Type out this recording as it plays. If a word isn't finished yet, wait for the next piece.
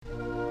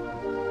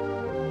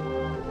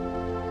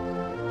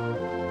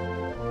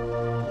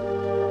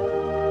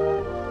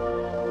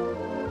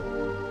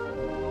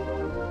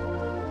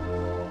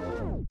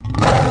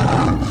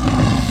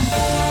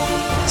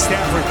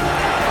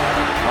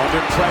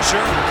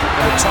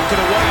They tuck it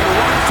away and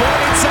run for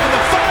it inside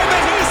the 5,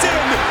 and he's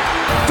in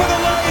for the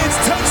Lions.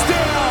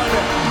 Touchdown!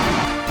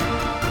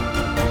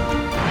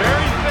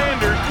 Barry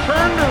Sanders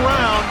turned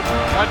around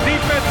a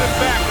defensive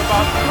back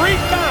about 3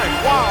 times.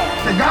 Wow.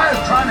 The guy is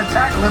trying to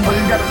tackle him, but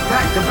he's got his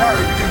back to Barry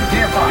because he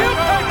can't find him.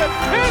 He'll take it.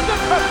 Here's a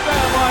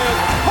touchdown, Lions.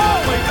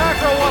 Holy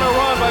mackerel, what a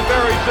run by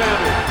Barry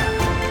Sanders.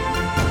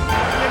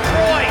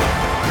 Detroit,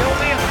 there will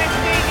be a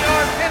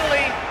 15-yard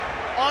penalty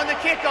on the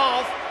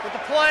kickoff, but the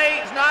play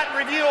is not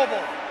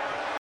reviewable.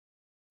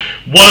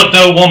 What up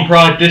though, One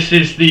Pride? This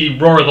is the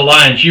Roar of the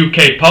Lions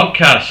UK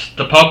podcast,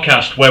 the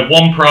podcast where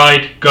One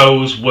Pride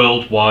goes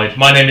worldwide.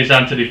 My name is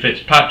Anthony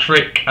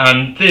Fitzpatrick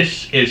and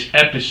this is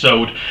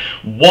episode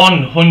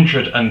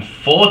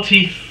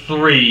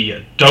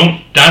 143.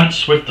 Don't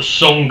dance with the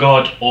sun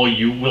god or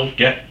you will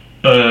get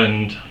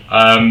burned.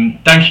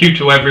 Thank you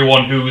to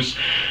everyone who's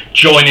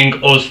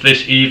joining us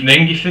this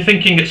evening. If you're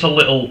thinking it's a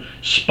little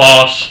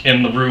sparse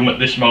in the room at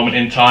this moment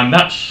in time,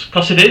 that's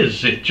because it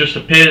is. It just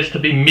appears to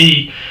be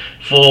me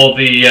for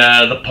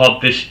the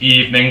pod this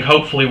evening.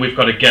 Hopefully we've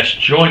got a guest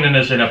joining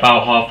us in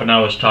about half an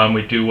hour's time.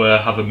 We do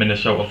have a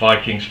Minnesota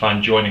Vikings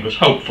fan joining us.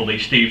 Hopefully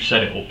Steve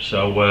set it up,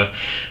 so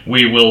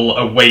we will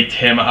await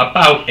him at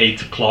about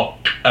 8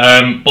 o'clock.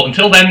 But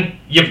until then,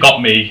 you've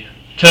got me.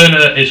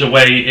 Turner is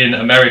away in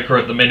America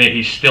at the minute.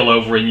 He's still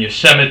over in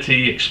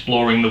Yosemite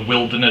exploring the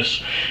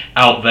wilderness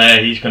out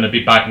there. He's going to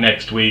be back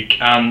next week,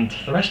 and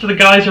the rest of the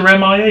guys are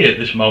MIA at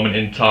this moment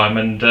in time.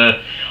 And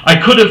I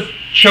could have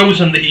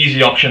chosen the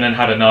easy option and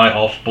had a night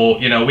off,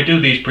 but you know, we do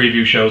these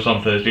preview shows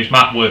on Thursdays.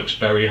 Matt works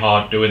very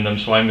hard doing them,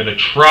 so I'm going to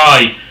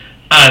try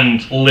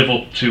and live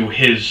up to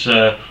his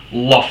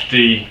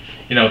lofty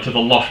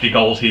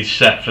goals he's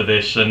set for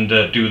this and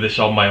do this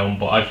on my own.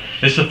 But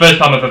this is the first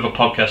time I've ever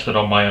podcasted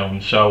on my own,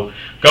 so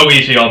go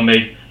easy on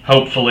me.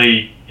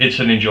 Hopefully it's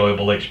an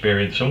enjoyable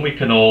experience and we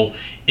can all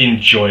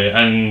enjoy it.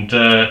 And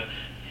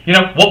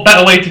what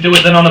better way to do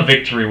it than on a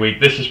victory week?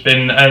 This has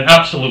been an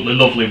absolutely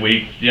lovely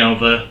week. You know,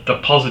 the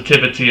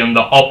positivity and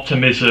the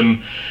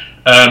optimism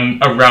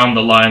around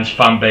the Lions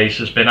fan base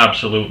has been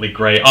absolutely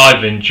great.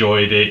 I've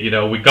enjoyed it. You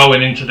know, we're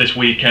going into this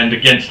weekend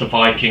against the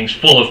Vikings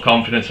full of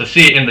confidence. I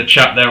see it in the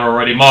chat there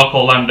already. Mark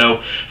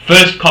Orlando,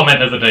 first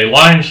comment of the day: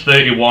 Lions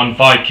 31,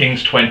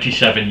 Vikings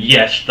 27.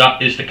 Yes,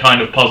 that is the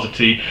kind of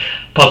positivity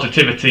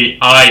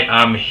I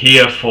am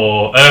here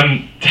for.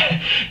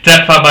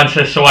 Debt Fanman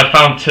says, so I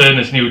found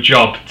Turner's new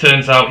job.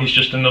 Turns out he's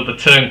just another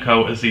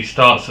turncoat as he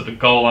starts at the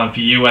goal line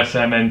for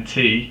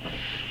USMNT.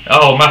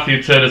 Oh,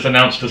 Matthew Turner's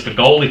announced as the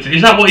goal.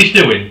 Is that what he's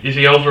doing? Is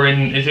he over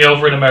in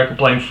America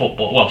playing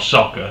football? Well,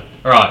 soccer.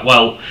 All right.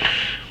 Well,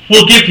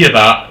 we'll give you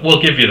that.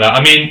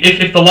 I mean,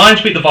 if the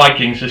Lions beat the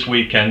Vikings this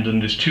weekend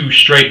and there's 2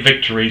 straight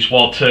victories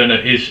while Turner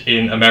is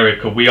in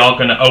America, we are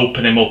going to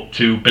open him up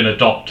to being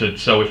adopted.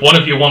 So if one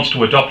of you wants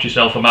to adopt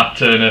yourself a Matt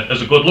Turner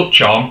as a good luck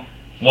charm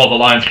while the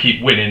Lions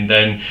keep winning,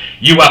 then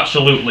you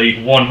absolutely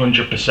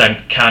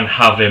 100% can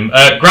have him.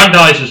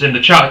 Grandize is in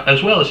the chat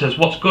as well. It says,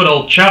 what's good,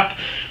 old chap?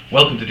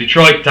 Welcome to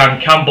Detroit,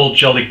 Dan Campbell,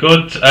 jolly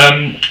good.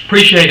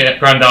 Appreciate it,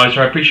 Grandizer.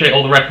 I appreciate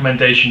all the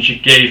recommendations you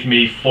gave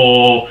me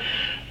for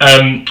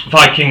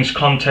Vikings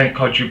content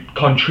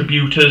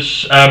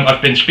contributors.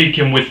 I've been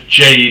speaking with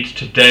Jade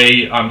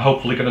today. I'm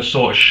hopefully going to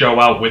sort a show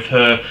out with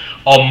her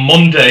on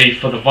Monday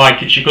for the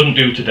Vikings. She couldn't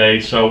do today,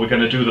 so we're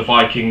going to do the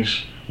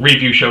Vikings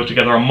review show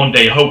together on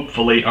Monday.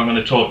 Hopefully I'm going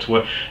to talk to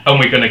her and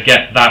we're going to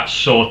get that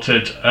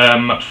sorted.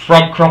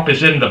 Frog Crop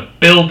is in the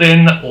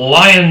building.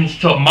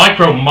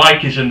 Micro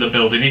Mike is in the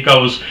building. He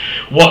goes,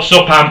 what's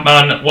up,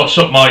 Ant-Man? What's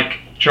up, Mike?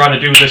 Trying to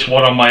do this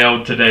one on my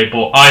own today,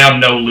 but I am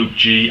no Luke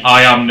G.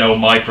 I am no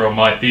Micro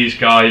Mike. These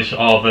guys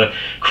are the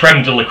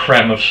creme de la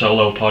creme of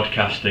solo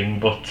podcasting,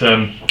 but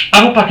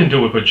I hope I can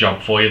do a good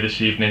job for you this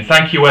evening.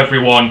 Thank you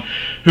everyone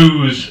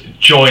who's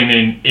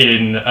joining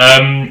in.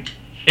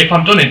 If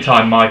I'm done in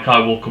time, Mike, I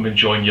will come and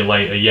join you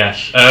later,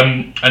 yes.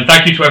 And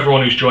thank you to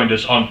everyone who's joined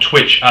us on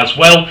Twitch as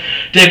well.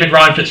 David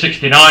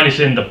Reinford69 is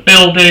in the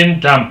building.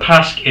 Dan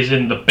Pask is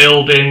in the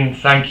building.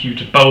 Thank you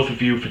to both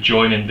of you for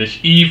joining this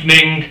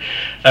evening.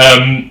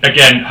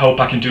 Again, hope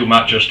I can do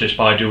Matt justice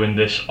by doing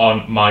this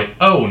on my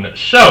own.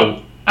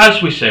 So,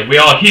 as we say, we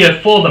are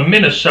here for the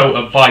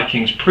Minnesota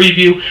Vikings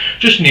preview.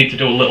 Just need to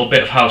do a little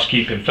bit of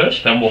housekeeping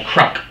first, then we'll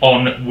crack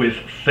on with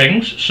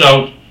things.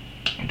 So,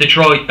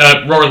 Detroit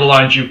Roar of the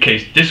Lions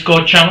UK's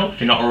Discord channel, if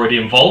you're not already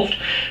involved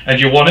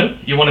and you want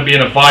to be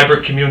in a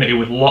vibrant community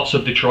with lots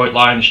of Detroit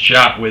Lions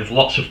chat, with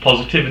lots of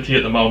positivity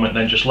at the moment,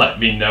 then just let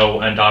me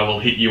know and I will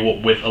hit you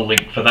up with a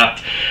link for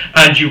that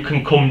and you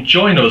can come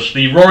join us.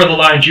 The Roar of the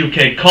Lions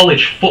UK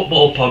college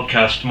football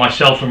podcast,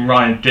 myself and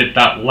Ryan did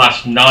that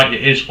last night.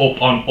 It is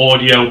up on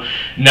audio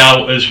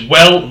now as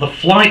well. The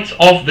flight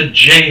of the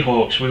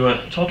Jayhawks. We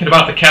were talking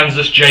about the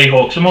Kansas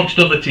Jayhawks amongst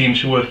other teams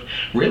who have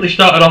really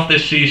started off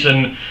this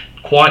season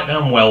quite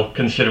damn well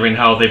considering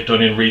how they've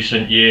done in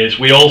recent years.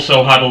 We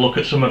also had a look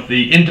at some of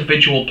the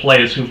individual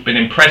players who've been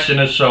impressing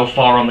us so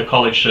far on the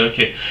college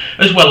circuit,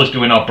 as well as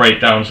doing our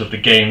breakdowns of the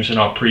games and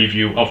our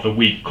preview of the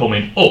week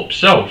coming up.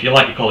 So if you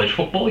like your college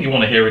football, you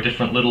want to hear a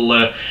different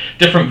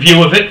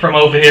view of it from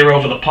over here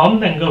over the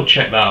pond, then go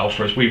check that out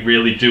for us. We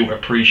really do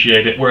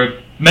appreciate it. We're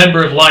a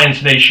member of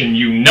Lions Nation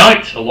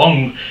Unite,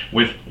 along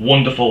with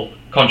wonderful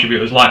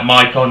contributors like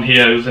Mike on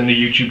here, who's in the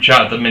YouTube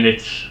chat at the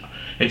minute.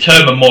 It's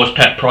Herman Moore's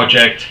pet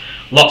project.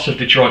 Lots of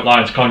Detroit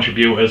Lions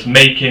contributors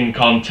making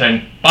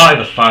content by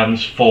the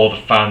fans for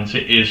the fans.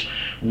 It is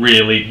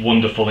really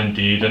wonderful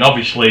indeed. And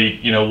obviously,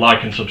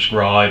 like and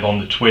subscribe on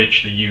the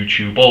Twitch, the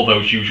YouTube, all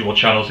those usual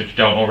channels if you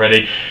don't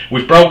already.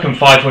 We've broken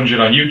 500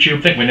 on YouTube.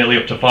 I think we're nearly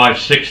up to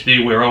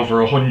 560. We're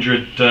over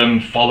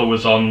 100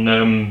 followers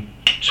on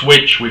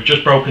Twitch. We've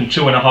just broken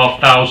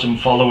 2,500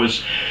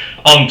 followers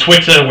on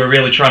Twitter. We're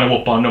really trying to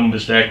up our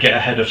numbers there, get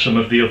ahead of some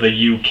of the other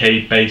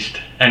UK-based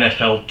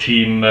NFL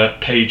team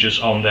pages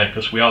on there,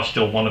 because we are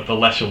still one of the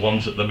lesser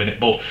ones at the minute.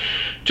 But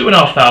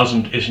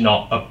 2,500 is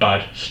not a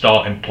bad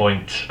starting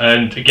point.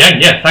 And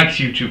again, thanks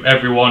you to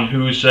everyone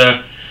who's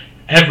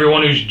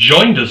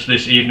joined us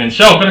this evening.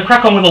 So I'm going to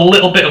crack on with a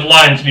little bit of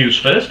Lions news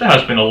first. There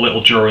has been a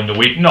little during the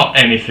week, not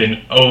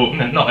anything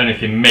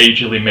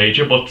majorly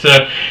major, but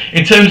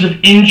in terms of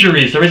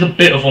injuries, there is a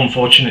bit of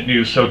unfortunate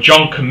news. So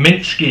John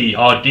Kaminsky,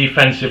 our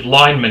defensive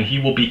lineman, he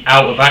will be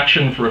out of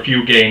action for a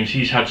few games.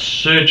 He's had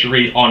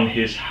surgery on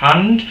his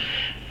hand.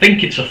 I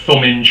think it's a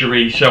thumb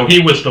injury. So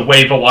he was the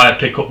waiver wire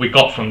pickup we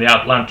got from the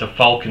Atlanta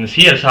Falcons.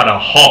 He has had a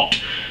hot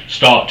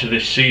start to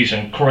this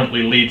season,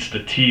 currently leads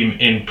the team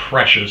in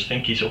pressures. I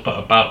think he's up at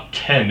about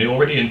 10. They're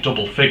already in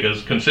double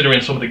figures.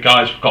 Considering some of the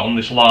guys we've got on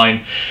this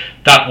line,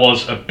 that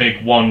was a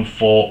big one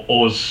for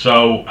us.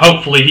 So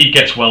hopefully he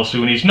gets well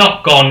soon. He's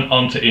not gone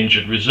onto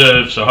injured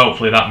reserve, so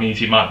hopefully that means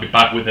he might be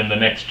back within the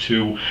next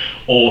 2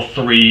 or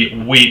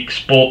 3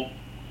 weeks. But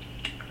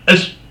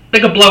as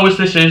big a blow as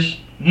this is,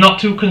 not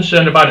too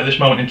concerned about it at this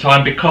moment in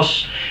time,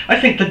 because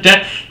I think the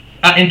depth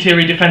at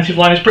interior defensive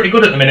line is pretty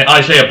good at the minute.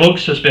 Isaiah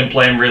Buggs has been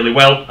playing really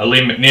well.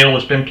 Aleem McNeil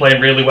has been playing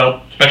really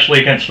well, especially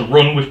against the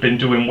run. We've been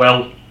doing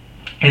well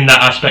in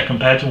that aspect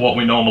compared to what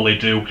we normally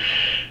do.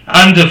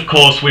 And of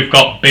course, we've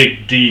got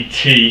Big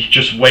DT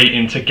just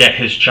waiting to get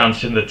his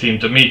chance in the team.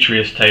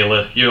 Demetrius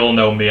Taylor, you all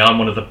know me, I'm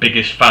one of the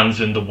biggest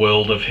fans in the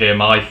world of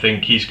him. I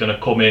think he's going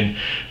to come in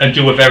and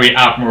do a very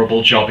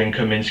admirable job in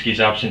Kaminsky's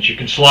absence. You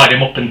can slide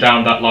him up and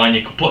down that line,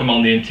 you can put him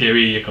on the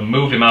interior, you can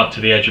move him out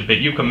to the edge a bit,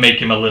 you can make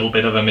him a little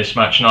bit of a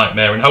mismatch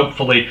nightmare, and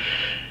hopefully,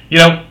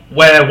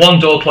 where one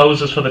door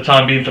closes for the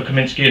time being for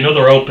Kaminsky,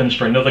 another opens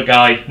for another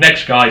guy.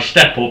 Next guy,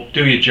 step up,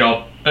 do your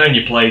job, earn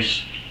your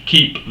place,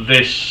 keep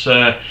this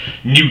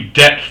new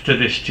depth to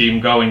this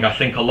team going. I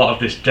think a lot of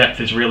this depth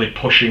is really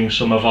pushing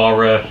some of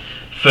our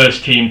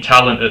first team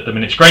talent at the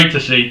minute. It's great to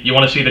see. You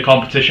want to see the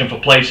competition for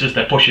places.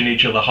 They're pushing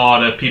each other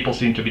harder. People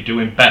seem to be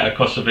doing better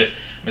because of it.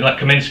 I mean, like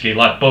Kaminsky,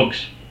 like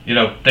Buggs,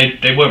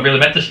 they weren't really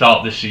meant to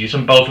start this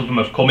season. Both of them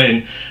have come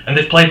in and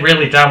they've played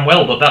really damn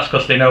well, but that's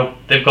because they know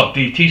they've got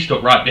DT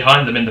stuck right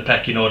behind them in the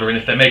pecking order, and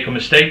if they make a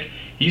mistake,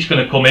 he's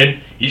going to come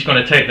in, he's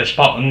going to take their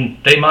spot, and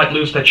they might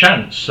lose their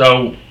chance.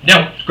 So,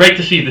 it's great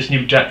to see this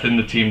new depth in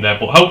the team there.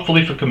 But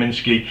hopefully for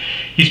Kaminsky,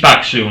 he's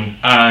back soon,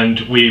 and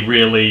we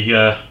really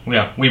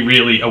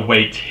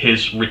await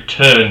his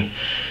return.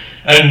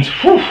 And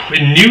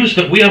in news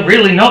that we are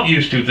really not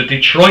used to, the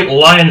Detroit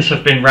Lions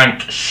have been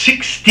ranked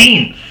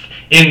 16th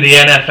in the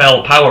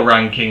NFL power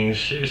rankings.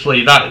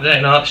 Seriously,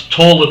 that's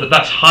taller.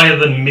 That's higher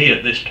than me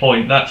at this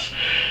point. That's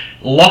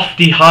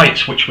lofty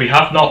heights which we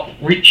have not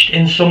reached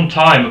in some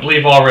time. I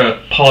believe our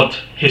pod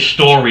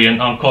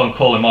historian, I'm calling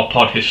him our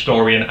pod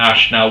historian,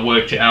 Ash, now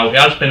worked it out. It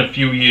has been a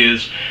few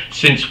years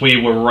since we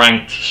were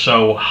ranked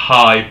so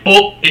high,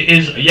 but it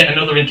is yet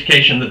another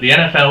indication that the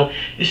NFL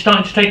is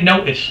starting to take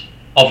notice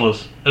of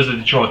us as the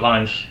Detroit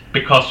Lions,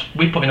 because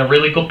we put in a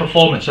really good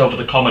performance over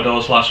the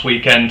Commodores last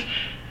weekend.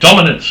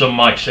 Dominant, some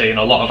might say, in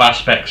a lot of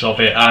aspects of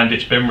it, and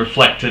it's been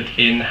reflected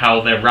in how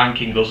they're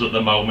ranking us at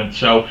the moment.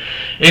 So,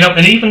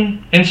 and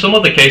even in some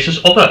other cases,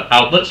 other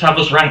outlets have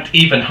us ranked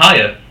even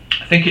higher.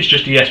 I think it's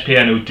just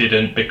ESPN who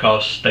didn't,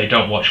 because they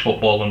don't watch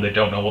football and they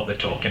don't know what they're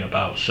talking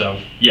about. So,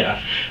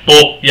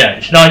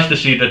 it's nice to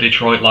see the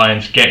Detroit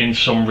Lions getting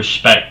some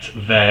respect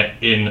there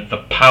in the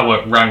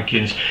power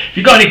rankings. If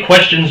you've got any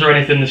questions or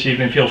anything this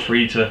evening, feel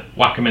free to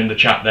whack them in the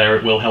chat there.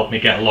 It will help me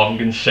get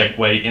along and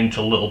segue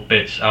into little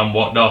bits and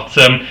whatnot.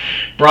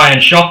 Brian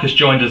Schock has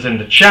joined us in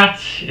the chat.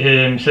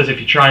 Says if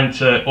you're trying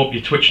to up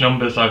your Twitch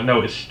numbers, I've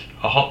noticed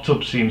a hot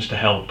tub seems to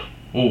help.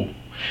 Ooh.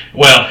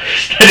 Well,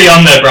 steady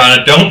on there, Brian.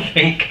 I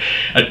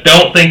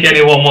don't think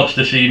anyone wants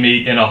to see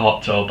me in a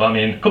hot tub. I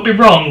mean, could be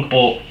wrong,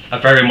 but I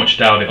very much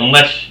doubt it.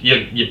 Unless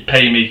you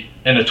pay me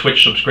in a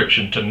Twitch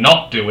subscription to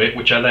not do it,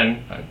 which I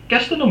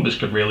guess the numbers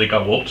could really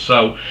go up.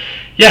 So,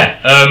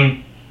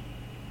 okay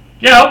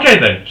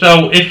then.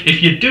 So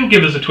if you do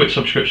give us a Twitch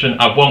subscription,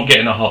 I won't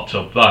get in a hot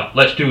tub. Right,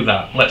 let's do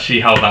that. Let's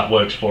see how that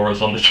works for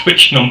us on the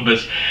Twitch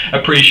numbers.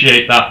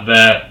 Appreciate that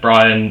there,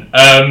 Brian.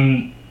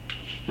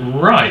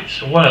 Right,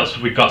 so what else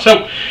have we got?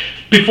 So,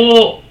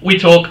 before we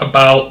talk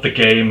about the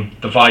game,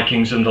 the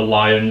Vikings and the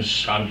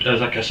Lions,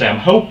 as like I say, I'm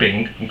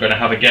hoping I'm going to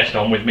have a guest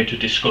on with me to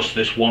discuss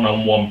this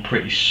one-on-one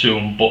pretty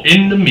soon. But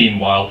in the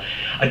meanwhile,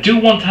 I do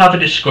want to have a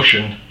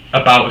discussion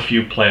about a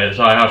few players.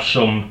 I have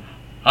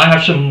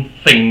some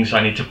things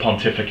I need to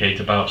pontificate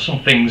about,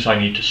 some things I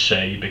need to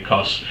say,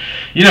 because,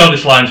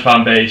 this Lions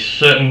fan base,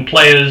 certain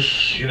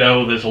players,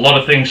 there's a lot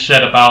of things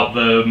said about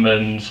them,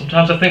 and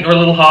sometimes I think they're a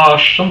little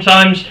harsh,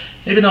 sometimes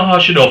maybe not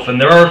harsh enough, and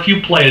there are a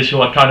few players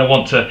who I kind of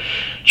want to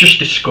just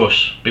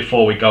discuss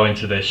before we go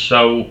into this.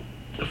 So,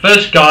 the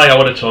first guy I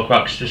want to talk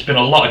about, because there's been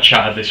a lot of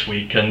chatter this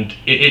week, and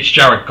it's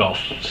Jared Goff.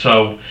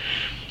 So,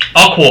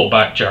 our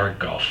quarterback, Jared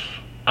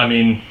Goff. I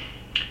mean,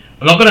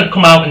 I'm not going to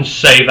come out and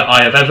say that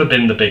I have ever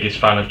been the biggest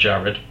fan of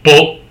Jared,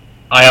 but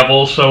I have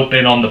also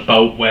been on the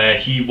boat where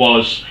he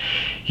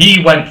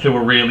went through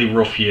a really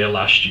rough year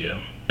last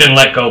year. Been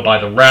let go by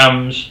the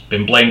Rams,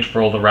 been blamed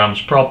for all the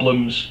Rams'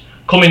 problems,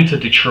 coming to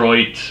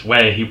Detroit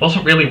where he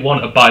wasn't really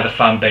wanted by the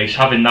fan base,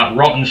 having that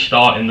rotten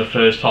start in the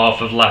first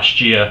half of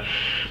last year.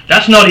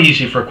 That's not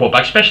easy for a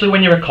quarterback, especially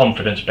when you're a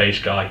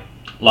confidence-based guy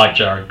like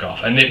Jared Goff,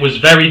 and it was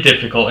very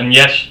difficult. And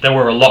yes, there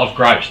were a lot of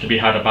gripes to be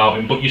had about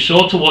him, but you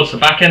saw towards the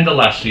back end of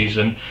last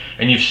season,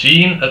 and you've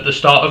seen at the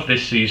start of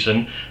this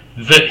season,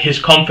 that his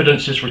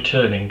confidence is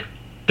returning,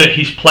 that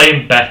he's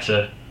playing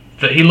better,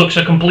 that he looks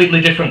a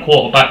completely different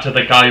quarterback to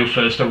the guy who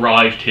first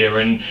arrived here.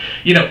 And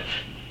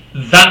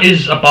that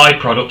is a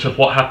byproduct of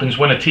what happens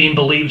when a team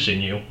believes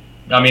in you.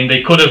 I mean,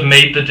 they could have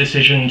made the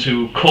decision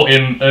to cut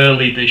him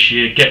early this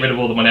year, get rid of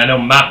all the money. I know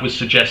Matt was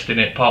suggesting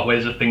it partway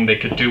as a thing they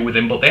could do with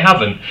him, but they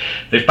haven't.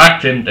 They've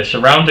backed him, they're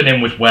surrounding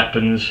him with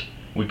weapons.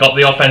 We've got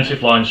the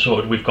offensive line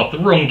sorted, we've got the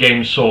run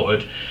game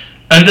sorted.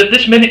 And at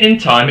this minute in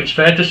time, it's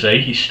fair to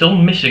say he's still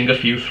missing a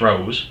few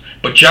throws,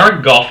 but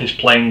Jared Goff is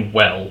playing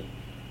well.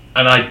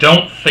 And I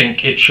don't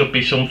think it should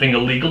be something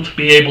illegal to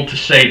be able to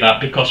say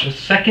that, because the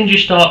second you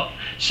start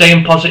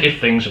saying positive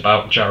things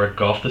about Jared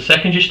Goff, the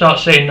second you start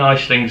saying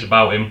nice things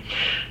about him,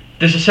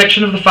 there's a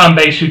section of the fan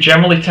base who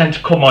generally tend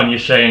to come on you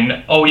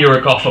saying, oh, you're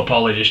a Goff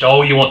apologist,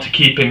 oh, you want to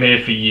keep him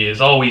here for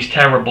years, oh, he's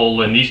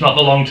terrible and he's not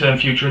the long-term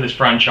future of this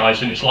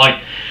franchise. And it's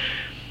like,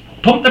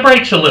 pump the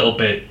brakes a little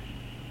bit.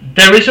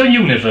 There is a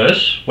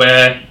universe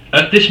where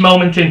at this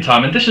moment in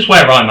time, and this is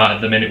where I'm at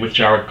the minute with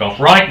Jared Goff,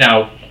 right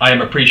now I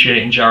am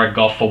appreciating Jared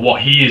Goff for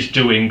what he is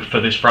doing for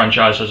this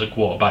franchise as a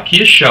quarterback. He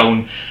has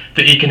shown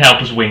that he can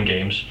help us win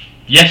games.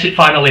 Yes, it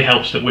finally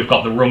helps that we've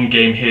got the run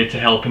game here to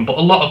help him, but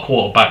a lot of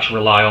quarterbacks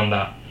rely on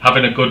that.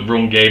 Having a good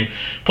run game,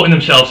 putting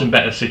themselves in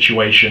better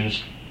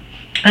situations,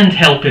 and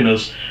helping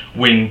us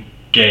win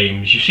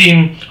games. You've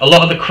seen a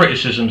lot of the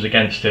criticisms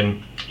against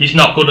him. He's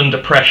not good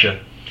under pressure.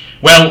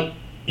 Well,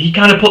 he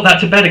kind of put that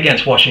to bed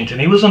against Washington.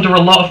 He was under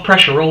a lot of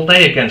pressure all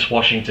day against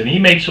Washington. He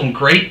made some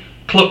great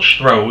clutch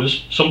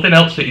throws, something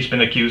else that he's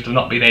been accused of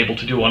not being able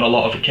to do on a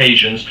lot of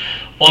occasions,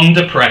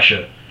 under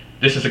pressure.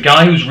 This is a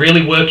guy who's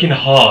really working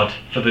hard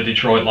for the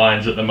Detroit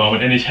Lions at the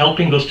moment and is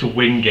helping us to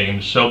win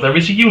games. So there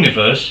is a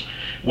universe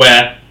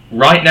where,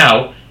 right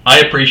now, I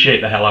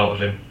appreciate the hell out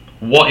of him.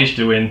 What he's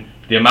doing,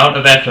 the amount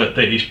of effort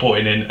that he's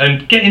putting in,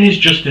 and getting his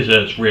just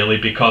desserts, really,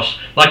 because,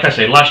 like I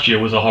say, last year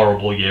was a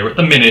horrible year. At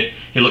the minute,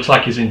 he looks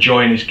like he's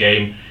enjoying his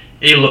game.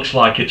 He looks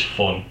like it's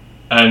fun.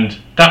 And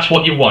that's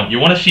what you want. You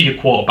want to see your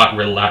quarterback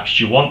relaxed.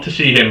 You want to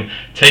see him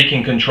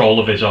taking control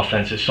of his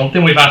offense. It's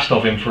something we've asked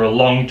of him for a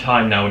long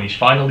time now, and he's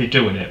finally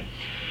doing it.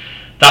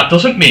 That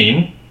doesn't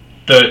mean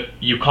that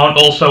you can't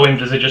also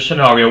envisage a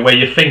scenario where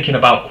you're thinking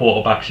about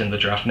quarterbacks in the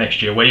draft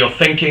next year, where you're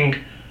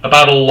thinking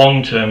about a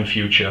long-term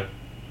future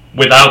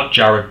without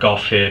Jared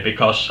Goff here,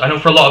 because I know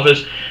for a lot of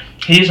us,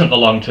 he isn't the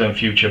long-term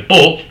future,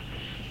 but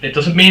it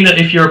doesn't mean that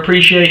if you're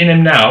appreciating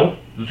him now,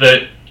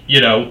 that,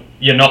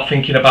 you're not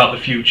thinking about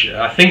the future.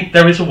 I think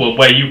there is a world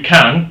where you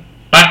can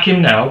back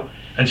him now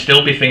and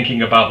still be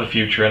thinking about the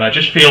future, and I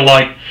just feel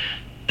like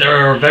there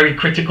are a very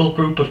critical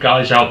group of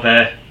guys out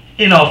there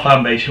in our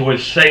fan base who are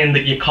saying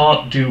that you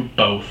can't do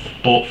both.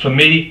 But for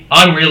me,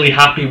 I'm really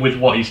happy with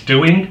what he's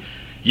doing.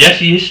 Yes,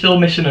 he is still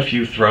missing a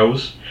few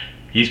throws.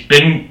 He's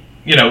been,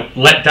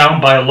 let down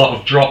by a lot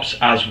of drops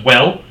as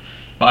well.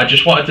 But I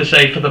just wanted to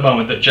say for the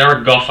moment that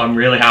Jared Goff, I'm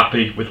really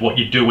happy with what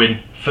you're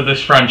doing for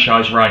this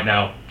franchise right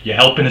now. You're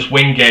helping us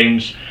win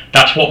games.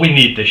 That's what we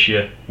need this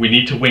year. We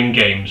need to win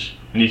games.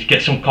 We need to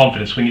get some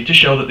confidence. We need to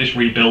show that this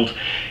rebuild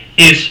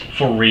is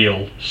for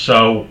real.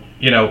 So,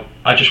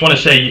 I just want to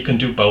say you can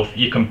do both.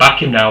 You can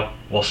back him now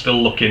while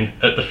still looking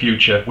at the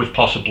future with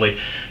possibly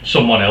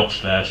someone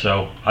else there.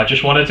 So I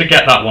just wanted to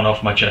get that one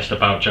off my chest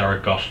about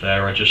Jared Goff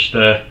there.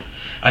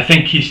 I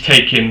think he's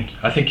taking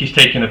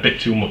a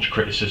bit too much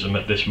criticism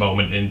at this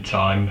moment in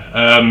time.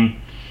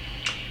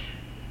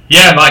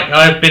 Yeah, Mike,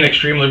 I've been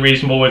extremely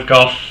reasonable with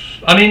Goff.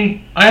 I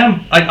mean, I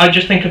am. I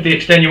just think of the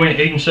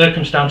extenuating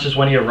circumstances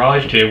when he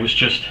arrived here was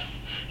just,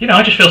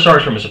 I just feel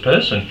sorry for him as a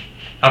person.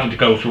 having to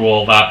go through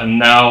all that, and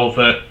now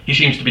that he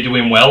seems to be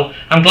doing well,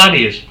 I'm glad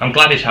he is. I'm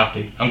glad he's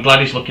happy. I'm glad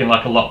he's looking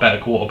like a lot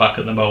better quarterback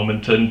at the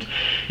moment, and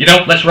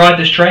let's ride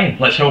this train.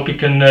 Let's hope he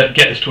can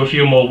get us to a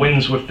few more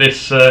wins with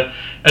this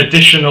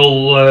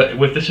additional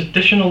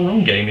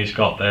run game he's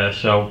got there.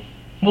 So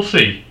we'll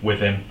see with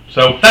him.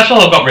 So that's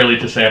all I've got really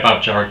to say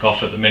about Jared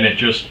Goff at the minute.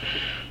 Just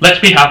let's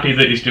be happy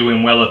that he's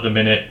doing well at the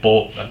minute,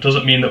 but that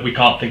doesn't mean that we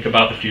can't think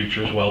about the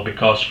future as well,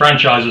 because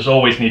franchises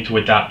always need to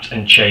adapt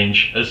and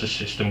change as the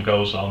system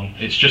goes on.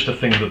 It's just a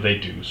thing that they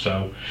do.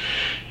 So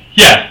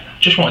yeah,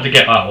 just wanted to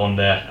get that one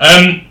there.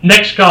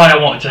 Next guy I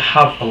wanted to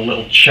have a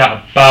little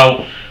chat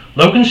about,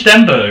 Logan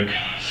Stenberg.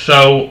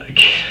 So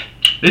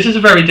this is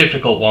a very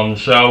difficult one.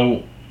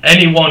 So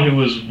anyone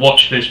who has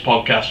watched this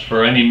podcast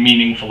for any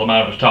meaningful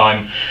amount of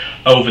time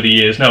over the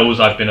years knows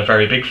I've been a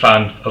very big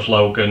fan of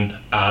Logan,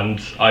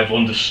 and I've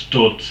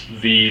understood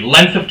the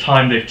length of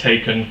time they've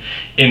taken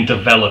in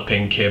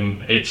developing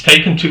him. It's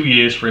taken 2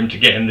 years for him to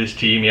get in this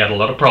team. He had a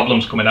lot of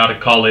problems coming out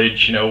of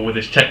college, with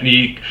his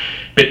technique,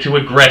 a bit too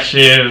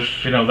aggressive.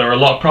 There are a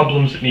lot of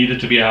problems that needed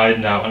to be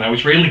ironed out, and I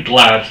was really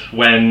glad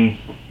when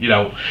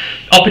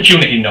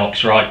opportunity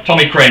knocks, right?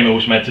 Tommy Kramer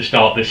was meant to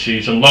start this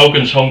season.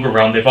 Logan's hung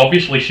around. They've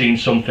obviously seen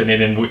something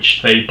in him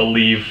which they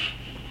believe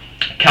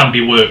can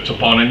be worked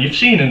upon, and you've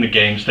seen in the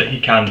games that he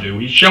can do.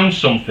 He's shown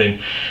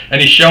something,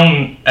 and he's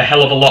shown a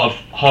hell of a lot of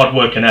hard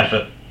work and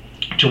effort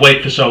to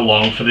wait for so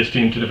long for this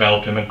team to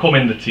develop him and come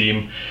in the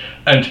team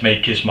and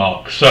make his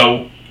mark.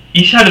 So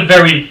he's had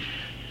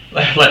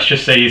let's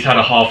just say he's had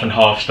a half and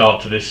half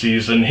start to this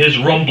season. His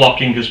run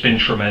blocking has been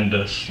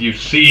tremendous.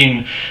 You've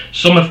seen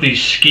some of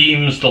these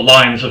schemes the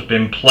Lions have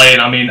been playing.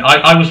 I mean,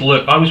 I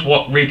was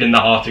reading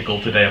that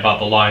article today about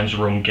the Lions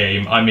run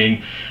game. I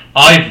mean,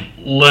 I've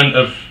learned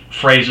of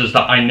phrases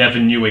that I never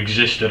knew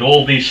existed.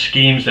 All these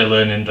schemes they're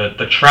learning,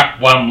 the trap,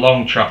 wham,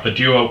 long trap, the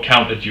duo,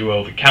 counter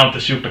duo, the counter,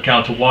 super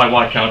counter,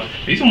 YY counter.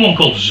 There's even one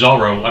called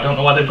Zorro. I don't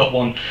know why they've got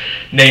one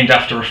named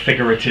after a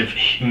figurative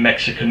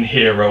Mexican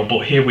hero,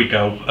 but here we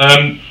go.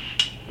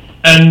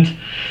 And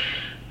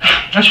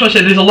that's what I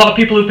said. There's a lot of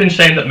people who've been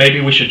saying that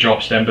maybe we should drop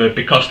Stenberg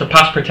because the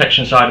pass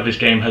protection side of his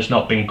game has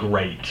not been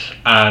great,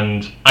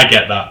 and I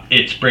get that.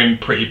 It's been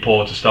pretty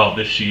poor to start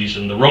this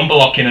season. The run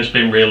blocking has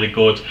been really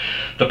good.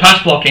 The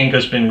pass blocking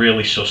has been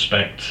really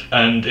suspect,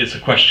 and it's a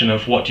question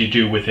of what do you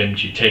do with him?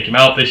 Do you take him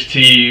out this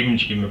team?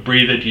 Do you give him a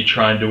breather? Do you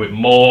try and do it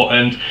more?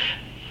 And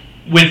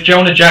with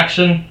Jonah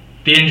Jackson,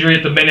 the injury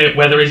at the minute,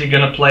 whether is he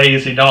going to play,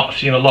 is he not? I've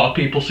seen a lot of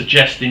people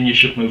suggesting you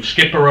should move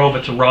Skipper over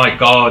to right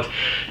guard,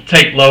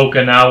 take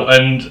Logan out,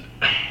 and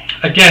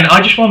again,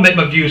 I just want to make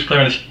my views clear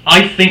on this.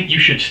 I think you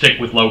should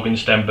stick with Logan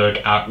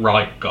Stenberg at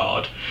right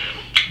guard.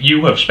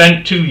 You have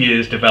spent 2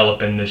 years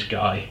developing this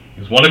guy. He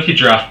was one of your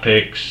draft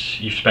picks.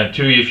 You've spent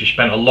 2 years, you've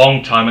spent a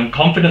long time, and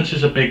confidence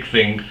is a big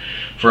thing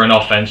for an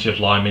offensive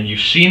lineman.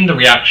 You've seen the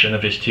reaction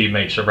of his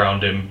teammates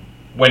around him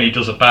when he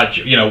does a bad,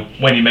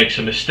 when he makes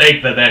a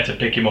mistake. They're there to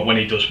pick him up. When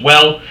he does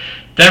well,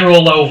 they're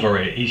all over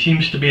it. He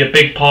seems to be a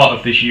big part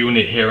of this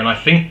unit here, and I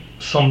think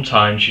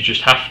sometimes you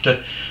just have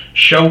to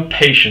show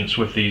patience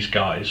with these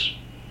guys.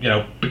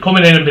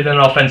 Becoming in and being an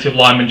offensive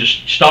lineman,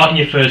 just starting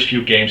your first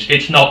few games,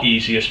 it's not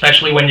easy,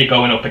 especially when you're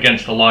going up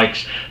against the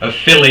likes of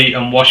Philly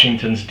and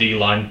Washington's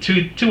D-line,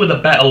 two of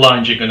the better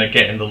lines you're going to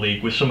get in the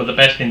league, with some of the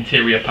best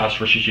interior pass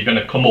rushers you're going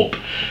to come up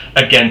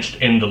against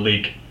in the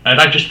league.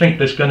 And I just think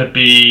there's going to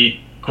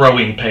be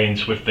growing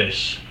pains with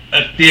this.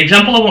 The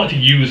example I wanted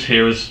to use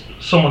here is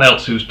someone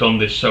else who's done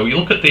this. So you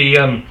look at the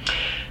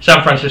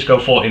San Francisco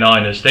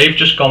 49ers. They've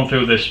just gone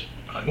through this,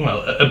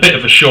 a bit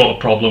of a shorter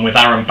problem with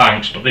Aaron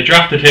Banks, but they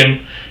drafted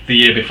him the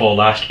year before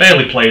last,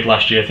 barely played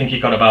last year. I think he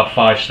got about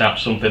 5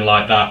 snaps, something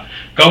like that.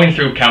 Going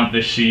through camp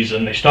this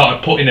season, they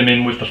started putting him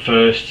in with the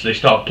firsts, they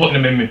started putting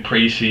him in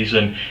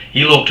pre-season.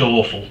 He looked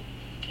awful.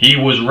 He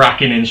was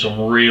racking in some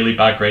really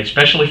bad grades,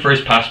 especially for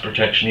his pass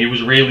protection. He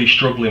was really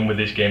struggling with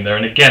his game there.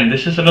 And again,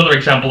 this is another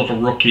example of a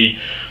rookie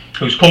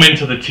who's come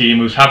into the team,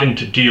 who's having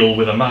to deal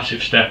with a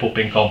massive step up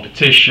in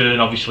competition.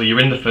 Obviously, you're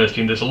in the first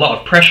team. There's a lot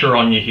of pressure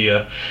on you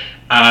here.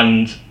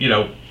 And,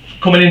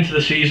 coming into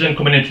the season,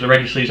 coming into the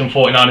regular season,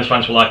 49ers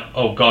fans were like,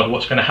 oh God,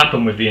 what's going to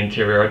happen with the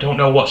interior? I don't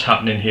know what's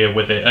happening here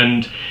with it.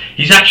 And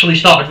he's actually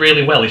started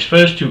really well. His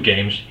first 2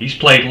 games, he's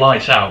played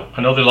lights out.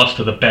 I know they lost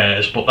to the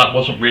Bears, but that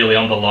wasn't really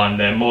on the line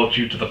there, more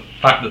due to the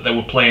fact that they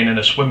were playing in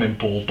a swimming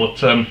pool.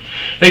 But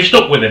they've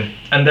stuck with him,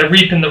 and they're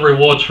reaping the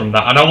rewards from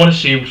that. And I want to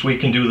see if we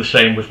can do the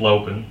same with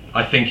Logan.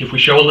 I think if we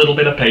show a little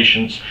bit of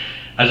patience,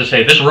 as I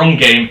say, this run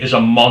game is a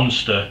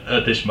monster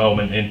at this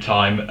moment in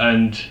time,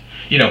 and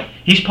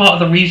he's part of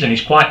the reason.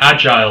 He's quite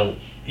agile.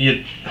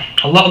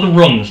 A lot of the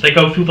runs, they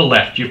go through the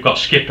left. You've got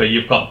Skipper,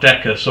 you've got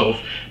Decker sort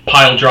of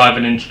pile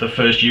driving into the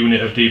first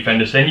unit of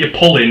defenders. Then you're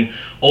pulling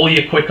all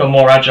your quicker,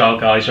 more agile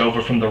guys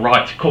over from the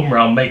right to come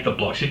around, make the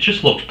blocks. It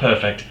just looks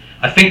perfect.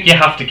 I think you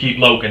have to keep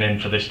Logan in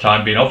for this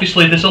time being.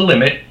 Obviously, there's a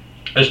limit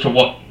as to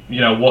what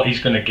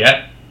he's going to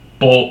get,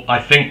 but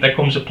I think there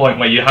comes a point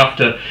where you have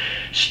to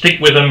stick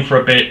with him for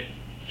a bit,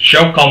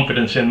 show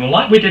confidence in them,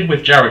 like we did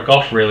with Jared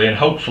Goff, really, and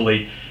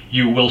hopefully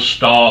you will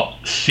start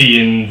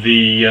seeing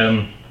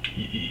the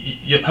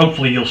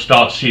hopefully you'll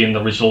start seeing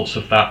the results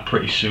of that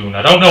pretty soon.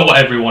 I don't know what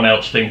everyone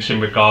else thinks in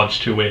regards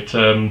to it,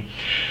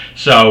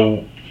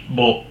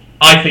 but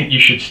I think you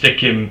should stick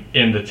him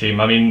in the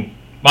team. I mean,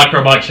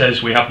 Micro Mike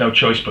says we have no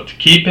choice but to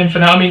keep him for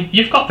now. I mean,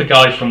 you've got the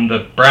guy from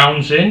the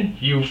Browns in.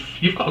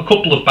 You've got a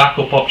couple of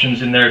backup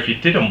options in there if you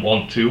didn't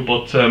want to,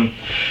 but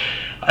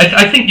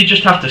I think you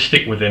just have to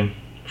stick with him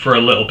for a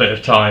little bit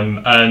of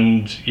time,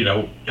 and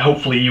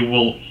hopefully you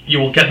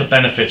will get the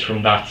benefits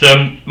from that.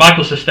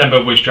 Michael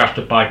Sestembo was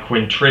drafted by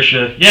Quinn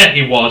Trisha. Yeah,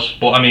 he was,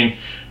 but I mean,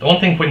 the one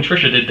thing Quinn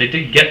Trisha did, they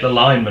did get the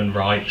lineman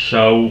right.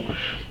 So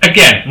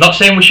again, not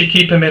saying we should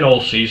keep him in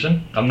all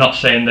season. I'm not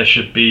saying there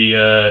should be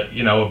a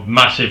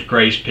massive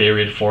grace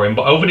period for him,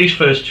 but over these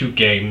first 2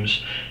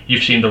 games,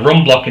 you've seen the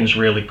run blocking's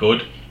really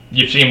good.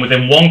 You've seen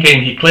within 1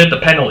 game he cleared the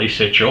penalty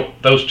sit-up.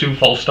 Those 2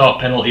 false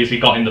start penalties he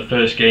got in the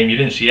first game, you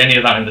didn't see any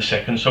of that in the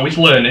second. So he's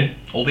learning.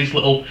 All these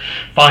little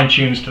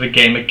fine-tunes to the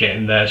game are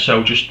getting there.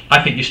 So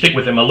I think you stick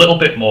with him a little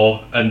bit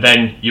more, and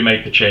then you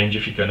make the change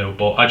if you're going to.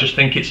 But I just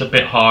think it's a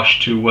bit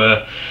harsh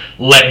to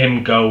let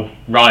him go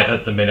right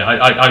at the minute.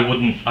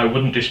 I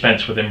wouldn't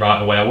dispense with him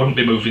right away. I wouldn't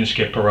be moving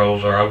Skipper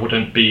over. I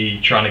wouldn't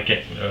be trying to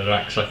get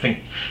that, because I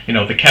think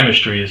the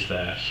chemistry is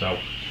there. So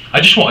I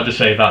just wanted to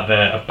say that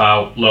there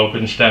about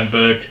Logan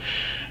Stenberg.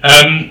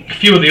 A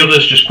few of the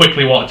others just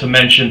quickly wanted to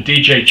mention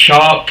DJ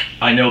Chark.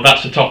 I know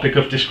that's a topic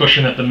of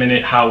discussion at the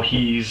minute, how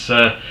he's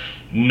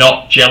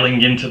not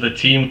gelling into the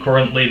team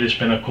currently. There's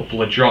been a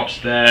couple of drops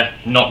there,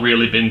 not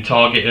really been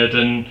targeted,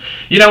 and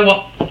you know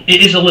what?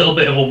 It is a little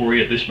bit of a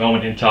worry at this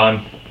moment in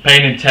time.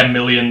 Paying him $10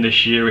 million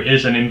this year, it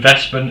is an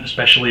investment,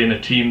 especially in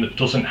a team that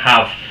doesn't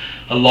have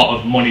a lot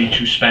of money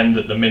to spend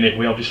at the minute.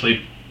 We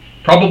obviously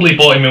probably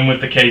bought him in with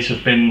the case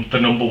of being the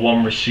number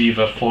 1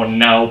 receiver for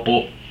now,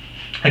 but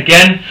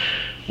again,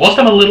 whilst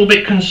I'm a little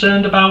bit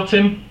concerned about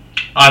him,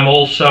 I'm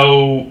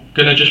also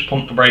going to just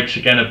pump the brakes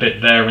again a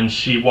bit there and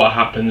see what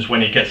happens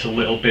when he gets a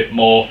little bit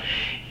more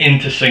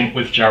into sync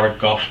with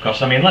Jared Goff.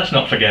 Because, I mean, let's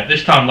not forget,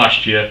 this time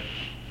last year,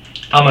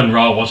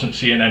 Amon-Ra wasn't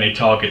seeing any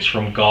targets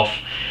from Goff.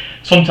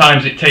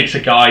 Sometimes it takes a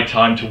guy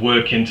time to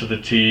work into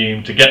the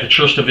team, to get the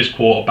trust of his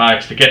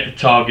quarterbacks, to get the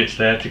targets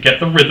there, to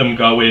get the rhythm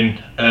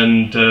going,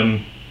 and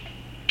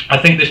I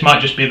think this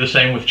might just be the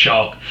same with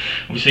Chark.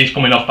 Obviously he's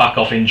coming back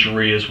off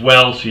injury as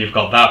well, so you've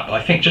got that. But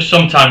I think just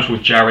sometimes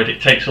with Jared,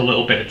 it takes a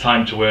little bit of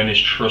time to earn his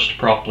trust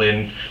properly.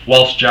 And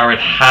whilst Jared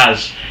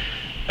has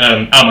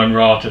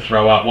Amon-Ra to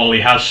throw out, while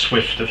he has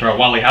Swift to throw out,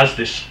 while he has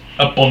this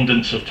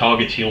abundance of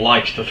targets he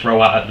likes to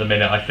throw out at the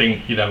minute, I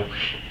think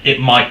it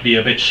might be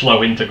a bit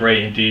slow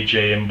integrating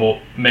DJ in, but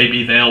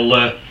maybe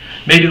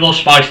they'll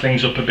spice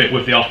things up a bit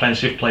with the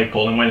offensive play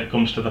calling when it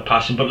comes to the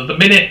passing. But at the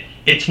minute,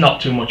 it's not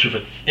too much of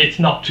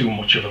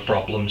a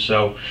problem.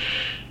 So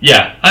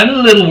yeah, I'm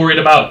a little worried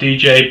about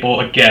DJ,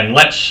 but again,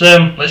 let's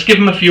give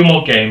him a few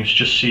more games,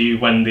 just see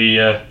when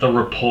the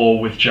rapport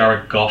with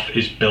Jared Goff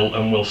is built,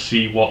 and we'll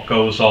see what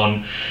goes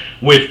on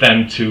with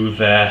them two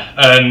there.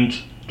 And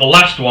the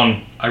last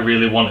one I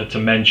really wanted to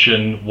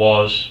mention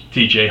was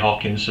TJ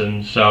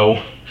Hawkinson. So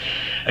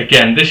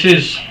again, this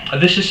is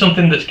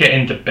something that's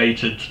getting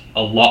debated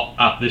a lot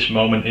at this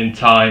moment in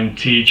time.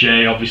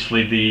 TJ,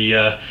 obviously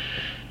the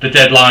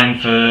deadline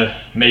for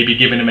maybe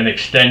giving him an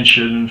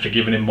extension, for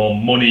giving him more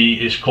money,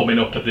 is coming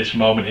up at this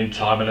moment in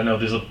time, and I know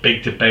there's a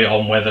big debate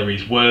on whether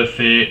he's worth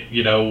it.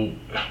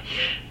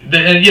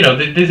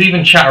 There's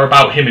even chatter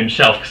about him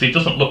himself, because he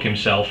doesn't look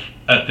himself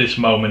at this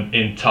moment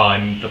in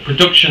time. The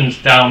production's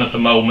down at the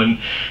moment.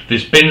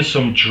 There's been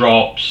some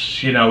drops.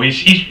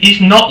 He's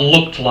not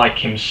looked like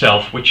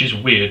himself, which is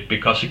weird,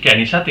 because again,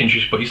 he's had the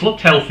injuries, but he's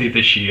looked healthy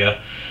this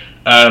year.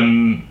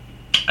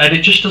 And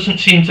it just doesn't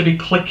seem to be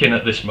clicking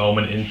at this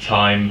moment in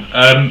time.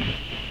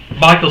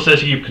 Michael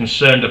says, are you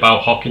concerned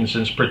about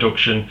Hawkinson's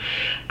production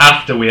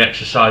after we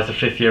exercise the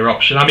 5th-year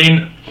option? I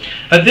mean,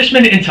 at this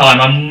minute in time,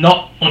 I'm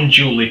not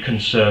unduly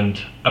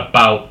concerned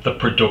about the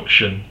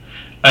production.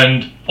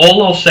 And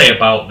all I'll say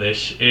about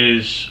this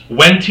is,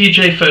 when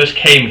TJ first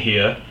came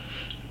here,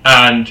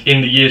 and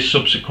in the years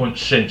subsequent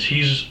since,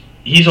 he's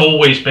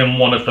always been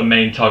one of the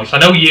main targets. I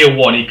know year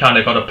 1 he kind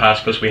of got a pass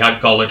because we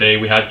had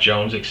Golladay, we had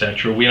Jones,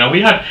 etc. We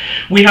had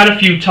a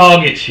few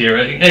targets here.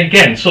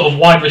 Again, sort of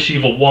wide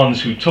receiver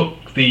ones who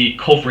took the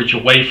coverage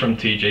away from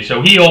TJ.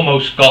 So he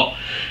almost got,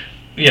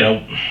 he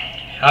didn't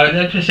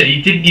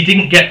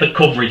get the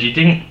coverage. He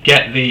didn't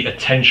get the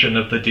attention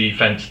of the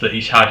defense that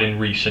he's had in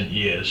recent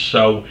years.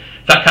 So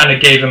that kind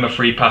of gave him a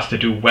free pass to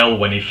do well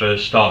when he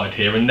first started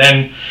here. And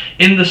then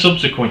in the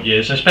subsequent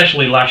years,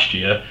 especially last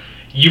year,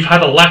 you've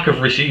had a lack of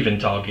receiving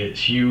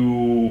targets.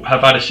 You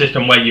have had a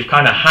system where you've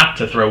kind of had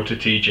to throw to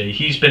TJ.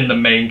 He's been the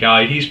main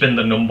guy. He's been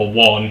the number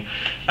 1.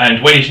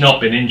 And when he's not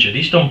been injured,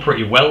 he's done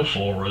pretty well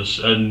for us.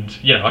 And,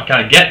 I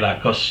kind of get that,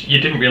 because you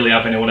didn't really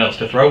have anyone else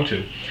to throw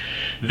to.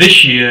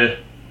 This year,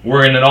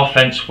 we're in an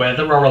offense where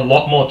there are a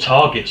lot more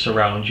targets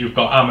around. You've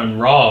got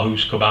Amon-Ra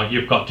who's come out,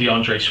 you've got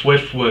DeAndre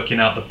Swift working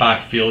out the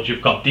backfield,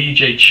 you've got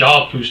DJ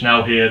Chark who's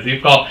now here,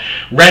 you've got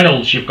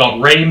Reynolds, you've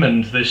got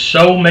Raymond. There's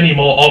so many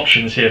more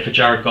options here for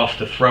Jared Goff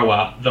to throw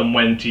at than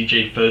when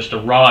TJ first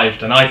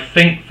arrived, and I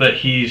think that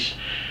he's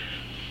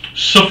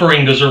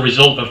suffering as a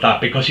result of that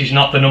because he's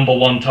not the number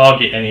one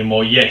target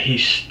anymore, yet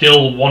he's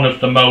still one of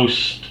the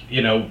most,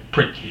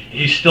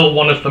 he's still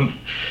one of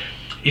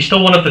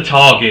the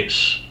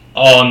targets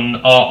on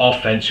our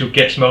offense who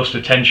gets most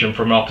attention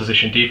from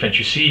opposition defense.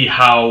 You see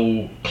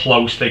how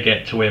close they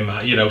get to him.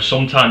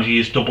 Sometimes he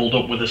is doubled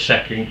up with a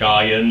second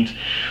guy, and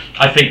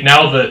I think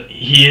now that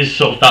he is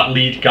sort of that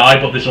lead guy,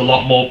 but there's a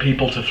lot more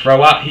people to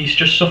throw at, he's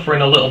just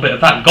suffering a little bit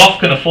of that. Goff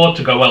can afford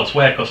to go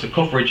elsewhere because the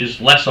coverage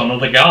is less on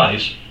other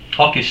guys.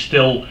 Hawk is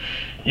still,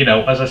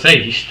 as I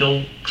say, he's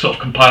still sort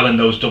of compiling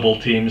those double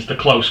teams, the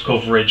close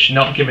coverage,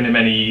 not giving him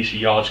any easy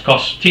yards,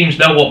 because teams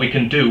know what we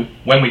can do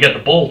when we get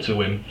the ball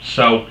to him.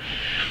 So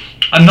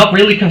I'm not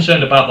really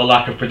concerned about the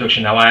lack of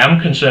production now. I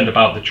am concerned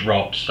about the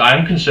drops. I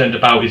am concerned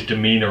about his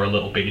demeanour a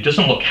little bit. He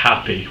doesn't look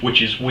happy,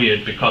 which is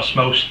weird because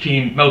most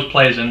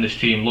players in this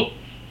team look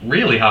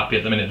really happy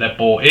at the minute. They're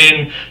bought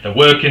in, they're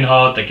working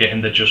hard, they're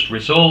getting the just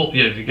result,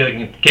 they're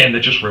getting the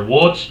just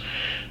rewards.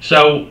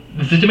 So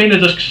the demeanour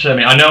does concern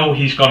me. I know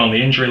he's gone on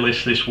the injury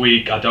list this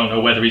week. I don't know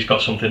whether he's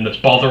got something that's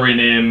bothering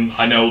him.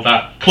 I know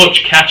that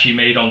clutch catch he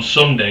made on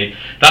Sunday,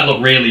 that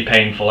looked really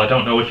painful. I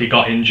don't know if he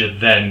got injured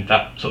then.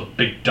 That sort of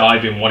big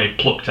diving one he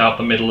plucked out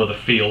the middle of the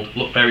field. It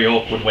looked very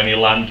awkward when he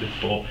landed.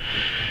 But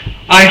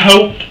I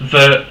hope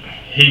that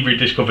he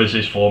rediscovers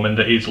his form and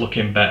that he's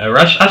looking better.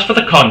 As for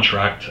the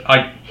contract,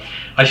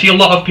 I see a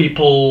lot of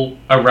people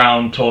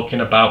around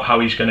talking about how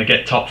he's going to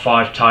get top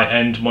 5 tight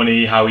end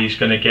money, how he's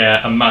going to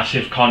get a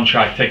massive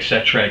contract,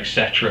 etc.,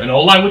 etc. And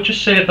all I would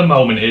just say at the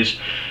moment is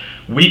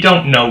we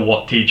don't know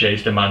what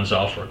TJ's demands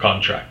are for a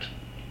contract.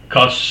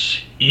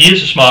 Because he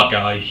is a smart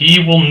guy.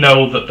 He will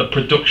know that the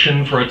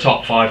production for a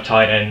top 5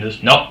 tight end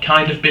has not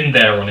kind of been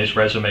there on his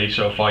resume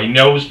so far. He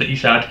knows that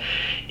he's had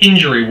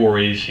injury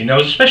worries. He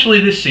knows, especially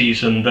this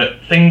season,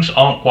 that things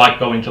aren't quite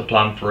going to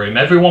plan for him.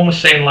 Everyone was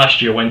saying last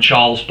year when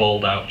Charles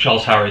balled out,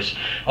 Charles Harris,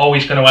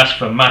 he's going to ask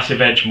for massive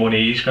edge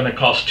money, he's going to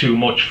cost too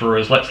much for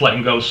us, let's let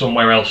him go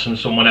somewhere else and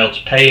someone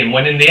else pay him.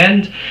 When in the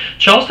end,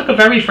 Charles took a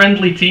very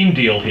friendly team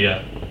deal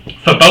here.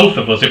 For both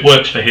of us, it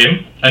works for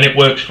him and it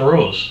works for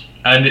us.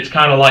 And it's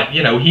kind of like,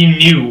 he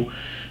knew,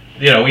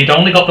 he'd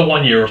only got the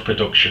 1 year of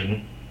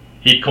production.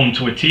 He'd come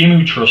to a team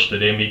who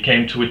trusted him. He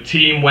came to a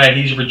team where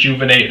he's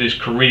rejuvenated his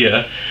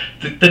career.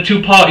 The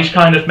two parties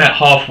kind of met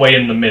halfway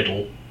in the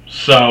middle.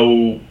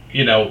 So,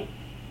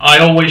 I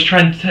always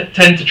tend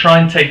to try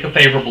and take a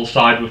favourable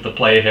side with the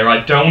player here.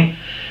 I don't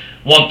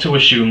want to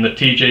assume that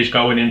TJ's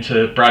going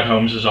into Brad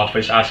Holmes'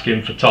 office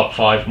asking for top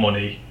 5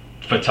 money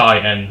for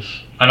tight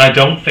ends. And I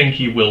don't think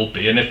he will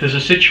be. And if there's a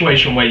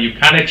situation where you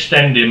can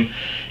extend him,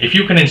 if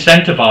you can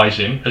incentivise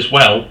him as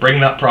well,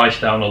 bring that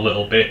price down a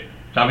little bit,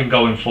 having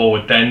going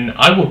forward, then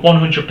I would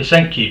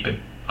 100% keep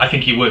him. I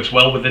think he works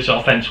well with this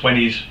offense when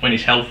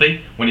he's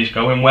healthy, when he's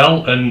going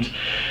well, and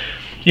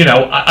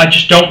I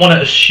just don't want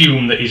to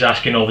assume that he's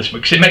asking all this,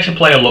 because it makes a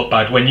player look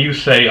bad when you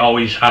say,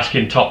 he's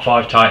asking top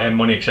 5 tight end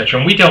money, etc.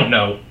 And we don't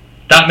know.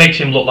 That makes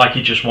him look like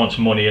he just wants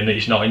money and that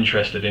he's not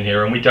interested in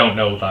here, and we don't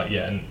know that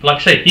yet. And like I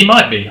say, he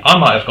might be. I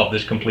might have got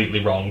this completely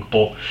wrong,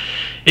 but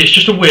it's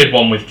just a weird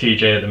one with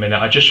TJ at the minute.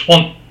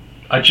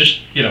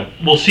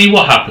 We'll see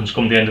what happens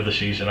come the end of the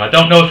season. I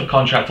don't know if a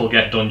contract will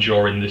get done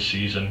during this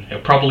season.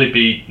 It'll probably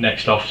be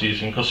next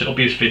off-season because it'll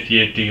be his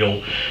 5th-year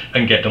deal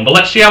and get done. But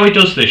let's see how he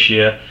does this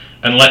year,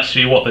 and let's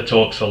see what the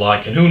talks are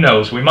like. And who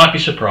knows, we might be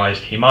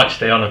surprised. He might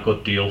stay on a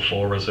good deal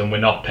for us and we're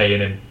not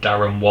paying him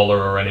Darren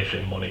Waller or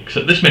anything money. Because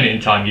at this minute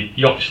in time,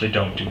 you obviously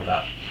don't do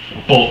that.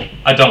 But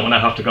I don't want to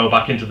have to go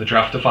back into the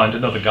draft to find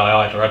another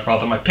guy either. I'd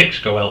rather my picks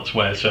go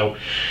elsewhere. So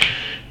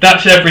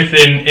that's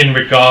everything in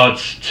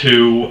regards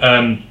to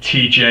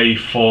TJ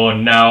for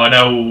now. I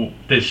know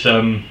there's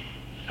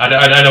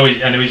I know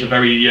he's a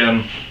very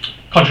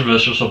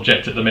controversial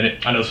subject at the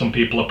minute. I know some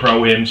people are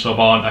pro him, some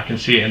aren't. I can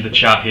see it in the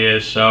chat here.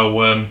 So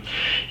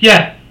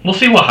we'll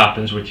see what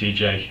happens with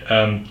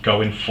TJ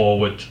going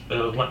forward.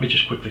 Let me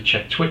just quickly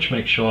check Twitch,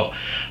 make sure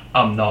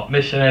I'm not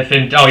missing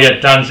anything. Oh yeah,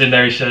 Dan's in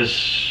there. He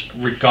says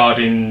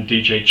regarding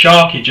DJ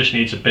Chark, he just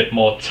needs a bit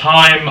more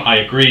time. I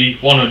agree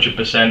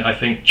 100%. I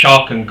think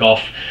Chark and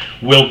Goff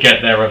will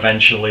get there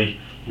eventually,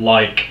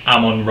 like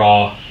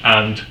Amon-Ra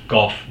and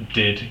Goff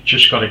did.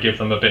 Just got to give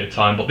them a bit of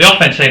time. But the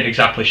offense ain't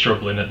exactly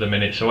struggling at the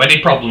minute, so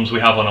any problems we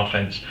have on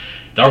offense,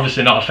 they're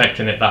obviously not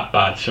affecting it that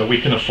bad, so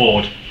we can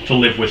afford to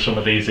live with some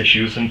of these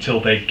issues until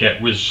they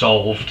get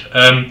resolved.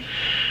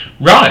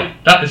 Right,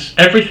 that is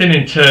everything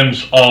in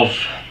terms of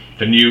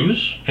the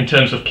news, in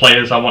terms of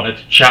players I wanted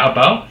to chat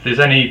about. If there's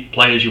any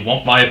players you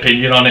want my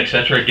opinion on,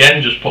 etc.,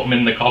 again, just put them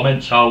in the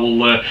comments. I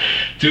will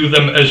do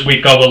them as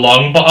we go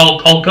along. But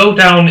I'll go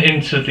down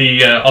into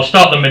I'll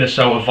start the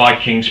Minnesota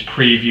Vikings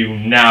preview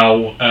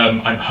now.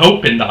 I'm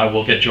hoping that I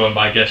will get joined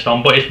by a guest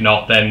on, but if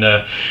not, then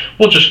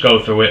we'll just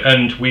go through it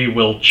and we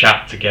will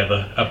chat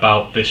together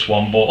about this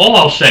one. But all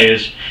I'll say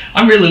is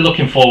I'm really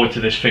looking forward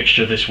to this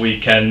fixture this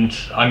weekend.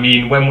 I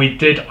mean, when we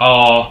did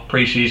our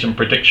preseason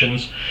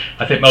predictions,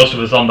 I think most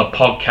of us on the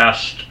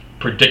podcast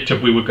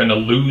predicted we were going to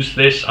lose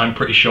this. I'm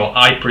pretty sure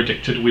I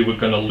predicted we were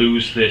going to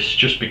lose this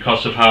just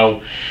because of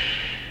how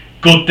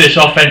good this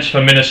offense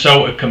for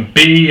Minnesota can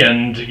be,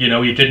 and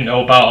you didn't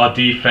know about our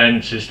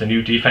defense. Is the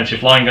new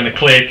defensive line going to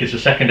click? Is the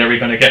secondary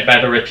going to get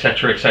better,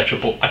 etc., etc.?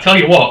 But I tell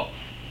you what,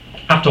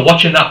 after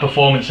watching that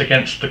performance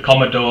against the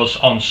Commodores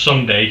on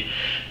Sunday,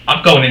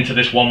 I'm going into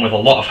this one with a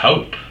lot of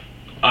hope.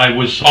 I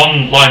was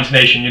on Lions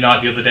Nation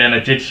Unite the other day and I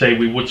did say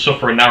we would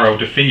suffer a narrow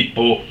defeat,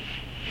 but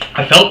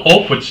I felt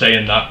awkward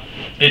saying that.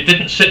 It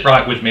didn't sit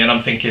right with me, and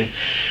I'm thinking,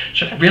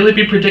 should I really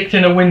be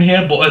predicting a win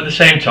here? But at the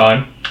same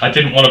time, I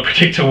didn't want to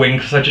predict a win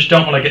because I just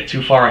don't want to get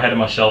too far ahead of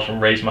myself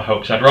and raise my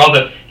hopes. I'd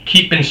rather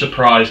keep being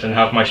surprised and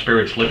have my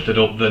spirits lifted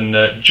up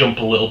than jump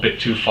a little bit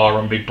too far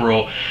and be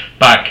brought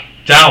back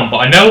down. But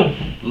I know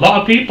a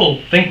lot of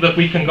people think that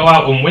we can go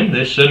out and win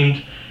this,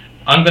 and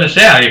I'm going to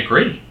say I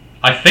agree.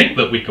 I think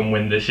that we can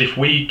win this if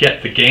we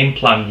get the game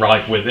plan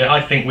right with it.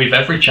 I think we've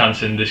every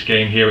chance in this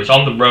game here. It's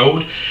on the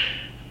road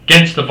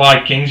against the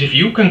Vikings. If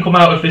you can come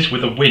out of this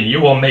with a win,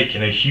 you are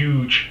making a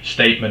huge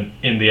statement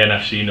in the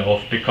NFC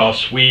North,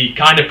 because we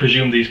kind of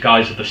presume these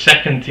guys are the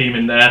second team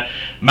in there.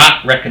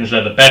 Matt reckons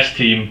they're the best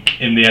team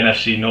in the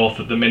NFC North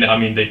at the minute. I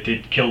mean, they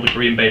did kill the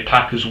Green Bay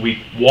Packers week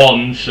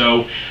 1,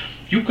 so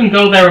you can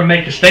go there and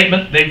make a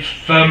statement. They've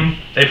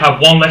had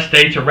one less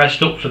day to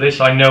rest up for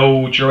this. I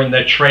know during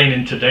their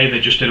training today they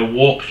just did a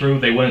walkthrough.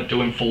 They weren't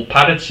doing full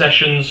padded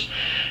sessions.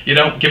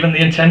 Given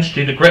the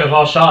intensity, the grit of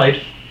our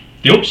side,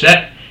 the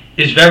upset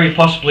is very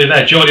possibly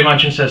there. Jordy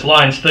Manchin says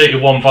Lions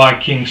 31,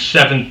 Vikings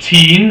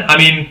 17. I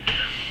mean,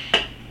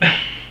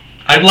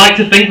 I'd like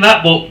to think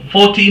that, but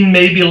 14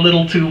 may be a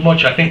little too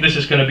much. I think this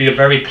is going to be a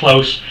very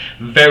close,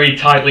 very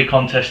tightly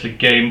contested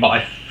game, but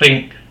I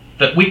think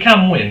that we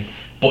can win.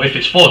 But if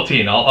it's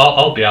 14,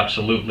 I'll be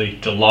absolutely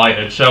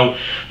delighted. So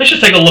let's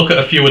just take a look at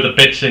a few of the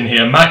bits in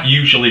here. Matt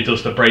usually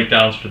does the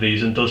breakdowns for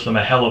these and does them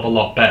a hell of a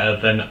lot better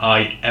than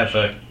I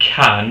ever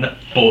can.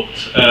 But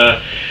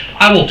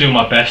I will do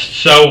my best.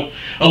 So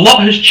a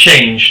lot has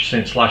changed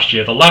since last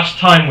year. The last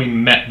time we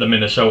met the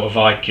Minnesota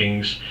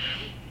Vikings,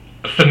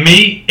 for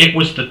me, it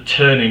was the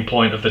turning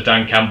point of the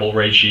Dan Campbell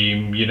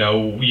regime.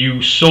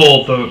 You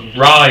saw the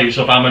rise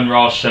of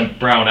Amon-Ra St.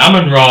 Brown.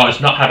 Amon-Ra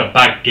has not had a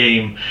bad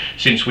game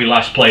since we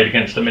last played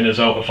against the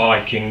Minnesota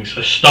Vikings.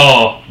 A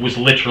star was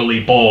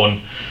literally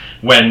born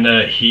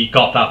when he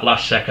got that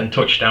last second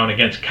touchdown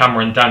against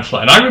Cameron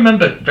Dantzler. And I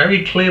remember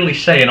very clearly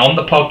saying on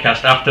the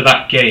podcast after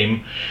that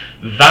game,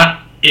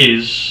 that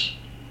is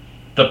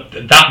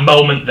that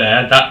moment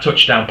there, that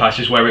touchdown pass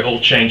is where it all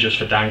changes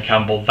for Dan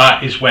Campbell.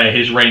 That is where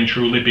his reign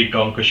truly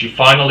begun, because you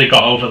finally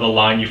got over the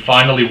line, you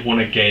finally won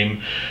a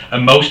game,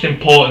 and most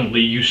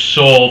importantly, you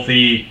saw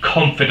the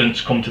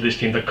confidence come to this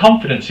team. The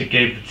confidence it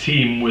gave the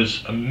team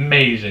was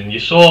amazing. You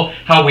saw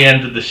how we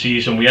ended the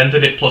season. We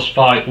ended it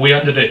 +5. We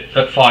ended it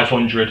at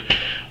 500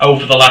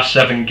 over the last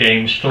 7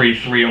 games,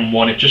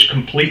 3-3-1. It just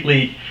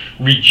completely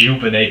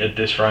rejuvenated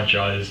this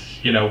franchise.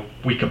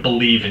 We could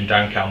believe in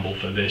Dan Campbell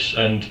for this,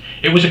 and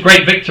it was a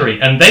great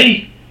victory. And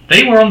they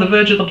were on the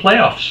verge of the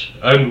playoffs,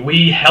 and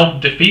we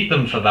helped defeat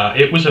them for that.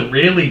 It was a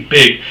really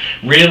big,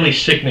 really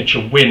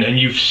signature win, and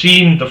you've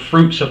seen the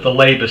fruits of the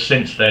labour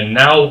since then.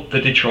 Now the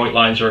Detroit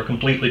Lions are a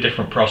completely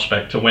different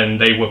prospect to when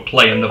they were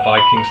playing the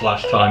Vikings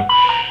last time.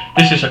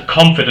 This is a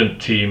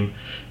confident team.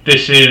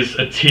 This is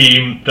a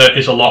team that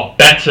is a lot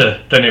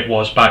better than it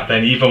was back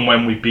then, even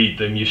when we beat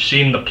them. You've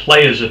seen the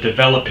players are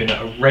developing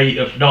at a rate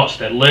of knots.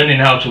 They're learning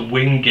how to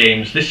win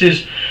games. This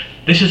is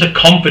a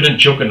confident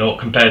juggernaut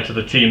compared to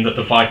the team that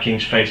the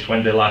Vikings faced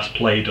when they last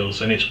played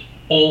us, and it's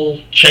all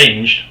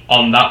changed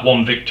on that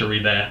one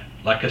victory there.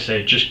 Like I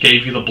say, it just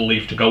gave you the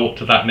belief to go up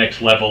to that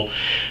next level.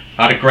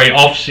 Had a great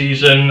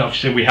off-season.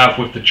 Obviously, we have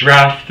with the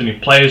draft, the new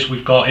players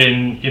we've got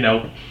in.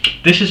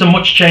 This is a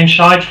much changed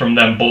side from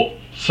them, but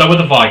so are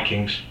the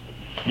Vikings.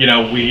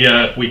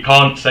 We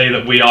can't say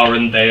that we are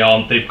and they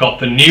aren't. They've got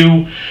the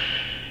new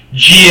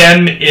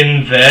GM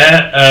in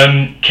there,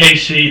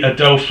 Casey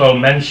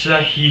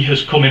Adolfo-Mensah. He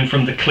has come in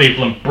from the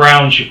Cleveland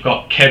Browns. You've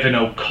got Kevin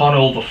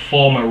O'Connell, the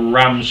former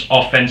Rams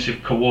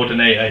offensive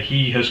coordinator.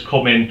 He has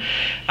come in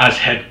as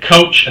head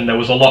coach, and there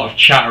was a lot of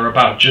chatter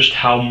about just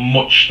how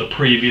much the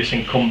previous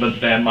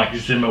incumbent there, Mike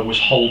Zimmer, was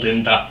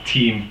holding that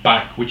team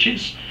back, which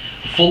is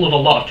full of a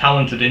lot of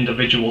talented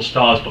individual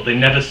stars, but they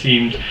never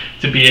seemed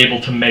to be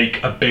able to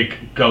make a big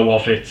go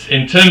of it.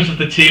 In terms of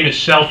the team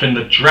itself, in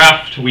the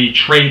draft, we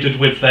traded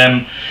with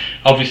them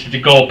Obviously, to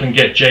go up and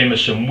get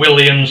Jameson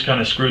Williams kind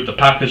of screwed the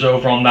Packers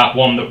over on that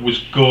one. That was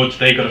good.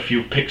 They got a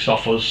few picks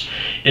off us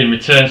in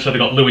return. So they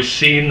got Lewis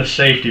Cine, the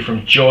safety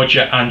from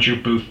Georgia,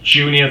 Andrew Booth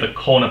Jr., the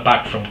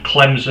cornerback from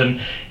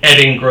Clemson, Ed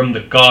Ingram,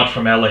 the guard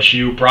from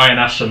LSU, Brian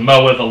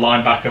Asamoah, the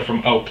linebacker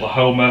from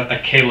Oklahoma,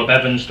 Caleb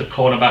Evans, the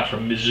cornerback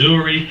from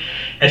Missouri,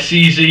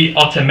 Esizi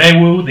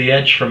Otemewu, the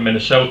edge from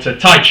Minnesota,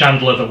 Ty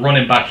Chandler, the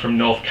running back from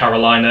North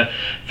Carolina,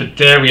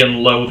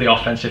 Vidarian Lowe, the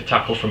offensive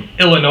tackle from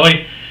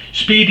Illinois,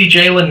 Speedy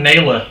Jalen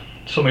Naylor,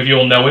 some of you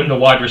will know him, the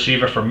wide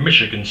receiver from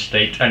Michigan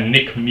State, and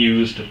Nick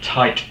Muse, the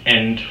tight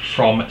end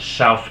from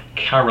South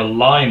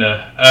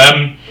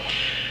Carolina.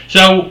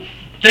 So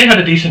they had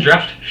a decent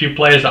draft. A few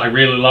players that I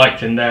really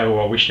liked in there who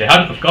I wish they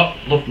hadn't have got.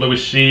 Loved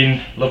Lewis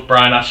Cine, loved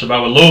Brian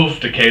Asamoah,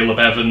 loved Caleb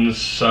Evans.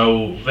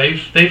 So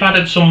they've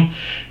added some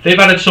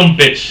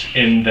bits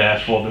in there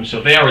for them. So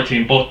they are a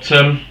team. But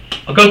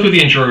I'll go through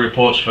the injury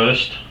reports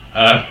first.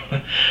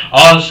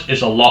 Ours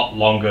is a lot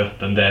longer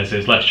than theirs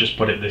is, let's just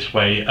put it this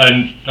way.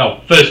 And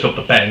first up,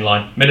 the betting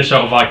line.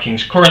 Minnesota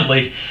Vikings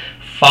currently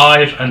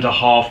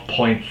 5.5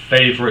 point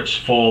favourites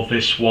for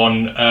this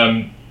one.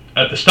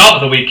 At the start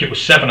of the week it was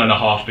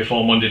 7.5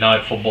 before Monday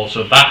Night Football,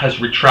 so that has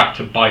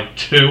retracted by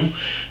 2,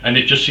 and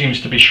it just seems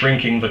to be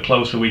shrinking the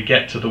closer we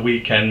get to the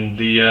weekend.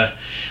 The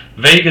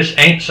Vegas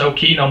ain't so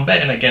keen on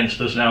betting against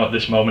us now at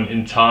this moment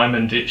in time,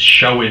 and it's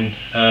showing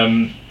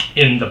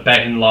in the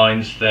betting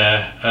lines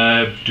there.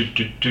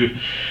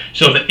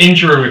 So the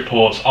injury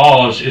reports,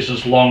 ours is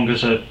as long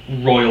as a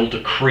royal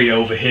decree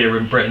over here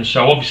in Britain.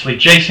 So obviously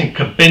Jason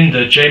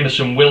Kabinda,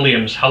 Jameson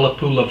Williams,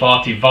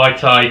 Halapoulivaati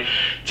Vaitai,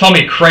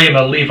 Tommy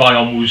Kramer, Levi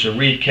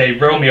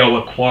Onwuzurike,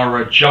 Romeo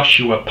Okwara,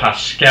 Joshua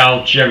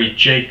Pascal, Jerry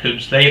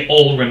Jacobs, they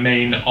all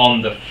remain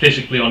on the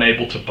physically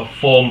unable to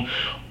perform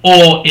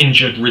or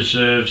injured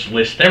reserves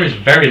list. There is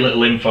very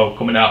little info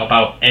coming out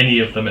about any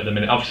of them at the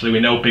minute. Obviously we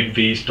know Big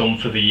V's done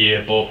for the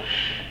year, but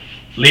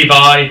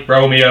Levi,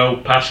 Romeo,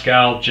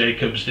 Pascal,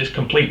 Jacobs, there's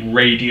complete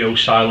radio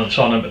silence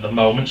on them at the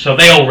moment, so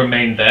they all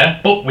remain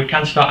there, but we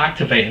can start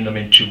activating them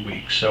in 2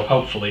 weeks, so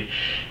hopefully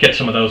get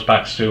some of those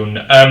back soon.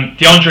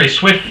 DeAndre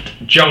Swift,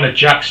 Jonah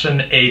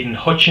Jackson, Aiden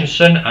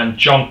Hutchinson, and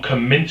John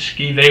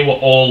Kaminsky, they were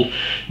all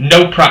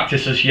no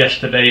practices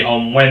yesterday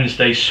on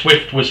Wednesday.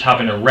 Swift was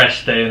having a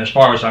rest day, and as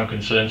far as I'm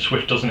concerned,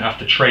 Swift doesn't have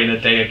to train a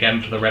day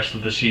again for the rest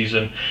of the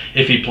season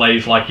if he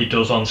plays like he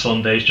does on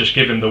Sundays. Just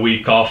give him the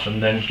week off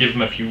and then give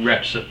him a few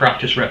reps at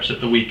practice reps at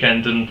the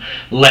weekend and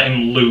let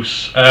him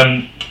loose.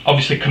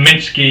 Obviously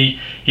Kaminsky,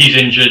 he's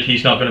injured,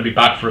 he's not going to be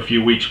back for a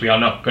few weeks, we are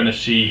not going to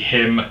see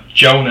him.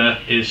 Jonah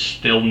is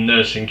still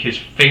nursing his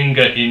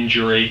finger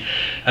injury,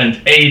 and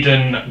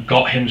Aiden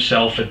got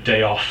himself a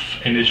day off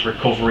in his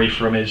recovery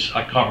from his,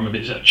 I can't remember,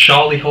 is it a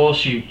Charlie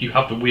horse? You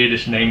have the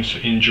weirdest names for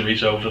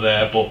injuries over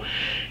there, but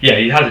yeah,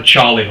 he had a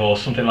Charlie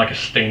horse, something like a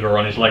stinger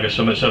on his leg or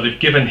something, so they've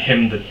given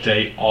him the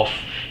day off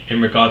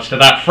in regards to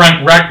that.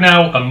 Frank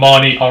Ragnow,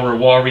 Amani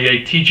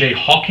Oruwariye, TJ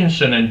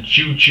Hawkinson and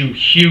Juju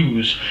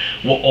Hughes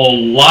were all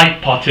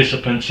light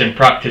participants in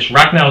practice.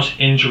 Ragnow's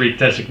injury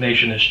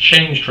designation has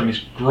changed from his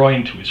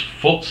groin to his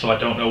foot, so I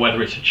don't know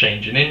whether it's a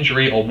change in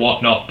injury or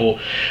whatnot,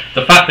 but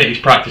the fact that he's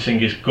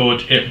practicing is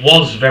good. It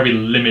was very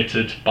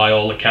limited by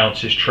all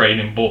accounts, his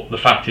training, but the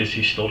fact is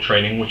he's still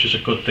training, which is a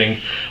good thing.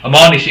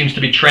 Amani seems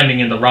to be trending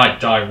in the right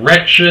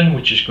direction,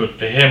 which is good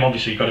for him.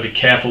 Obviously you've got to be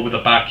careful with the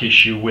back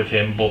issue with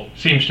him, but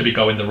seems to be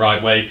going the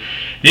right way.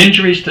 The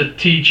injuries to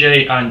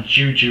TJ and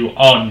Juju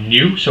are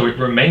new, so it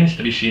remains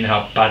to be seen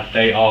how bad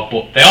they are,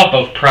 but they are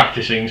both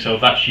practicing, so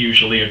that's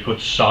usually a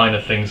good sign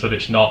of things, that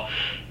it's not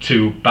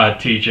too bad.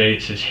 TJ,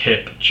 it's his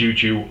hip.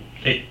 Juju,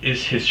 it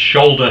is his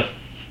shoulder.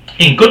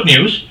 In good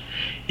news,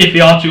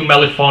 Ifeatu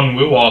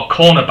Melifonwu, our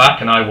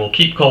cornerback, and I will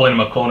keep calling him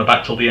a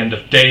cornerback till the end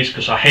of days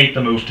because I hate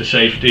the move to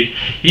safety,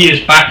 he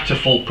is back to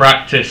full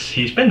practice.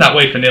 He's been that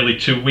way for nearly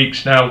 2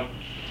 weeks now.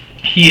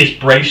 He is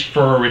braced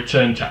for a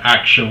return to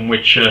action,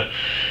 which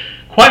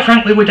quite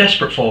frankly we're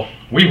desperate for.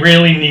 We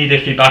really need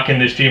Iffy back in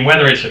this team,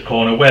 whether it's at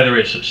corner, whether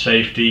it's at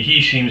safety.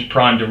 He seems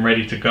primed and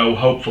ready to go.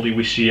 Hopefully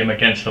we see him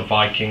against the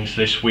Vikings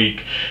this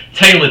week.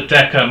 Taylor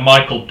Decker,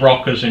 Michael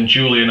Brockers and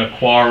Julian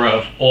Okwara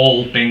have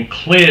all been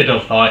cleared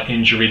of their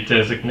injury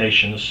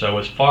designations, so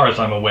as far as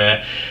I'm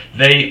aware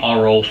they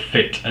are all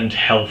fit and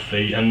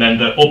healthy. And then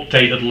the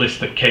updated list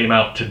that came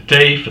out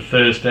today for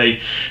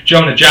Thursday,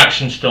 Jonah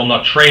Jackson still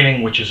not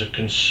training, which is a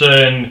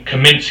concern.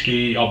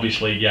 Kaminsky,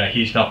 obviously, yeah,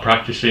 he's not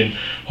practicing.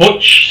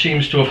 Hutch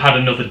seems to have had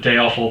another day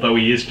off, although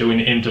he is doing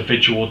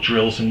individual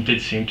drills and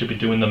did seem to be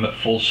doing them at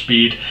full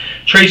speed.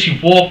 Tracy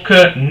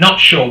Walker, not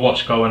sure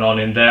what's going on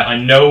in there. I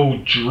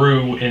know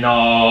Drew in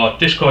our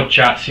Discord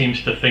chat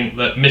seems to think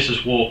that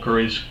Mrs. Walker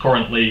is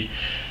currently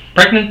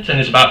pregnant and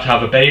is about to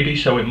have a baby,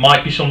 so it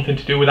might be something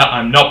to do with that.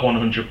 I'm not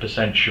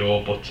 100%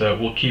 sure, but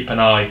we'll keep an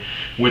eye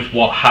with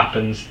what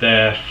happens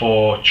there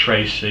for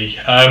Tracy.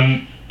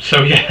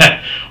 So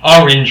yeah,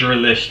 our injury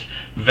list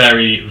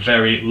very,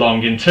 very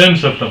long. In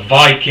terms of the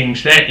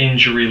Vikings, their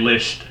injury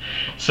list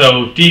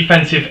So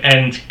defensive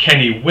end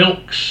Kenny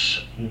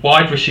Wilkes,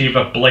 wide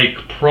receiver Blake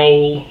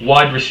Prohl,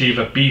 wide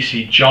receiver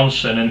BC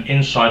Johnson, and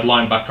inside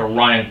linebacker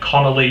Ryan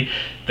Connolly.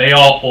 They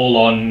are all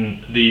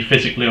on the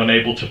physically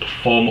unable to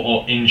perform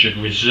or injured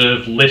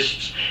reserve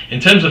lists. In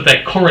terms of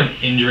their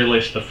current injury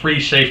list, the free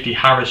safety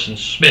Harrison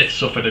Smith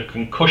suffered a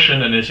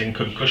concussion and is in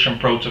concussion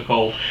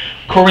protocol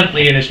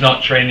currently and is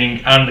not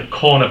training, and the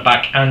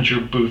cornerback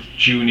Andrew Booth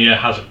Jr.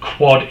 has a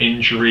quad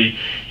injury.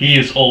 He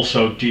is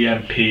also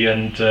DNP,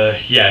 and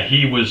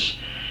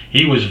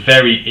he was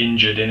very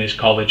injured in his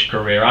college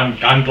career.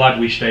 I'm glad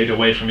we stayed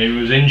away from him.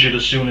 He was injured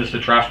as soon as the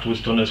draft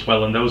was done as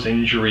well, and those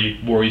injury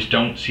worries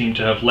don't seem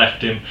to have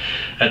left him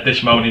at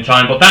this moment in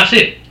time. But that's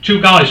it.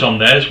 2 guys on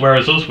theirs,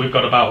 whereas us, we've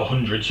got about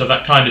 100. So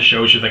that kind of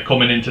shows you they're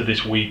coming into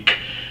this week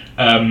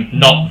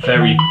not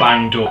very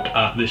banged up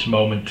at this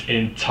moment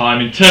in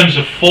time. In terms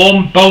of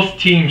form, both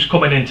teams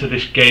coming into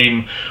this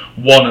game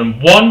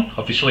 1-1.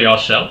 Obviously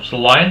ourselves, the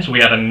Lions,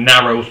 we had a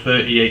narrow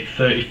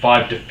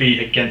 38-35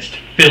 defeat against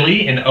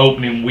Philly in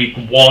opening week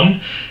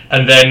 1,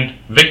 and then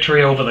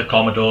victory over the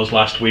Commodores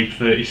last week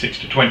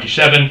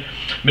 36-27.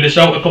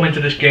 Minnesota come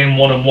into this game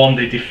 1-1.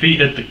 They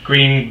defeated the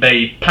Green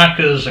Bay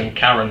Packers and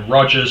Karen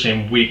Rodgers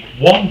in week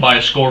 1 by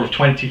a score of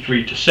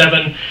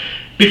 23-7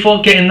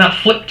 before getting that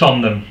flipped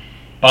on them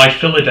by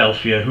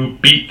Philadelphia, who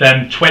beat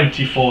them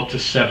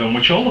 24-7,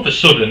 which all of a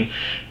sudden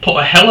put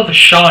a hell of a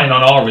shine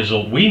on our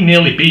result. We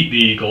nearly beat the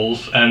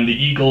Eagles, and the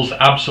Eagles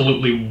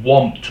absolutely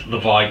whomped the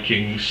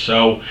Vikings.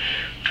 So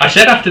I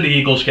said after the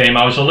Eagles game,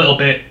 I was a little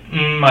bit,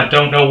 I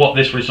don't know what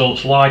this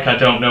result's like. I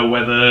don't know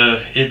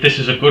whether this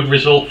is a good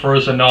result for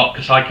us or not,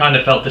 because I kind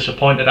of felt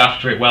disappointed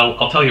after it. Well,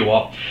 I'll tell you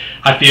what,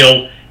 I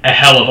feel a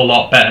hell of a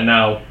lot better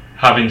now,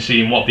 having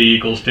seen what the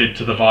Eagles did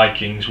to the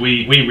Vikings.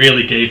 We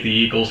really gave the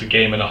Eagles a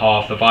game and a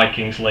half. The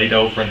Vikings laid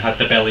over and had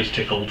their bellies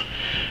tickled.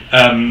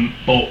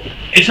 But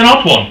it's an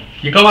odd one.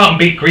 You go out and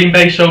beat Green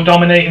Bay so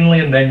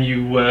dominatingly, and then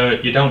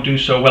you don't do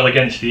so well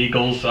against the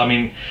Eagles. I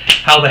mean,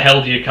 how the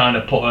hell do you kind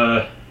of put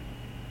a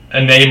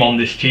name on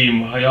this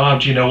team? How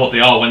do you know what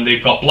they are when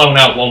they've got blown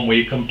out one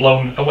week and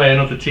blown away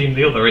another team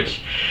the other? It's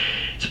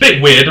a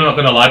bit weird, I'm not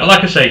going to lie, but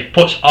like I say,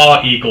 puts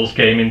our Eagles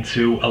game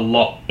into a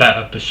lot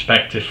better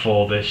perspective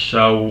for this.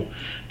 So,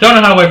 don't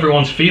know how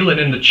everyone's feeling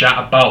in the chat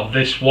about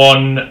this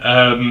one.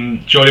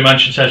 Jody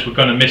Manchin says we're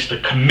going to miss the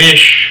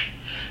commish.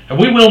 And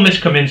we will miss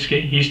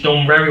Kaminsky. He's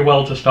done very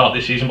well to start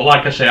this season, but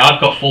like I say,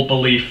 I've got full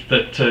belief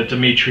that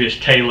Demetrius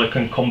Taylor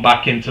can come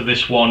back into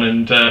this one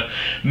and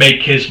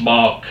make his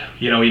mark.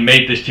 You know, he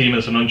made this team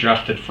as an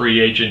undrafted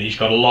free agent. He's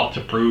got a lot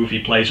to prove. He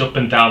plays up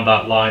and down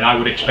that line. I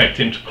would expect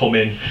him to come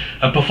in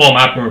and perform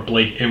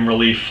admirably in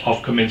relief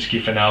of Kaminsky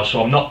for now,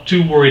 so I'm not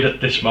too worried at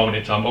this moment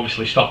in time.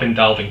 Obviously, stopping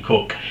Dalvin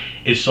Cook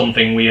is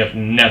something we have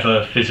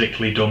never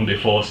physically done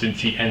before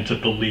since he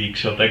entered the league,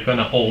 so they're going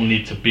to all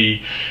need to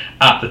be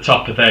at the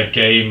top of their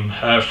game.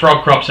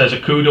 Frogcrop says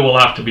Okudah will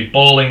have to be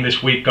balling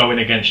this week going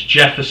against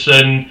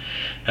Jefferson.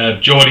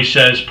 Geordie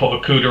says put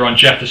Okudah on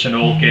Jefferson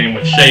all game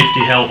with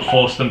safety help,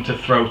 force them to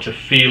throw to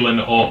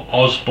Thielen or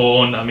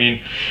Osborne. I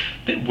mean,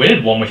 a bit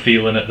weird one with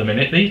Thielen at the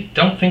minute. They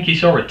don't think he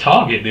saw a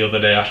target the other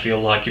day. I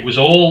feel like it was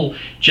all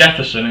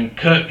Jefferson and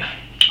Kirk.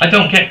 I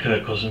don't get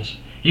Kirk Cousins.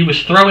 He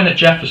was throwing at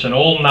Jefferson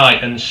all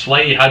night, and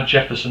Slay had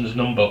Jefferson's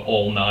number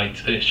all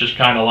night. And it's just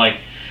kind of like,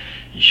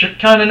 you should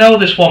kind of know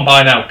this one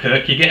by now,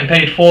 Kirk. You're getting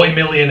paid $40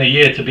 million a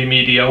year to be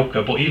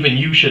mediocre, but even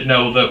you should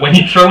know that when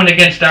you're throwing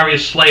against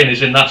Darius Slay and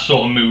is in that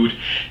sort of mood,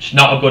 it's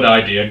not a good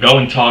idea. Go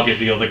and target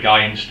the other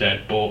guy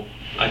instead. But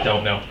I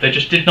don't know. They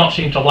just did not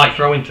seem to like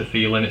throwing to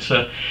Thielen.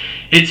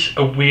 It's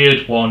a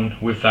weird one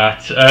with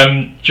that.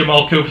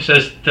 Jamal Cooper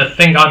says, the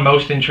thing I'm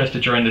most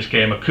interested during this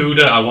game,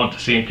 Okudah, I want to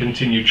see him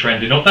continue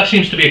trending up. That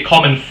seems to be a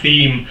common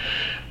theme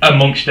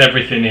amongst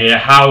everything here.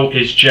 How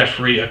is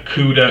Jeffrey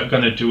Okudah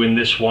going to do in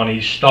this one?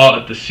 He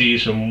started the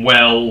season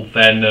well,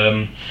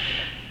 then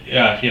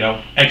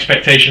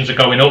expectations are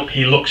going up.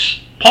 He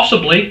looks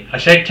possibly, I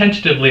say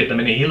tentatively at the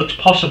minute, he looks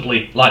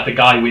possibly like the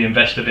guy we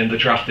invested in the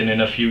drafting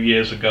in a few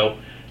years ago.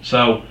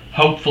 So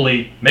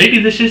hopefully, maybe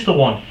this is the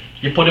one.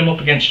 You put him up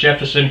against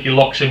Jefferson, he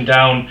locks him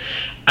down,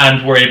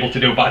 and we're able to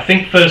do it. But I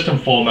think first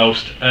and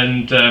foremost,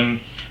 and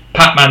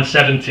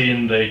Patman70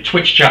 in the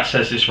Twitch chat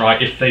says this right,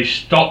 if they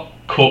stop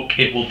Cook,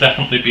 it will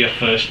definitely be a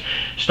first.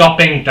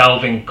 Stopping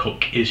Dalvin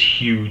Cook is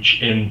huge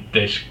in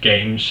this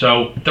game.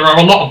 So there are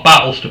a lot of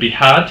battles to be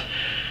had.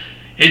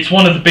 It's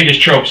one of the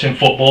biggest tropes in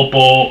football,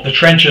 but the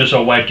trenches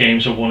are where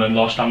games are won and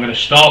lost. I'm going to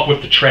start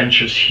with the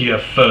trenches here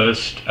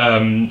first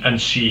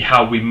and see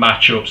how we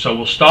match up. So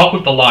we'll start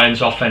with the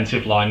Lions'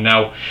 offensive line.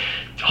 Now,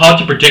 it's hard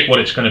to predict what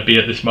it's going to be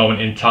at this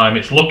moment in time.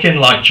 It's looking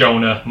like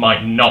Jonah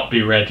might not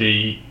be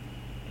ready.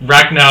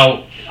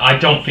 Ragnow, I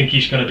don't think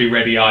he's going to be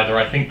ready either.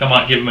 I think they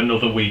might give him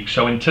another week.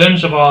 So in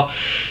terms of our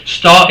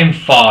starting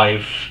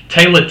 5,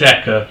 Taylor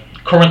Decker,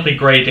 currently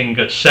grading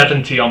at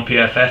 70 on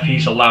PFF.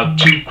 He's allowed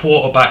 2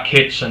 quarterback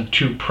hits and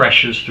 2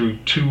 pressures through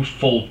 2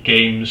 full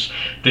games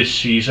this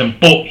season,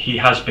 but he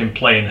has been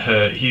playing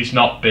hurt. He's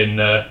not been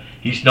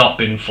He's not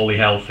been fully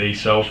healthy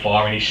so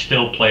far, and he's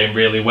still playing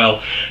really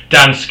well.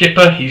 Dan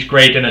Skipper, he's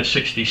grading at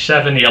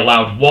 67. He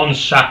allowed 1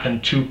 sack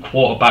and 2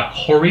 quarterback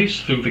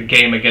hurries through the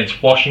game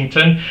against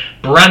Washington.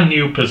 Brand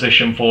new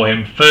position for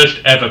him, first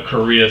ever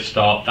career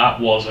start. That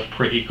was a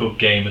pretty good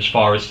game as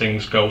far as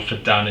things go for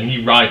Dan, and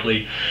he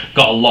rightly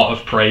got a lot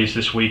of praise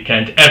this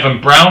weekend. Evan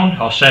Brown,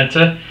 our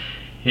centre,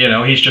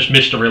 he's just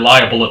Mr.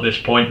 Reliable at this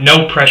point.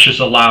 No pressures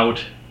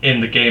allowed in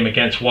the game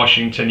against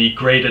Washington. He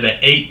graded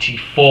at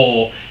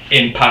 84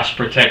 in pass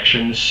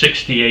protection,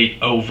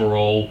 68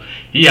 overall.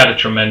 He had a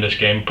tremendous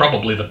game,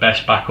 probably the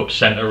best backup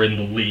centre in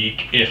the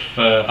league. If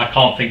I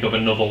can't think of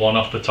another one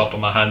off the top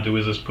of my hand who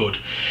is as good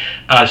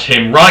as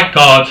him. Right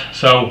guard,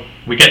 so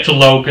we get to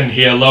Logan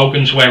here.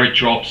 Logan's where it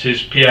drops.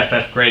 His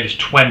PFF grade is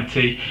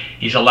 20.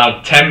 He's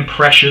allowed 10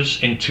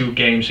 pressures in 2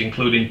 games,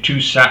 including 2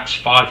 sacks,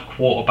 5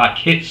 quarterback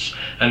hits,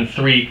 and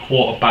 3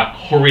 quarterback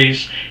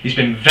hurries. He's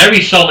been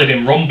very solid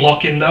in run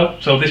blocking though,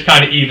 so this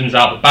kind of evens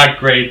out the bad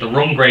grade. The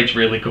run grade's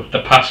really good.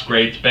 The pass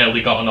grade's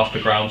barely gotten off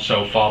the ground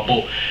so far,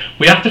 but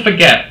we have to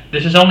forget,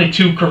 this is only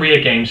 2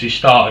 career games he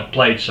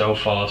played so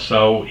far,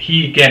 so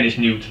he again is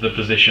new to the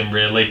position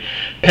really.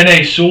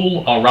 Penei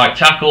Sewell, our right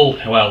tackle,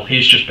 well,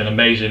 he's just been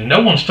amazing.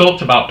 No one's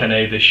talked about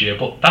Penei this year,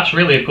 but that's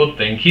really a good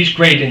thing. He's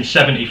grading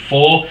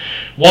 74.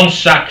 1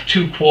 sack,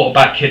 2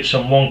 quarterback hits,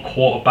 and 1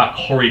 quarterback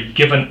hurry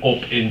given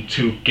up in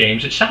 2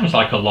 games. It sounds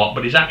like a lot,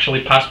 but he's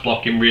actually pass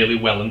blocking really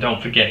well. And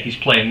don't forget, he's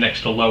playing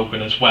next to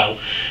Logan as well,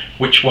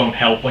 which won't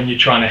help when you're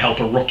trying to help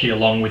a rookie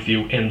along with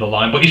you in the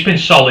line. But he's been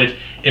solid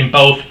in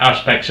both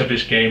aspects of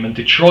his game. And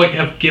Detroit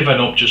have given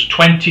up just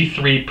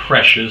 23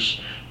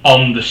 pressures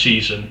on the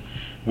season,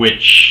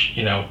 which,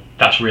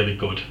 that's really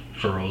good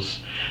for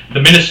us. The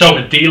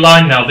Minnesota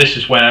D-line, now this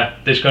is where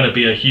there's going to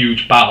be a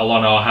huge battle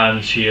on our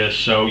hands here.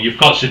 So you've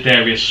got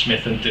Zadarius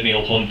Smith and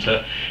Danielle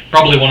Hunter,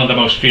 probably one of the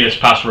most fierce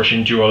pass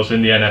rushing duos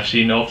in the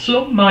NFC North.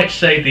 Some might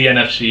say the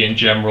NFC in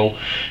general.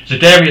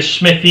 Zadarius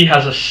Smith, he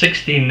has a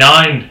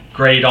 69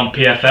 grade on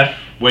PFF,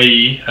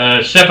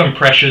 where 7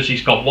 pressures,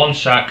 he's got 1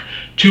 sack,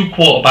 2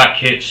 quarterback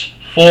hits,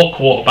 4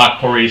 quarterback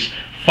hurries,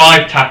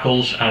 5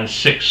 tackles and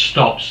 6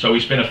 stops, so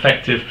he's been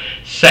effective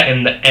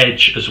setting the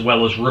edge as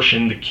well as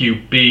rushing the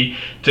QB.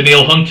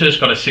 Danielle Hunter's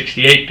got a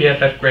 68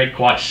 PFF grade,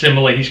 quite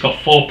similar. He's got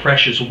 4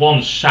 pressures,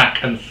 1 sack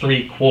and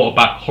 3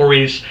 quarterback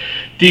hurries.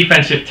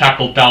 Defensive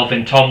tackle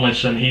Dalvin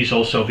Tomlinson, he's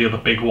also the other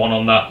big one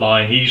on that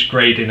line. He's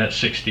grading at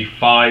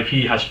 65.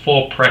 He has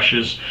 4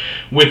 pressures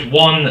with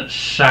 1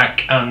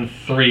 sack and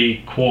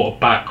 3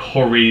 quarterback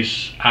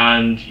hurries.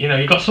 And you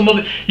got some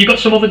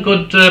other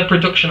good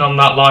production on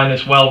that line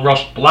as well.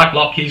 Ross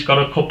Blacklock, he's got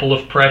a couple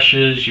of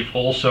pressures. You've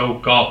also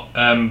got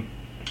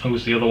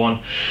who's the other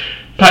one?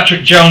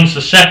 Patrick Jones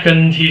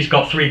II, he's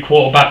got 3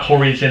 quarterback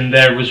hurries in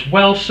there as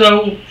well.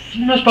 So for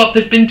the most part,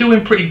 they've been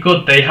doing pretty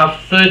good. They have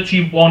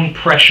 31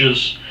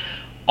 pressures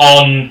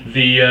on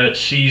the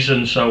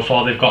season so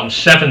far. They've gotten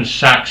 7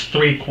 sacks,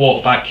 3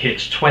 quarterback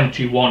hits,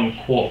 21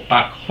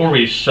 quarterback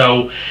hurries.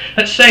 So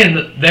that's saying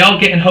that they are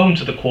getting home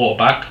to the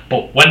quarterback,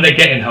 but when they're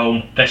getting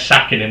home, they're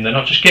sacking him. They're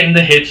not just getting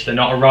the hits, they're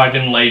not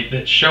arriving late.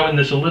 It's showing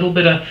there's a little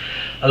bit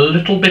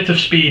of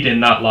speed in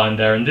that line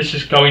there, and this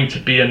is going to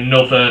be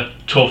another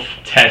tough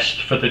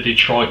test for the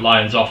Detroit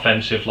Lions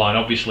offensive line.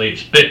 Obviously,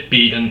 it's a bit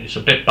beaten, it's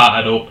a bit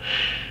battered up.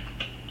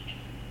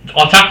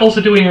 Our tackles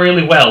are doing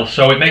really well,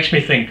 so it makes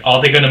me think,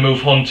 are they going to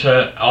move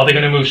Hunter? Are they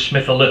going to move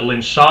Smith a little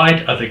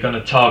inside? Are they going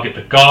to target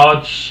the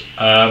guards?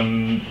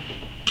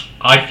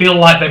 I feel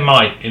like they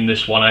might in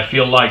this one. I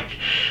feel like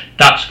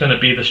that's going to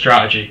be the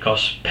strategy,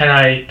 because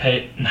Penei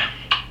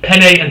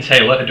and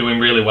Taylor are doing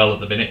really well at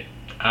the minute,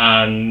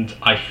 and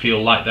I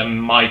feel like they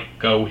might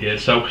go here.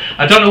 So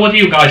I don't know what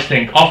you guys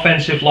think.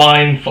 Offensive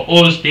line for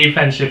us,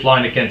 defensive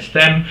line against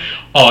them.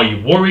 Are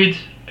you worried?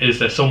 Is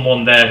there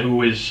someone there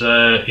who is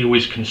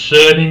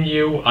concerning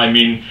you? I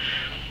mean,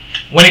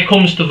 when it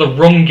comes to the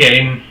run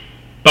game,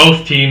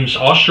 both teams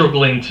are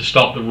struggling to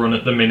stop the run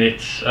at the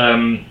minute.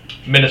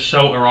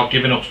 Minnesota are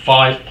giving up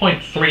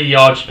 5.3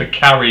 yards per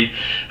carry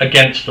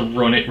against the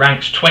run. It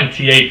ranks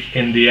 28th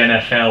in the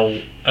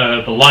NFL.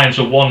 The Lions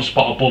are 1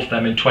 spot above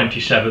them in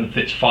 27th.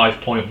 It's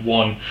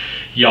 5.1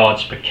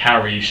 yards per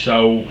carry.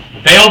 So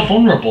they are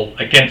vulnerable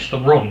against the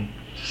run.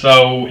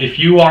 So if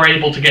you are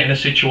able to get in a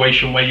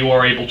situation where you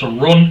are able to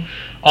run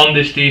on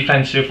this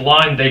defensive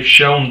line, they've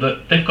shown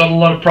that they've got a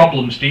lot of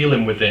problems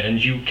dealing with it,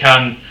 and you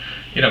can,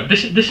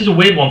 this is a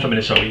weird one for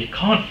Minnesota.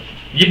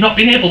 You've not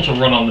been able to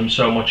run on them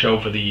so much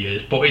over the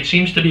years, but it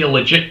seems to be a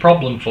legit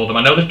problem for them.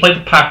 I know they've played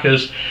the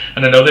Packers,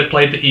 and I know they've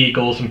played the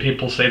Eagles, and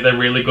people say they're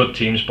really good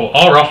teams, but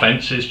our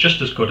offense is just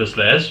as good as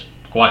theirs,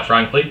 quite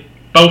frankly.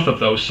 Both of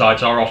those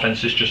sides, our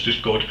offense is just as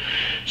good.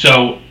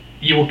 So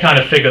you will kind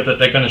of figure that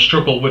they're going to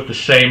struggle with the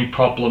same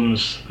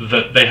problems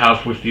that they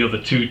have with the other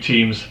 2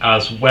 teams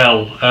as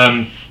well.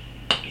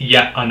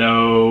 Yeah, I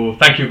know.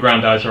 Thank you,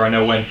 Grandizer. I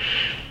know when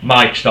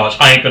Mike starts.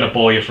 I ain't going to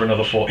bore you for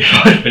another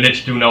 45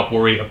 minutes, do not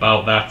worry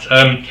about that.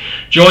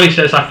 Jordy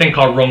says, I think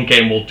our run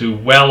game will do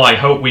well. I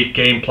hope we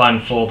game plan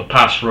for the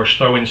pass rush,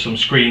 throw in some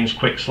screens,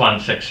 quick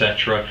slants,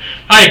 etc.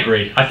 I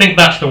agree. I think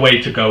that's the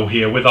way to go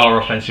here with our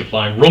offensive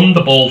line. Run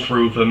the ball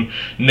through them,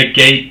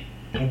 negate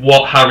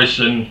what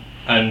Harrison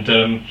and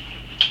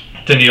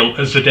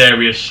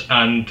Zadarius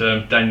and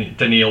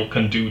Daniel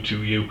can do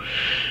to you.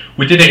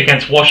 We did it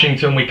against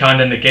Washington. We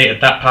kind of negated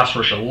that pass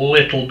rush a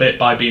little bit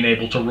by being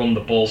able to run the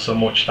ball so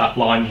much. That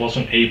line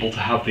wasn't able to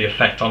have the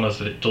effect on us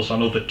that it does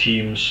on other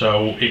teams.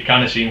 So it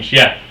kind of seems,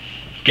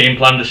 game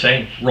plan the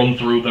same. Run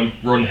through them,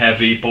 run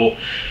heavy. But,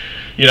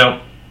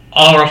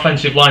 our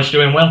offensive line's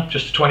doing well.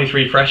 Just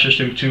 23 pressures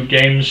through 2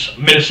 games.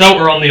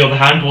 Minnesota, on the other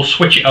hand, we'll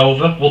switch it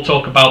over. We'll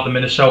talk about the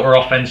Minnesota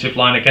offensive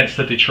line against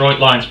the Detroit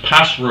Lions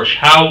pass rush.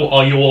 How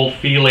are you all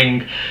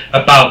feeling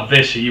about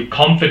this? Are you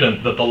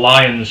confident that the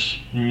Lions'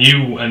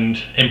 new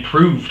and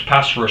improved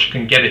pass rush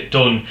can get it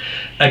done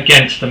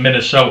against the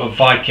Minnesota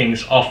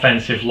Vikings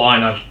offensive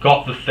line? I've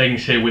got the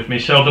things here with me.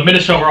 So the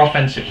Minnesota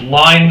offensive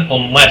line,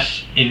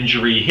 unless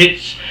injury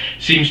hits,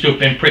 seems to have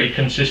been pretty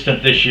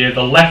consistent this year.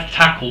 The left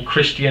tackle,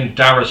 Christian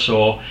Darrisaw,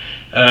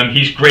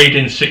 he's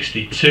grading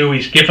 62.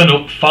 He's given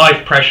up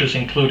 5 pressures,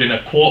 including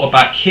a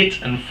quarterback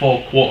hit and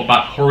 4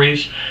 quarterback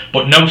hurries,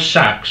 but no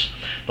sacks.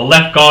 The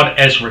left guard,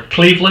 Ezra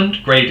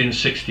Cleveland, grading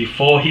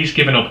 64. He's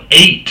given up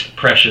 8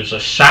 pressures, a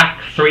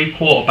sack, 3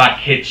 quarterback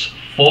hits,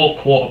 4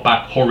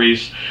 quarterback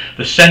hurries.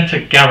 The centre,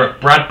 Garrett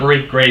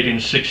Bradbury, grading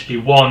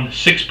 61.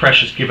 6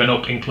 pressures given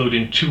up,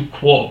 including 2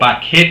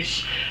 quarterback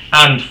hits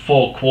and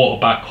 4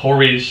 quarterback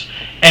hurries.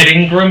 Ed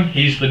Ingram,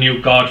 he's the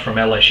new guard from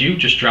LSU,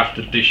 just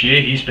drafted this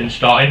year. He's been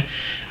starting.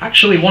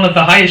 Actually, one of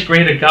the highest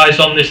graded guys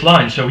on this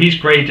line, so he's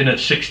grading at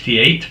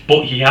 68,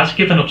 but he has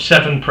given up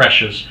 7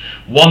 pressures,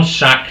 1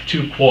 sack,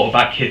 2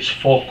 quarterback hits,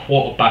 4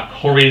 quarterback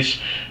hurries.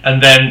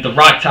 And then the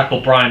right tackle,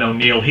 Brian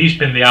O'Neill, he's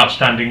been the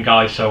outstanding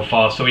guy so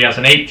far, so he has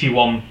an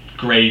 81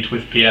 grade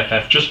with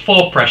PFF, just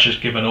 4 pressures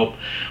given up,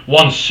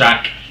 1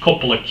 sack,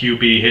 couple of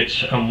QB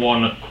hits and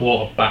 1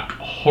 quarterback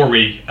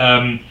hurry.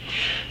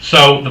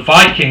 So the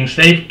Vikings,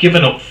 they've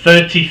given up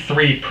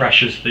 33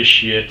 pressures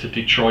this year to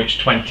Detroit's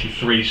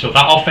 23. So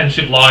that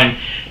offensive line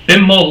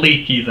been more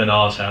leaky than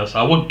ours has.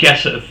 I would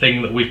guess at a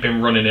thing that we've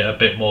been running it a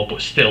bit more,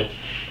 but still,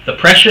 the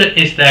pressure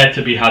is there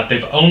to be had.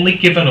 They've only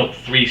given up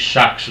 3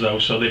 sacks though,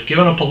 so they've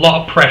given up a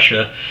lot of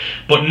pressure,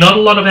 but not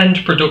a lot of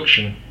end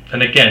production.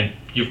 And again,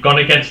 you've gone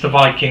against the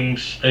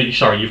Vikings,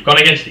 you've gone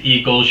against the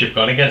Eagles, you've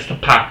gone against the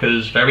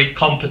Packers, very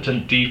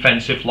competent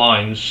defensive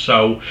lines,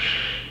 so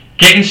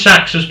getting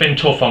sacks has been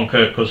tough on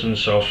Kirk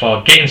Cousins so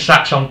far. Getting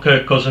sacks on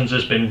Kirk Cousins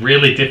has been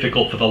really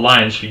difficult for the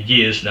Lions for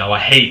years now. I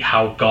hate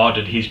how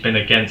guarded he's been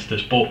against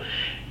us, but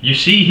you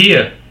see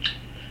here,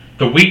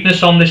 the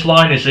weakness on this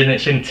line is in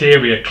its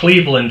interior.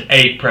 Cleveland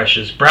 8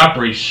 pressures,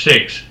 Bradbury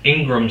 6,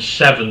 Ingram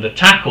 7. The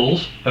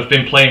tackles have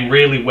been playing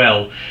really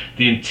well.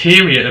 The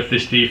interior of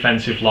this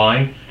defensive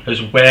line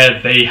is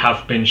where they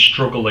have been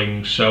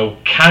struggling. So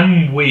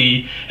can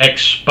we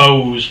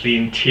expose the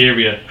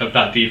interior of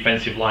that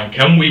defensive line?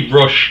 Can we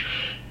rush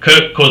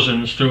Kirk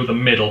Cousins through the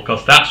middle?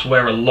 Because that's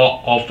where a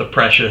lot of the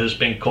pressure has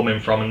been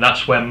coming from, and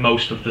that's where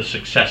most of the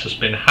success has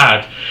been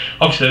had.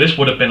 Obviously, this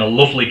would have been a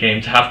lovely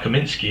game to have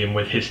Kaminsky in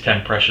with his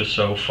 10 pressures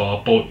so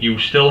far, but you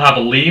still have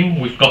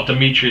Aleem. We've got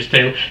Demetrius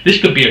Taylor.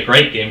 This could be a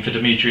great game for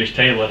Demetrius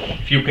Taylor.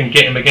 If you can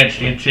get him against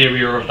the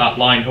interior of that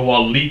line who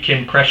are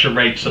leaking pressure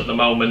rates at the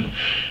moment,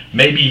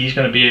 maybe he's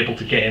going to be able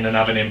to get in and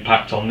have an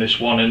impact on this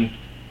one. And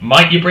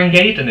might you bring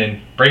Aiden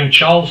in? Bring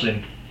Charles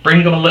in?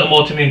 Bring them a little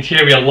more to the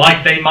interior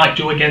like they might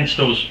do against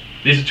us.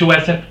 These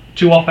are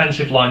two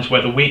offensive lines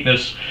where the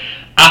weakness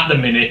at the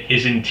minute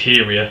is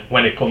interior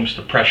when it comes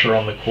to pressure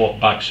on the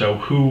quarterback. So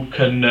who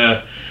can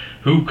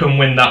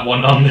win that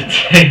one on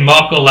the day?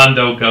 Mark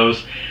Orlando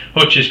goes,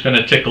 Hutch is going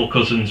to tickle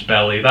Cousins'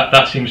 belly.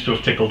 That seems to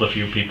have tickled a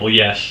few people,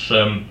 yes.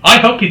 I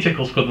hope he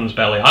tickles Cousins'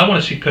 belly. I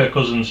want to see Kirk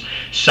Cousins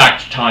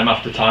sacked time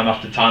after time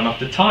after time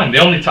after time. The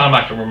only time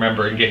I can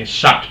remember him getting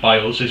sacked by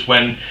us is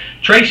when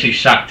Tracy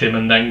sacked him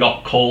and then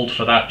got called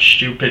for that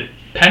stupid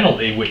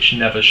penalty, which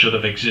never should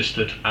have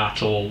existed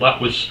at all. That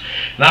was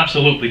an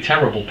absolutely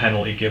terrible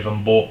penalty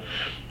given, but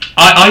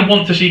I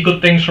want to see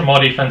good things from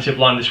our defensive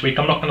line this week.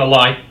 I'm not going to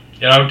lie.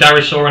 You know,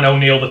 Darrisaw and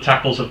O'Neill, the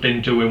tackles have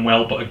been doing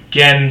well, but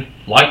again,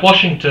 like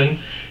Washington,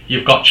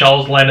 you've got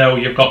Charles Leno,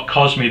 you've got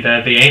Cosme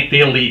there. They ain't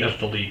the elite of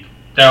the league.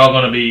 There are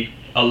going to be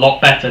a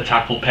lot better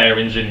tackle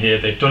pairings in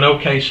here. They've done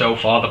okay so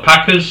far. The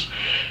Packers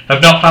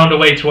have not found a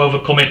way to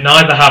overcome it.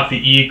 Neither have the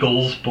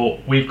Eagles,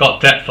 but we've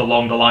got depth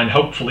along the line.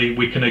 Hopefully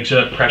we can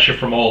exert pressure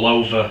from all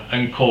over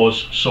and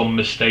cause some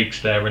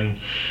mistakes there and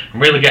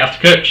really get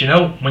after Kirk. You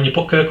know, when you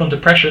put Kirk under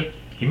pressure,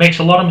 he makes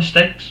a lot of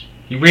mistakes.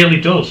 He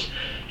really does.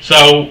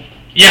 So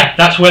yeah,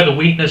 that's where the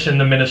weakness in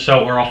the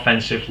Minnesota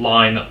offensive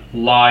line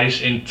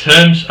lies. In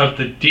terms of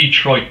the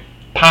Detroit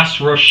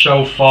pass rush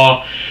so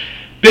far,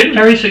 been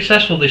very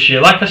successful this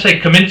year. Like I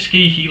say,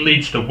 Kaminsky, he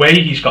leads the way.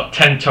 He's got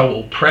 10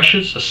 total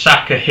pressures, a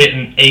sack, a hit,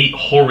 and 8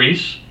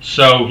 hurries.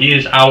 So he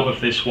is out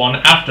of this one.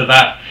 After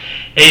that,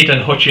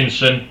 Aiden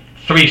Hutchinson,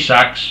 3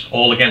 sacks,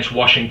 all against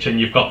Washington.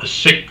 You've got the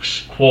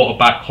 6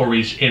 quarterback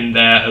hurries in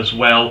there as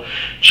well.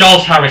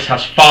 Charles Harris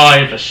has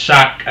 5, a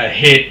sack, a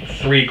hit,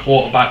 3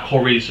 quarterback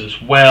hurries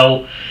as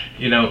well.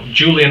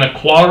 Julian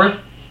Okwara,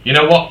 you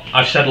know what?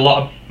 I've said a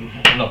lot of,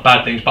 not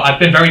bad things, but I've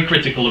been very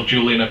critical of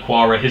Julian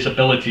Okwara. His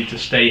ability to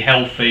stay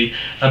healthy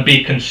and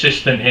be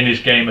consistent in his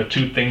game are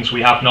 2 things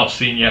we have not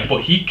seen yet.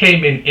 But he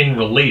came in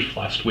relief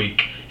last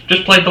week.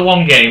 Just played the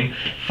 1 game,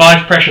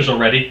 5 pressures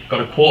already, got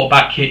a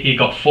quarterback hit, he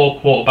got 4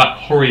 quarterback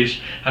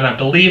hurries, and I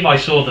believe I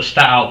saw the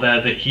stat out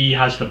there that he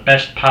has the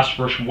best pass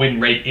rush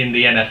win rate in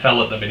the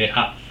NFL at the minute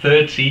at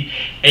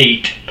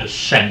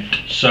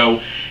 38%.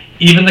 So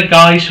even the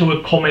guys who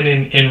are coming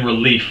in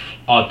relief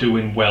are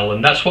doing well,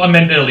 and that's what I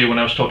meant earlier when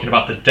I was talking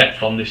about the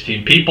depth on this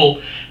team.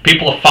 People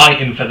are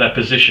fighting for their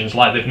positions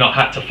like they've not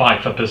had to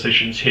fight for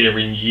positions here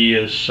in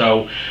years.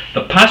 So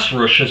the pass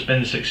rush has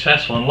been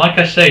successful, and like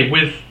I say,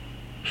 with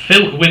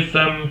who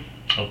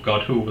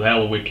the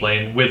hell are we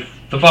playing? With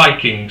the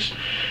Vikings,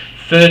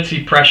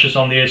 30 pressures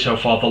on the year so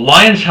far. The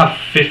Lions have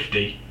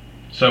 50.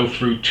 So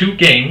through 2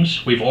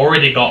 games, we've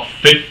already got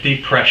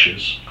 50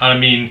 pressures. I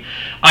mean,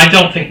 I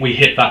don't think we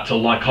hit that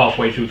till like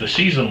halfway through the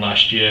season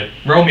last year.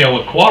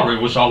 Romeo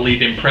Okwara was our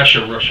leading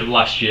pressure rusher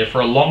last year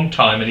for a long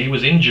time, and he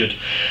was injured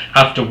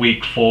after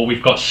week 4.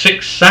 We've got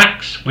 6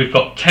 sacks, we've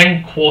got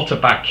 10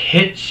 quarterback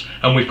hits,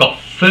 and we've got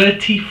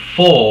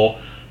 34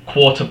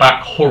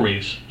 quarterback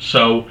hurries.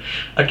 So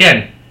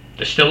again,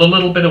 there's still a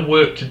little bit of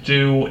work to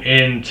do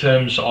in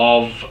terms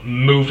of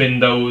moving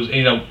those,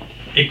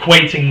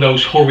 equating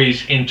those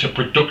hurries into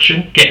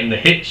production, getting the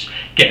hits,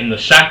 getting the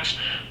sacks.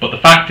 But the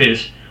fact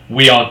is,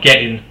 we are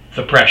getting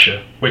the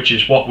pressure, which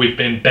is what we've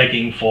been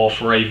begging for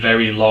a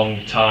very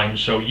long time.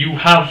 So you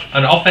have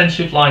an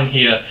offensive line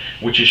here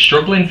which is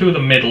struggling through the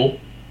middle,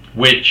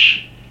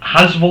 which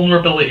has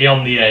vulnerability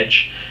on the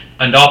edge,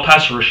 and our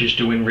pass rush is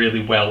doing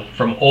really well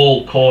from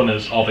all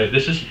corners of it.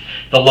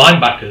 The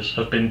linebackers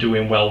have been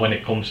doing well when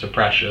it comes to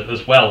pressure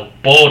as well.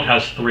 Board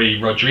has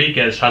 3,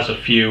 Rodriguez has a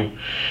few,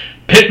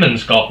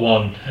 Pittman's got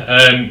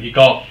 1. You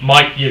got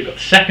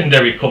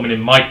secondary coming in.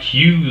 Mike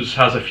Hughes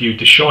has a few.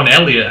 Deshaun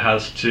Elliott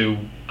has 2.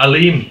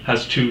 Aleem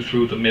has 2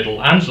 through the middle.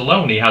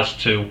 Anzalone has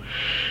 2.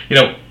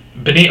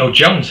 Benito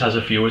Jones has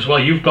a few as well.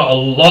 You've got a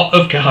lot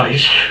of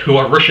guys who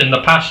are rushing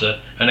the passer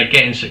and are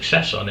getting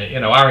success on it.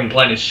 Aaron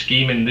Glenn is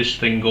scheming this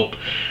thing up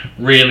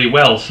really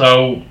well.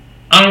 So,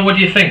 I don't know, what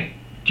do you think?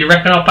 Do you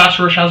reckon our pass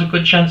rush has a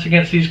good chance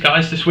against these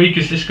guys this week?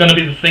 Is this going to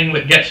be the thing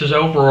that gets us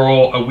over,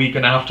 or are we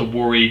going to have to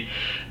worry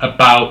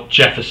about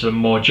Jefferson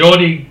more?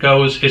 Jordy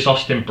goes, is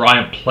Austin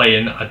Bryant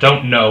playing? I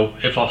don't know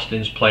if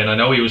Austin's playing. I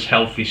know he was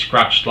healthy,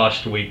 scratched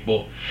last week,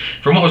 but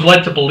from what I was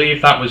led to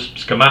believe, that was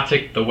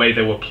schematic. The way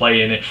they were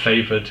playing, it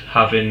favoured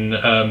having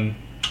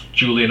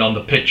Julian on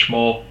the pitch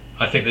more.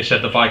 I think they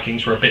said the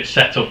Vikings were a bit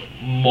set up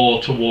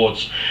more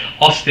towards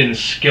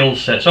Austin's skill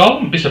set. So I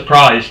wouldn't be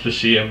surprised to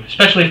see him,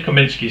 especially if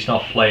Kaminsky's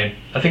not playing.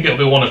 I think it'll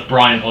be one of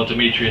Bryant or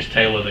Demetrius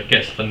Taylor that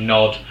gets the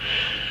nod,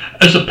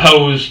 as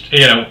opposed,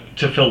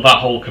 to fill that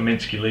whole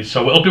Kaminsky lead.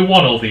 So it'll be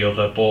one or the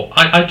other, but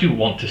I do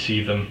want to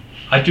see them.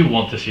 I do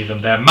want to see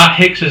them there. Matt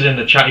Hicks is in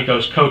the chat. He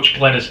goes, Coach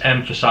Glenn has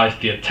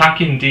emphasised the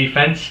attacking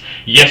defence.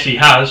 Yes, he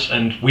has,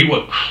 and we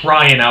were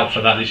crying out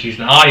for that this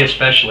season.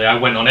 I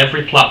went on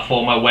every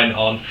platform I went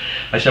on.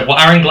 I said,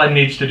 what Aaron Glenn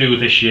needs to do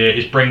this year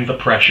is bring the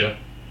pressure.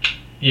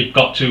 You've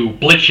got to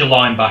blitz your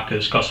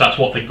linebackers, because that's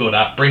what they're good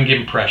at. Bring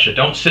in pressure.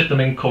 Don't sit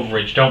them in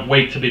coverage. Don't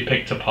wait to be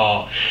picked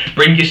apart.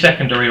 Bring your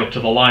secondary up to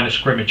the line of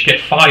scrimmage.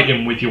 Get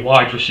fighting with your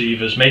wide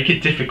receivers. Make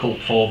it difficult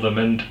for them.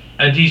 And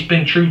he's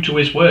been true to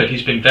his word.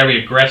 He's been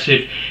very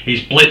aggressive.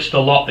 He's blitzed a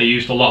lot. They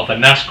used a lot of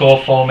the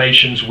NASCAR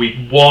formations. Week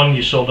 1,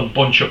 you saw them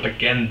bunch up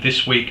again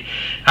this week.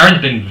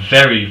 Aaron's been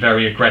very,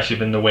 very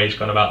aggressive in the way he's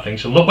gone about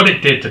things. And look what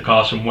it did to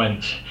Carson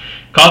Wentz.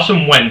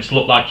 Carson Wentz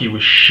looked like he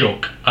was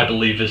shook, I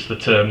believe is the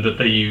term that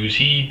they use.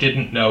 He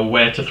didn't know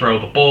where to throw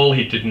the ball.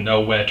 He didn't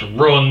know where to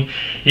run.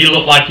 He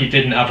looked like he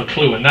didn't have a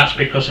clue, and that's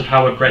because of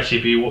how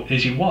aggressive he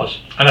was.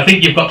 And I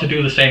think you've got to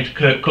do the same to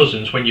Kirk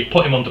Cousins. When you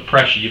put him under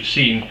pressure, you've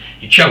seen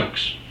he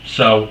chokes.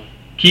 So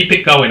keep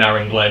it going,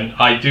 Aaron Glenn.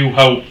 I do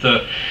hope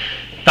that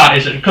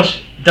is,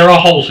 because there are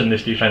holes in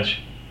this defence.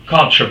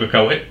 Can't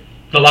sugarcoat it.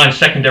 The line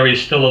secondary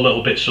is still a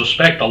little bit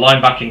suspect. The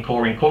linebacking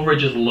core in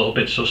coverage is a little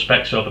bit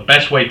suspect. So the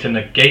best way to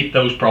negate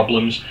those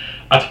problems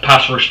are to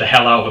pass rush the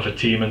hell out of a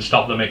team and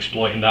stop them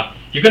exploiting that.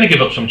 You're going to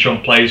give up some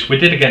chunk plays. We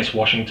did against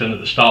Washington at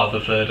the start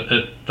of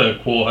the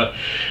third quarter,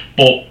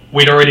 but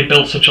we'd already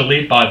built such a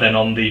lead by then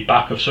on the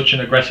back of such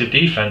an aggressive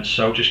defense.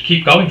 So just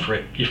keep going for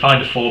it. You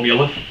find a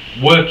formula,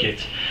 work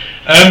it.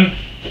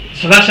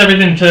 So that's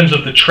everything in terms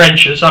of the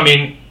trenches. I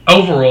mean,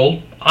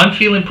 overall, I'm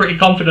feeling pretty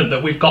confident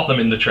that we've got them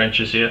in the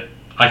trenches here.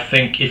 I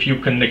think if you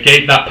can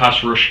negate that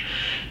pass rush,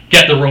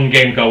 get the run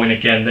game going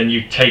again, then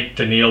you take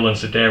Daniil and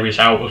Za'Darius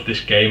out of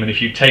this game. And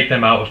if you take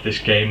them out of this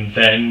game,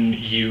 then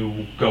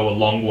you go a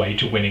long way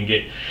to winning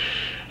it.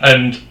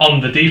 And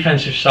on the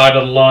defensive side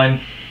of the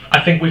line,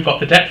 I think we've got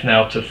the depth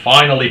now to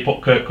finally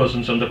put Kirk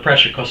Cousins under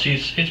pressure, because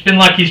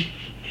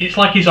it's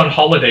like he's on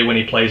holiday when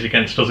he plays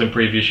against us in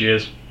previous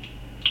years.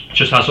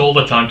 just has all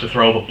the time to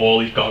throw the ball.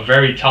 He's got a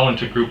very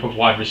talented group of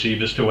wide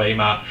receivers to aim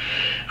at,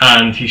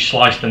 and he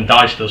sliced and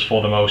diced us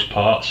for the most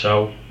part.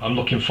 So I'm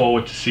looking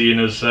forward to seeing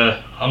us.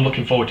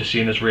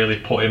 Really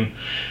put him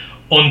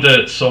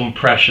under some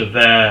pressure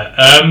there.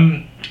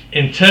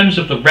 In terms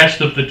of the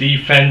rest of the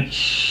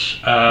defense,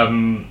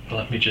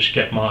 let me just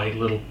get my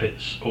little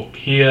bits up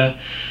here.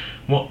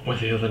 What were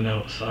the other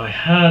notes I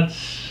had?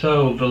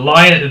 So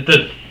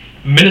the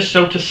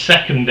Minnesota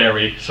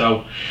secondary.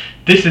 So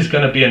this is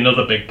going to be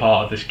another big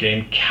part of this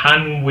game.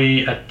 Can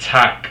we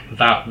attack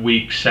that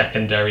weak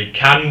secondary?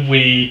 Can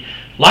we,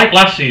 like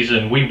last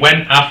season, we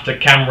went after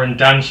Cameron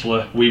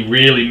Dantzler. We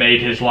really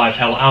made his life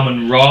hell.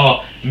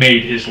 Amon-Ra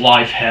made his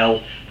life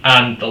hell.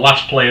 And the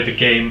last play of the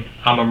game,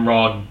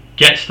 Amon-Ra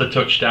gets the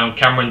touchdown.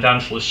 Cameron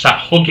Dantzler sat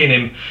hugging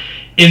him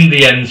in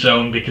the end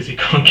zone because he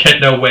couldn't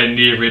get nowhere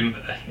near him,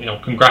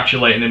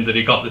 congratulating him that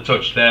he got the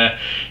touch there.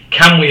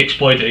 Can we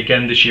exploit it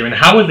again this year? And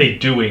how are they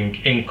doing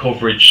in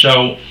coverage?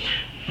 So,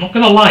 I'm not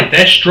going to lie,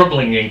 they're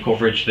struggling in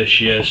coverage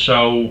this year.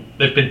 So,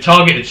 they've been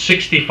targeted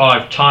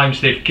 65 times.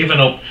 They've given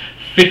up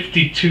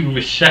 52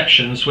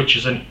 receptions, which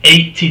is an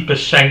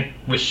 80%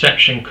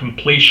 reception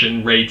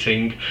completion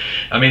rating.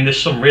 I mean,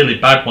 there's some really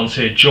bad ones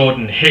here.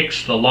 Jordan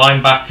Hicks, the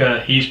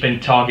linebacker, he's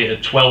been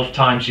targeted 12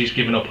 times. He's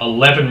given up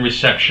 11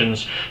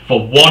 receptions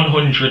for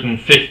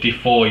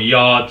 154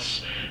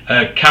 yards.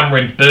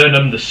 Cameron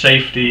Burnham, the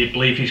safety, I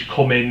believe he's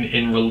come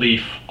in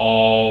relief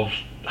of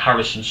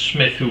Harrison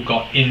Smith, who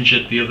got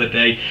injured the other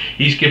day.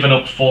 He's given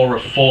up 4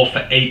 of 4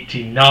 for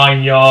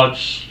 89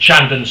 yards.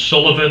 Chandon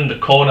Sullivan, the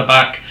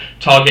cornerback,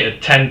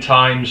 targeted 10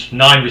 times,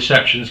 9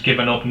 receptions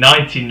given up,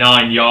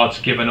 99 yards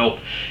given up.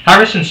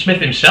 Harrison Smith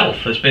himself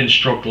has been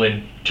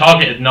struggling.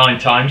 Targeted 9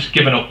 times,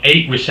 given up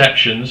 8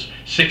 receptions,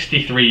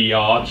 63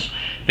 yards.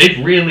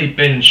 They've really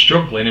been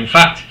struggling. In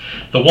fact,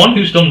 the one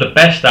who's done the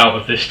best out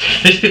of this,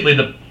 statistically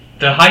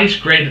the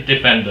highest graded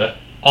defender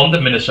on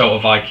the Minnesota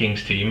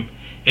Vikings team,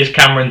 is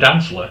Cameron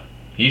Dantzler.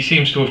 He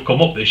seems to have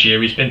come up this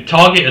year. He's been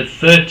targeted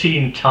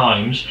 13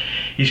 times.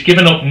 He's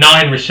given up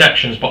 9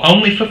 receptions, but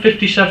only for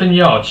 57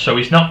 yards, so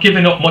he's not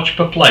giving up much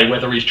per play.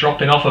 Whether he's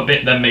dropping off a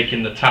bit then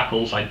making the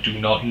tackles, I do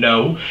not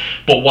know.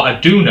 But what I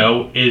do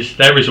know is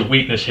there is a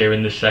weakness here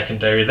in this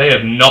secondary. They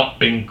have not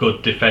been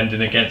good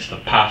defending against the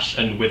pass,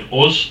 and with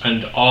us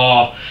and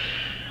our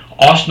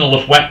arsenal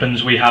of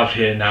weapons we have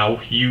here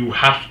now, you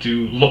have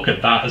to look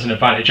at that as an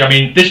advantage. I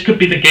mean, this could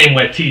be the game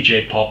where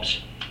TJ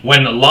pops.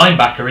 When a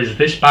linebacker is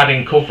this bad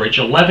in coverage,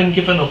 11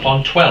 given up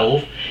on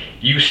 12,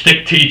 you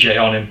stick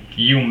TJ on him,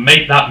 you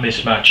make that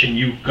mismatch, and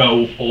you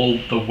go all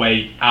the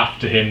way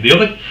after him.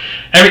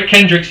 Eric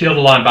Kendricks, the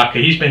other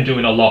linebacker, he's been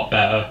doing a lot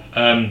better.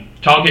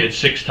 Targeted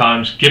 6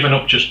 times, given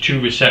up just 2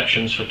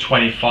 receptions for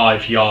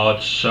 25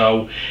 yards,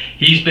 so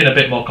he's been a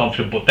bit more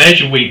confident. But there's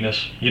your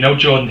weakness.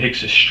 Jordan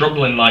Hicks is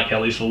struggling like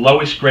hell. He's the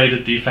lowest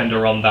graded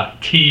defender on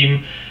that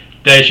team.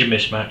 There's your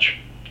mismatch.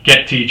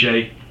 Get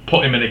TJ,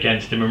 put him in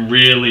against him, and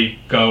really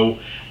go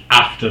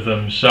after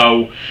them.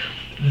 So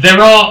there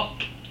are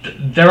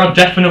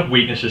definite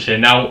weaknesses here.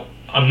 Now,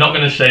 I'm not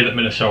going to say that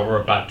Minnesota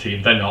are a bad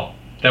team. They're not.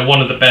 They're one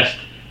of the best.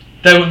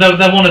 They're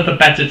one of the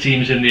better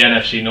teams in the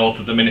NFC North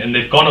at the minute, and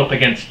they've gone up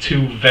against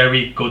 2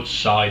 very good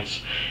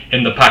sides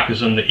in the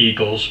Packers and the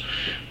Eagles.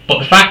 But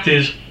the fact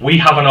is, we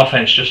have an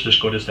offense just as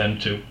good as them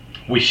too.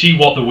 We see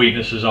what the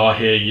weaknesses are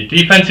here. Your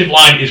defensive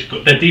line is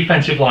good. Their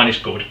defensive line is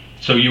good.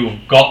 So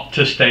you've got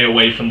to stay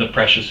away from the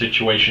pressure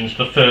situations,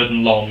 the 3rd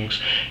and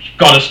longs. You've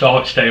got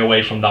to stay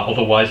away from that,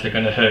 otherwise they're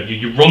going to hurt you.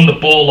 You run the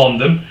ball on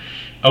them,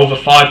 over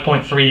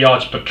 5.3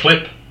 yards per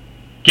clip,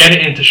 get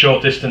it into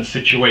short distance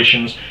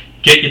situations,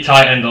 get your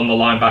tight end on the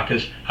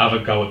linebackers, have a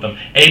go at them.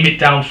 Aim it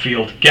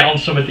downfield, get on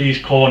some of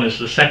these corners,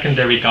 the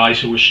secondary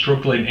guys who are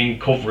struggling in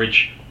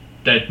coverage,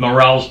 their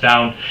morale's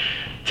down.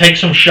 Take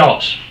some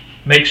shots,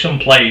 make some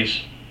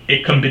plays.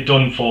 It can be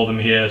done for them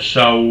here.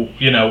 So,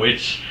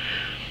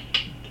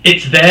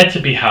 it's there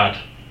to be had,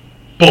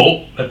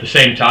 but at the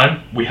same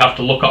time we have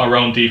to look at our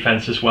own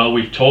defense as well.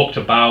 We've talked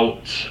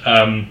about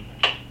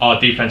our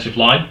defensive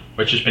line,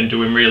 which has been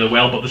doing really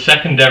well, but the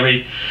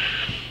secondary,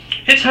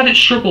 it's had its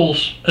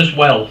struggles as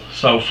well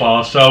so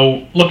far.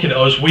 So looking at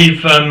us,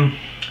 we've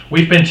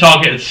been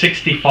targeted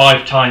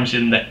 65 times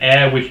in the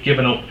air. We've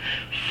given up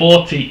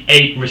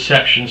 48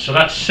 receptions, so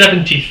that's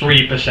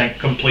 73%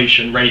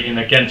 completion rating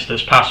against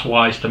us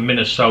pass-wise to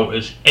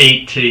Minnesota's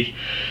 80.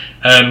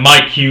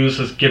 Mike Hughes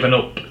has given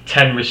up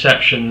 10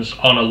 receptions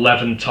on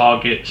 11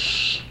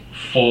 targets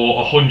for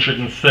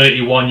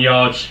 131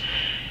 yards.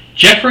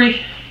 Hefe's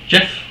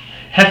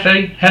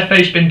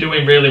been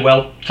doing really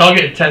well.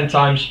 Targeted 10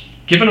 times,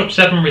 given up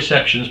 7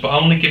 receptions, but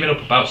only giving up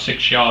about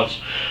 6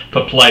 yards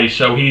per play.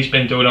 So he's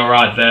been doing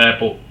alright there.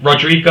 But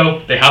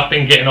Rodrigo, they have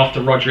been getting off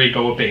to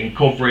Rodrigo a bit in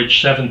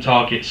coverage. 7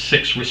 targets,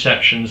 6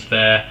 receptions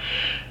there.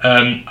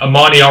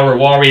 Amani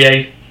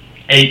Oruwariye,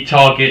 8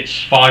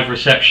 targets, 5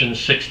 receptions,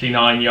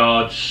 69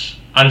 yards.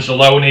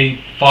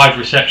 Anzalone, 5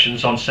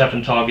 receptions on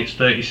 7 targets,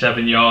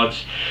 37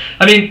 yards.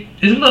 I mean,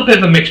 there's a little bit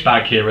of a mixed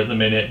bag here at the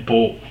minute,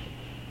 but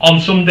on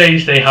some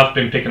days they have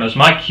been picking us.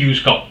 Mike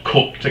Hughes got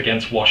cooked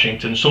against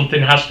Washington.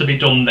 Something has to be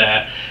done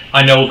there.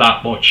 I know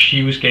that much.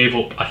 Hughes gave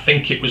up, I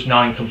think it was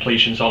 9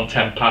 completions on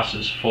 10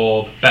 passes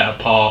for the better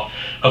part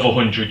of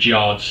 100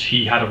 yards.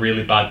 He had a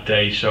really bad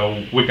day,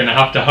 so we're going to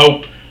have to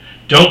hope.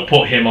 Don't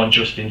put him on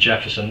Justin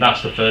Jefferson.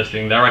 That's the first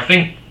thing there. I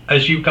think,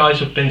 as you guys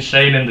have been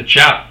saying in the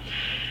chat,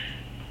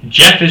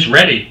 Jeff is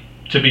ready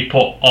to be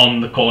put on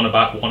the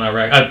cornerback one,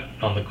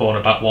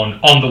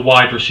 on the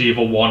wide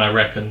receiver one, I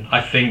reckon.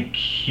 I think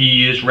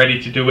he is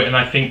ready to do it, and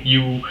I think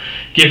you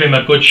give him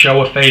a good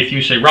show of faith.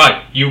 You say,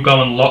 right, you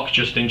go and lock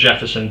Justin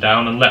Jefferson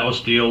down and let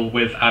us deal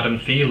with Adam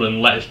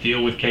Thielen, let us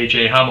deal with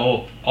KJ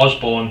Hamler,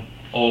 Osborne,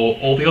 or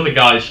all the other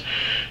guys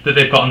that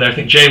they've got in there. I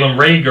think Jalen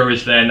Reagor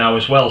is there now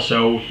as well,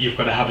 so you've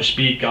got to have a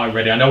speed guy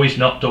ready. I know he's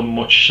not done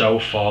much so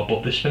far,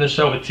 but this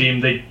Minnesota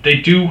team,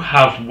 they do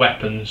have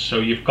weapons, so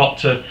you've got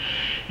to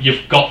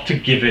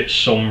give it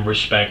some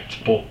respect.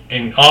 But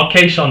in our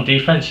case on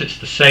defense, it's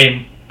the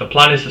same. The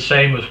plan is the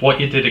same as what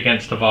you did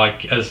against the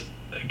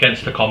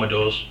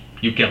Commodores.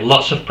 You get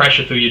lots of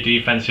pressure through your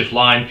defensive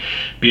line,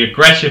 be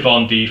aggressive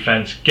on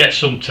defense, get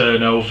some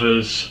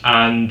turnovers,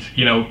 and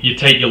you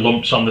take your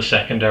lumps on the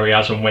secondary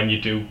as and when you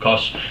do,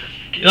 because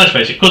let's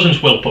face it,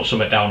 Cousins will put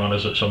something down on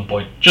us at some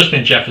point.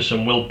 Justin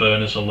Jefferson will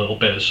burn us a little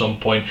bit at some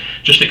point.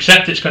 Just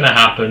accept it's going to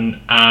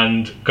happen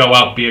and go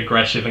out, be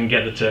aggressive, and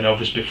get the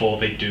turnovers before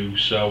they do.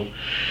 So,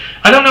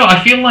 I don't know,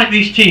 I feel like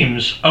these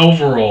teams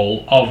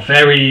overall are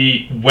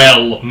very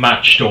well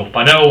matched up.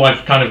 I know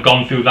I've kind of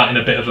gone through that in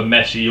a bit of a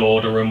messy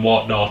order and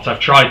whatnot. I've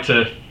tried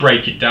to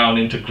break it down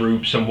into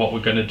groups and what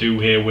we're going to do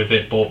here with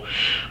it, but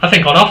I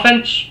think on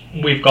offense,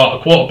 we've got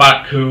a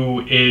quarterback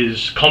who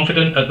is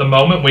confident at the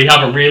moment. We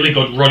have a really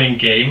good running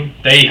game.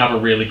 They have a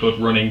really good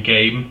running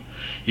game.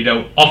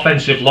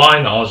 Offensive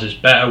line, ours is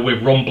better.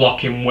 We're run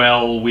blocking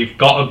well. We've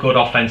got a good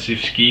offensive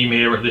scheme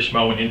here at this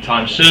moment in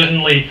time.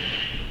 Certainly,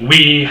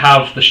 we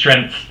have the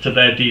strength to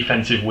their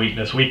defensive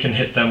weakness. We can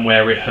hit them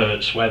where it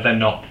hurts, where they're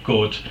not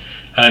good.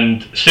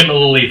 And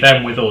similarly,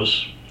 them with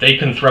us. They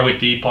can throw it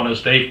deep on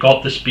us. They've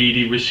got the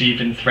speedy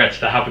receiving threats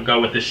to have a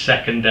go at this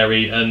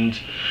secondary. And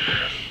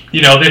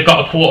they've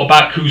got a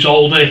quarterback who's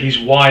older, he's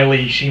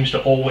wily, he seems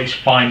to always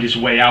find his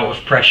way out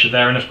of pressure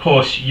there, and of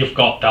course you've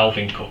got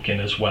Dalvin Cook in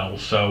as well,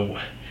 so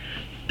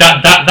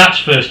that's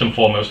first and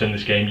foremost in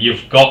this game.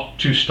 You've got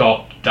to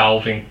stop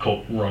Dalvin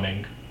Cook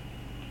running,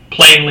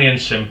 plainly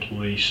and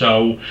simply.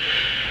 So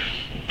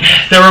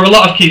there are a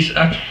lot of keys.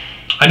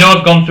 I know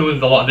I've gone through a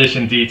lot of this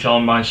in detail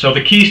in mine, so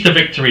the keys to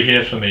victory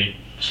here for me.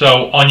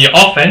 So on your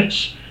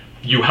offense,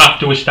 you have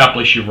to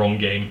establish your run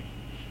game.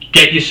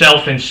 Get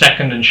yourself in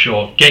second and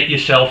short, get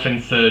yourself in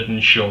third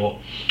and short,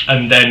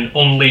 and then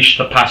unleash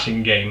the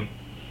passing game,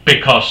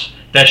 because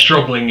they're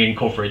struggling in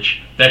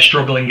coverage. They're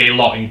struggling a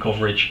lot in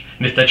coverage.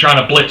 And if they're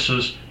trying to blitz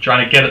us,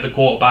 trying to get at the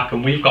quarterback,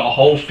 and we've got a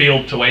whole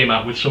field to aim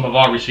at with some of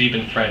our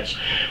receiving threats,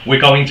 we're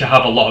going to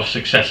have a lot of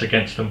success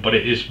against them. But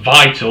it is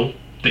vital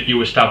that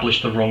you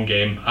establish the run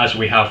game, as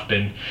we have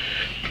been.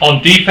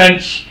 On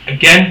defense,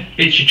 again,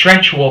 it's your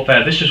trench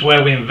warfare. This is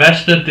where we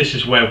invested. This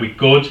is where we're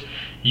good.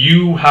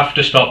 You have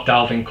to stop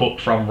Dalvin Cook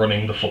from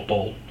running the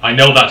football. I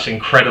know that's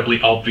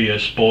incredibly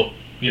obvious, but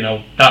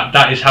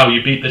that is how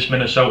you beat this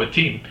Minnesota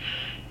team.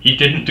 He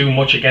didn't do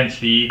much against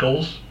the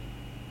Eagles.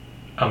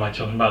 Am I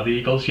talking about the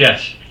Eagles?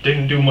 Yes.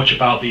 Didn't do much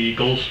about the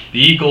Eagles. The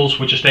Eagles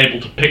were just able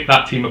to pick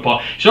that team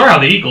apart. You saw how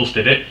the Eagles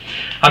did it.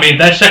 I mean,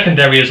 their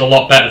secondary is a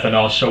lot better than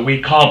ours, so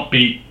we can't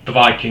beat the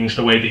Vikings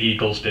the way the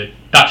Eagles did.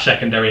 That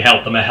secondary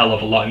helped them a hell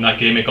of a lot in that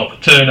game. It got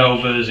the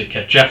turnovers, it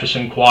kept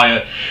Jefferson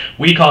quiet.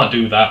 We can't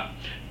do that.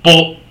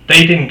 But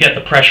they didn't get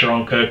the pressure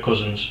on Kirk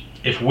Cousins.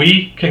 If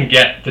we can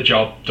get the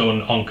job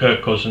done on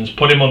Kirk Cousins,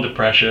 put him under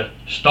pressure,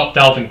 stop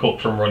Dalvin Cook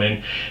from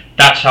running,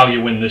 that's how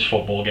you win this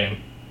football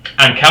game.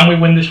 And can we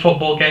win this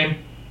football game?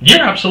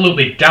 You're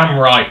absolutely damn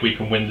right we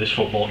can win this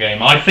football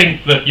game. I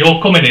think that you're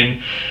coming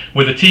in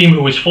with a team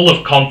who is full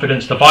of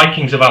confidence. The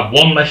Vikings have had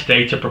one less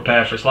day to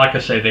prepare for us. Like I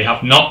say, they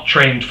have not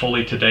trained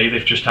fully today.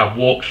 They've just had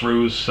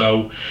walkthroughs.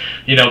 So,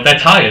 they're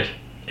tired.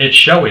 It's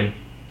showing.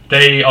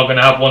 They are going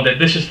to have one day.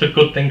 This is the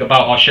good thing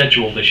about our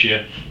schedule this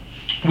year.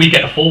 We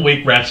get a full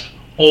week rest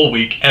all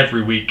week,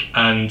 every week,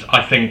 and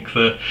I think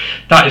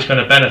that is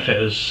going to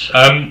benefit us.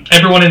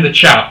 Everyone in the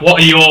chat,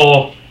 what are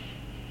your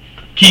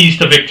keys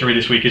to victory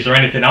this week? Is there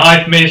anything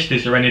I've missed?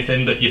 Is there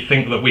anything that you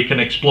think that we can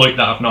exploit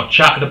that I've not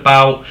chatted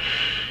about?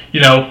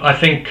 I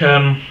think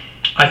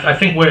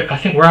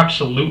we're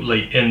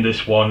absolutely in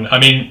this one. I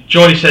mean,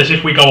 Jordy says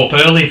if we go up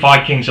early,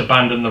 Vikings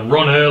abandon the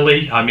run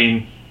early. I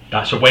mean,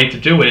 that's a way to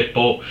do it,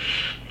 but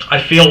I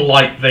feel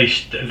like they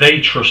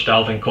trust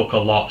Dalvin Cook a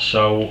lot.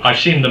 So I've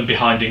seen them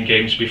behind in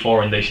games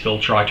before, and they still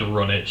try to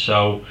run it.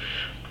 So,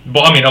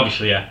 but I mean,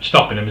 obviously, yeah,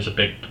 stopping them is a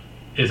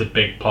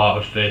big part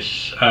of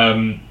this.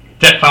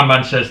 Debt Fan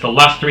Man says the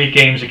last 3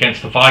 games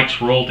against the Vikes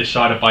were all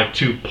decided by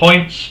 2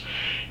 points.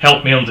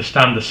 Help me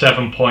understand the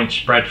 7-point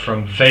spread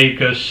from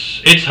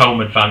Vegas. It's home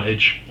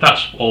advantage.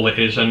 That's all it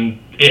is, and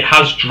it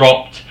has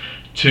dropped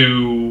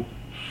to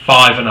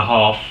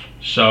 5.5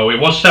 So it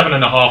was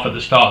 7.5 at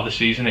the start of the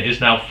season. It is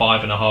now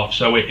 5.5.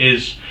 So it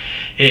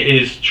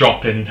is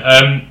dropping.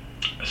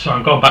 So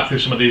I'm going back through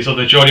some of these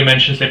other. Jordy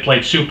mentions they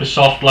played super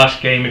soft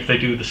last game. If they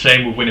do the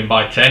same, we're winning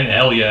by 10.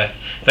 Hell yeah.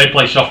 If they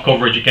play soft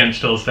coverage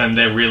against us, then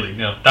they're really,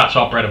 that's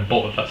our bread and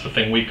butter. That's the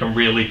thing we can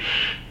really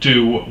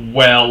do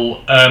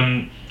well.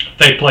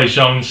 They play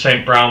zone,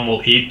 St. Brown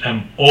will eat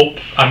them up.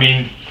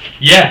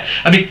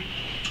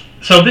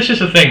 So this is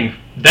the thing.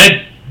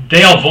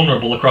 They are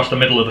vulnerable across the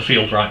middle of the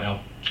field right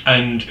now.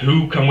 And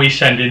who can we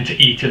send in to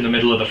eat in the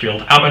middle of the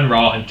field?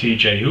 Amon-Ra and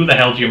TJ. Who the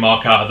hell do you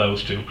mark out of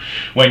those two?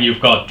 When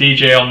you've got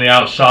DJ on the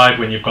outside,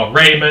 when you've got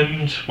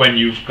Raymond, when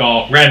you've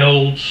got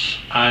Reynolds,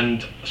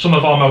 and some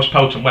of our most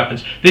potent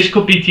weapons. This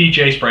could be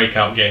TJ's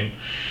breakout game.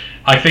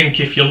 I think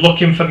if you're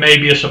looking for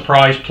maybe a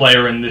surprise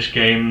player in this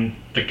game,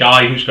 the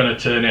guy who's going to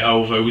turn it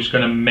over, who's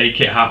going to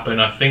make it happen,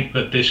 I think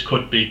that this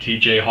could be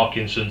TJ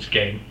Hawkinson's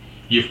game.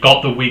 You've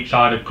got the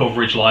weak-sided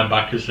coverage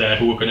linebackers there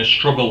who are going to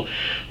struggle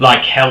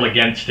like hell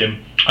against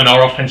him. And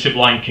our offensive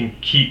line can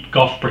keep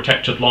Goff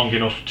protected long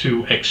enough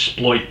to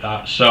exploit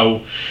that.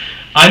 So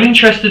I'm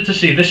interested to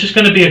see. This is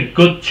going to be a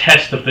good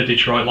test of the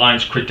Detroit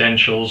Lions'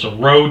 credentials. A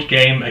road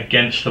game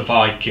against the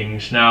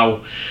Vikings.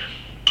 Now,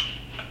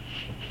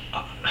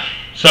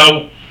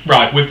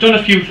 right, we've done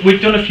a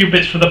few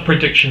bits for the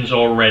predictions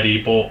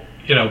already, but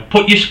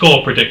put your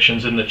score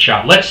predictions in the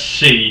chat. Let's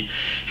see,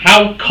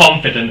 how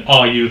confident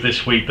are you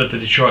this week that the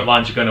Detroit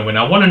Lions are going to win?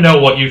 I want to know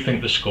what you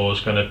think the score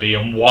is going to be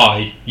and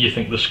why you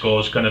think the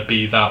score is going to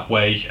be that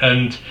way.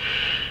 And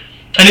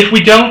if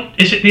we don't,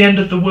 is it the end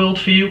of the world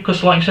for you?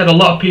 Because like I said, a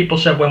lot of people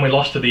said when we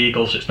lost to the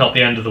Eagles, it's not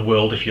the end of the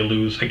world if you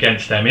lose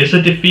against them. Is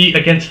a defeat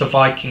against the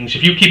Vikings,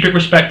 if you keep it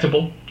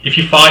respectable, if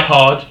you fight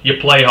hard, you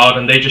play hard,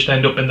 and they just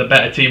end up in the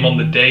better team on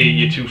the day,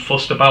 you're too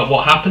fussed about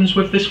what happens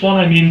with this one?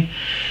 I mean,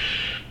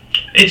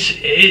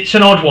 it's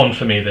an odd one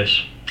for me,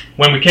 this.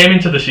 When we came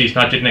into the season,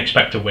 I didn't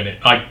expect to win it.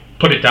 I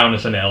put it down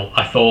as an L.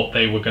 I thought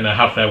they were going to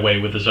have their way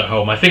with us at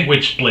home. I think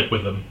we'd split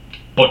with them.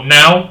 But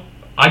now,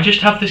 I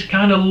just have this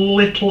kind of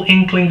little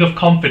inkling of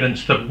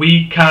confidence that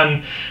we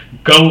can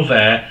go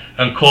there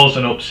and cause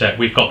an upset.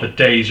 We've got the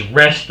day's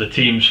rest. The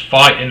team's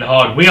fighting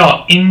hard. We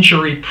are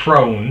injury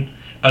prone.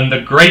 And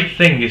the great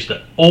thing is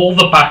that all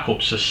the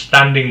backups are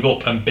standing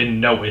up and been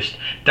noticed.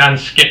 Dan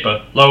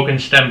Skipper, Logan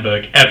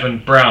Stenberg, Evan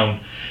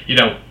Brown,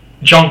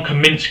 John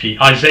Kaminsky,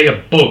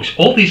 Isaiah Buggs,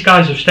 all these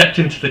guys have stepped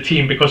into the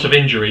team because of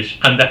injuries,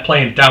 and they're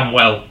playing damn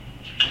well.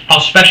 Our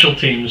special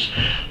teams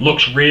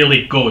looks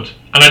really good.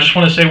 And I just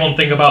want to say one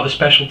thing about the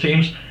special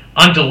teams.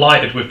 I'm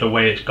delighted with the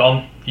way it's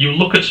gone. You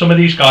look at some of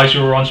these guys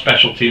who are on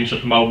special teams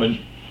at the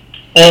moment,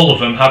 all of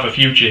them have a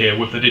future here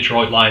with the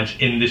Detroit Lions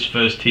in this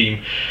first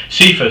team.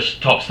 Cephas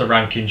tops the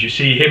rankings. You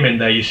see him in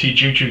there. You see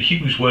Juju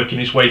Hughes working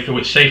his way through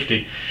at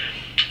safety.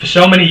 For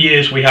so many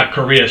years we had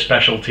career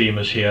special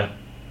teamers here,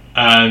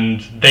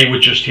 and they were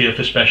just here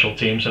for special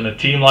teams, and a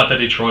team like the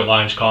Detroit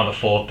Lions can't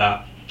afford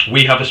that.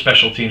 We have a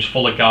special teams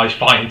full of guys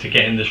fighting to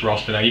get in this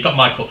roster now. You got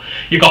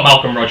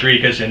Malcolm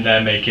Rodriguez in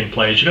there making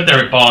plays. You got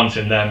Derek Barnes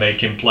in there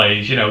making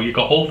plays. You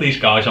got all these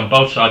guys on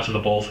both sides of the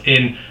balls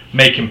in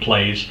making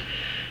plays.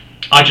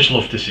 I just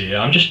love to see it.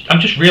 I'm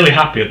just really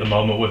happy at the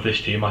moment with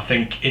this team. I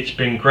think it's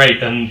been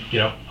great, and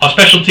our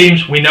special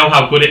teams, we know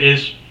how good it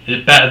is. Is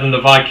it better than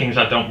the Vikings?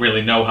 I don't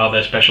really know how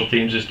their special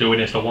teams is doing.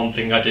 It's the one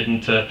thing I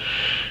didn't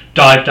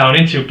dive down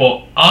into,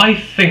 but I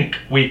think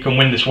we can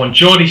win this one.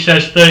 Jordy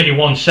says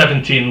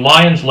 31-17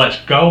 Lions, let's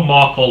go.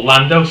 Mark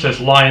Orlando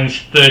says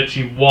Lions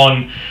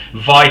 31,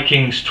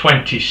 Vikings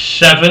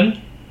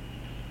 27.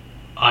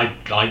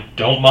 I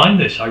don't mind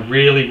this. I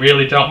really,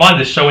 really don't mind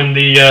this. So in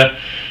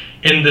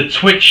the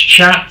Twitch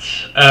chat,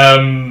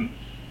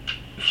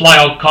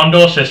 Flyout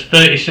Condor says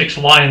 36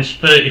 Lions,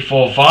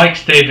 34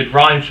 Vikes. David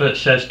Reinfurt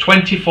says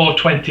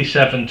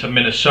 24-27 to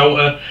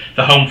Minnesota.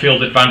 The home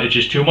field advantage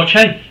is too much.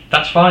 Hey,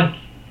 that's fine.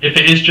 If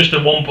it is just a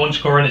 1-point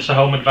score and it's a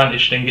home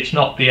advantage thing, it's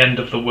not the end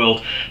of the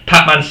world.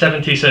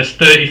 Patman70 says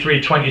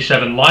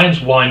 33-27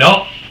 Lions. Why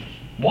not?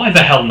 Why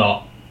the hell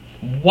not?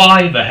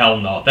 Why the hell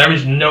not? There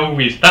is no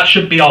reason. That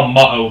should be our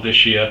motto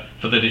this year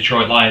for the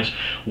Detroit Lions.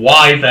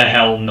 Why the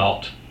hell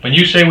not? When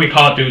you say we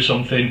can't do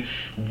something,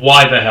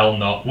 why the hell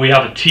not? We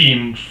have a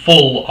team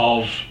full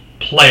of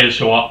players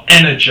who are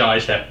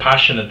energized, they're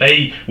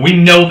passionate, we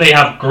know they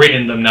have grit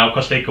in them now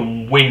because they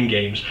can win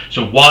games.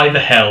 So why the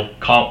hell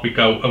can't we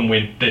go and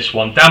win this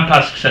one? Dan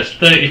Pask says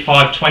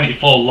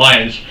 35-24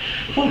 Lions.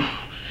 Whew.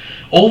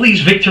 All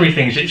these victory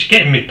things, it's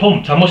getting me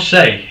pumped, I must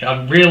say.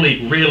 I'm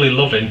really, really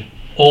loving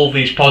all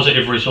these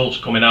positive results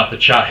coming out the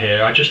chat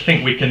here. I just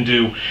think we can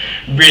do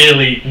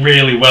really,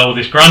 really well with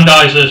this.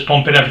 Grandizer's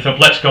pumping everything up.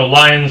 Let's go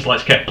Lions.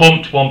 Let's get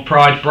pumped. One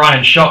pride.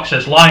 Brian Shock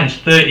says Lions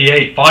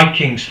 38,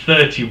 Vikings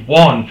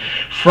 31.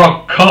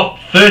 Frog Cup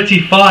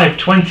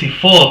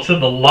 35-24 to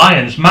the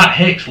Lions. Matt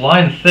Hicks,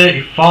 Lion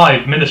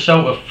 35,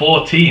 Minnesota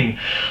 14.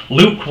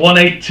 Luke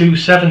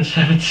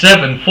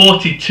 182777,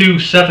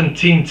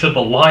 42-17 to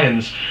the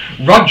Lions.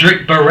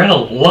 Roderick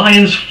Burrell,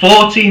 Lions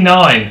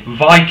 49,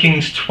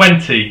 Vikings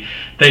 20.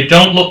 They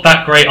don't look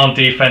that great on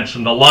defense,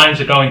 and the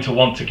Lions are going to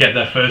want to get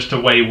their first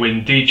away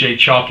win. DJ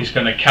Chark is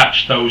going to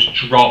catch those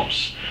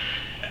drops.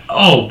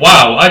 Oh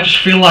wow! I just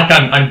feel like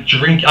I'm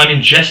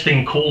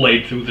ingesting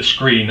Kool-Aid through the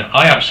screen.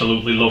 I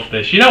absolutely love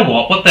this. You know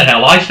what? What the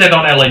hell? I said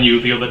on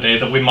LNU the other day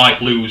that we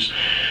might lose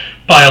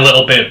by a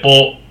little bit,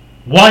 but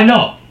why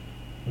not?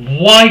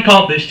 Why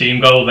can't this team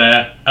go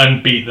there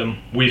and beat them?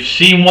 We've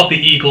seen what the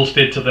Eagles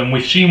did to them.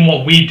 We've seen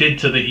what we did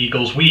to the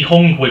Eagles. We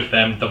hung with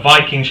them. The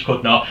Vikings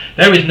could not.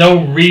 There is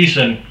no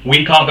reason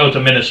we can't go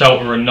to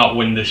Minnesota and not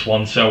win this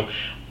one. So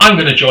I'm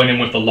going to join in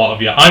with a lot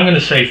of you. I'm going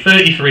to say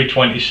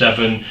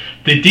 33-27.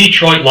 The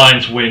Detroit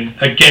Lions win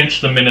against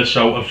the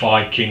Minnesota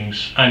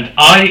Vikings. And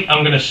I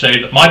am going to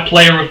say that my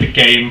player of the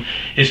game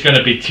is going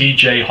to be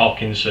TJ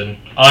Hawkinson.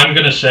 I'm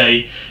going to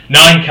say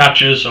 9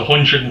 catches,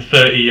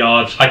 130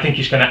 yards. I think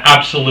he's going to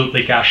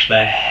absolutely gash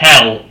the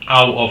hell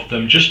out of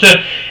them. Just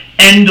to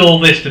end all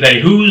this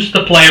today, who's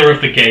the player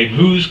of the game?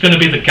 Who's going to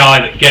be the guy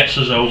that gets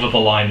us over the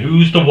line?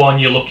 Who's the one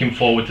you're looking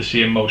forward to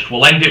seeing most?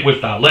 We'll end it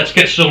with that. Let's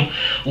get some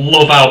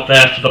love out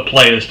there for the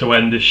players to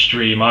end this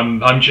stream.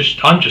 I'm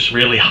just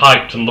really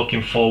hyped and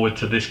looking forward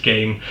to this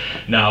game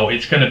now.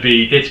 It's going to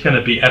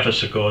be ever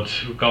so good.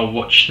 We'll go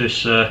watch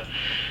this.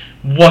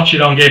 Watch it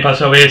on Game Pass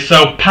over here.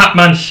 So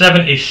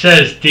Patman70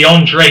 says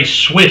DeAndre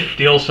Swift.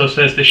 He also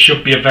says this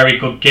should be a very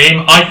good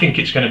game. I think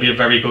it's going to be a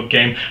very good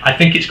game. I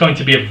think it's going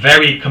to be a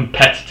very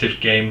competitive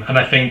game. And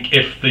I think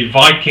if the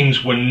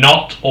Vikings were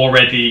not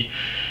already,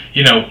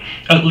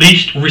 at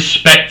least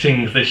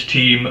respecting this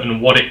team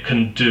and what it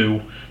can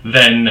do,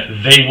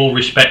 then they will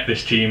respect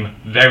this team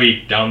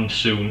very damn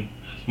soon.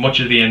 Much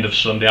at the end of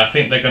Sunday. I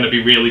think they're going to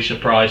be really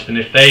surprised. And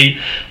if they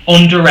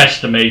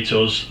underestimate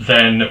us,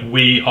 then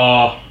we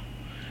are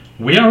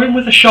in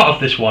with a shot of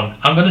this one.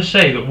 I'm going to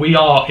say that we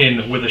are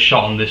in with a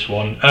shot on this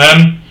one.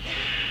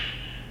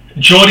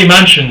 Geordie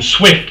Mansion,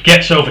 Swift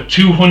gets over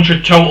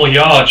 200 total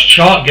yards.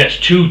 Chark gets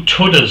 2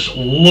 tudders.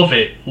 Love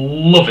it.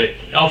 Love it.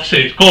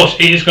 Obviously, of course,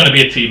 it is going to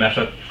be a team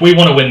effort. If we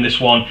want to win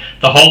this one,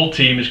 the whole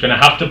team is going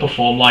to have to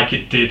perform like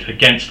it did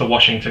against the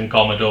Washington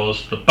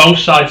Commodores. Both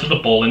sides of the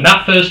ball. In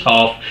that first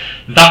half,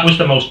 that was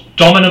the most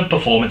dominant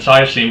performance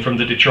I have seen from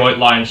the Detroit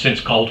Lions since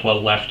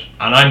Caldwell left.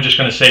 And I'm just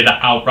going to say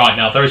that out right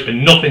now. There has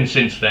been nothing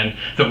since then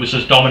that was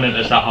as dominant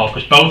as that half,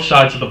 because both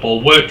sides of the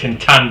ball worked in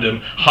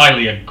tandem,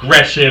 highly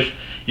aggressive,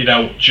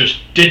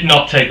 just did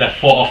not take their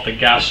foot off the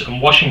gas,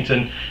 and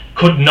Washington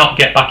could not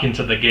get back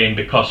into the game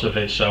because of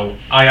it. So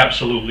I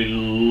absolutely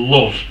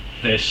love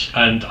this,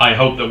 and I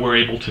hope that we're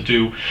able to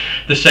do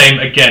the same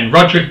again.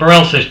 Roderick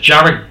Burrell says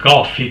Jared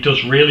Goff, he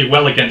does really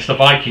well against the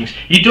Vikings.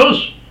 He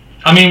does.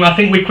 I mean, I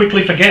think we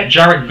quickly forget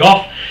Jared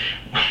Goff.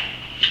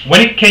 When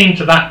it came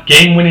to that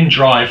game-winning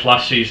drive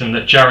last season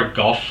that Jared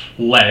Goff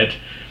led,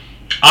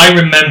 I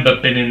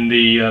remember being in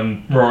the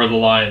Roar of the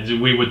Lions.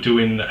 We were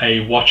doing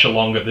a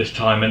watch-along at this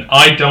time, and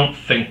I don't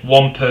think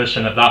one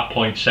person at that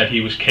point said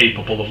he was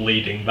capable of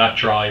leading that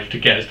drive to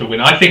get us the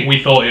win. I think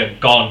we thought it had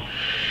gone,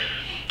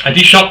 and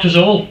he shocked us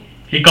all.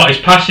 He got his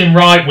passing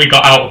right, we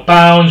got out of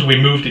bounds, we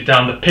moved it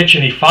down the pitch,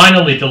 and he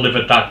finally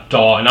delivered that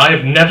dart. And I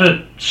have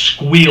never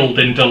squealed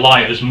in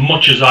delight as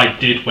much as I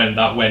did when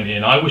that went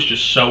in. I was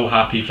just so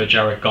happy for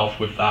Jared Goff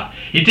with that.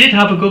 He did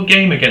have a good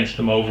game against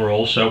them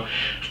overall, so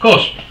of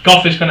course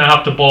Goff is going to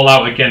have to ball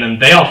out again,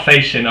 and they are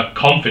facing a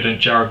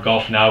confident Jared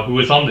Goff now, who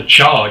is on the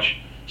charge.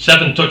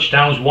 7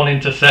 touchdowns, 1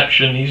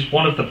 interception. He's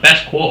one of the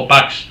best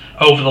quarterbacks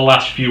over the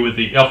last few of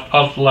the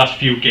last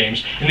few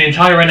games in the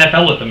entire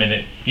NFL at the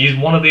minute. He's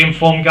one of the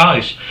informed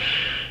guys.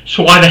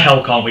 So why the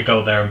hell can't we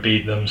go there and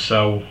beat them?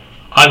 So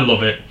I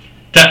love it.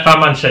 Det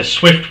Fanman says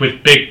Swift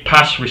with big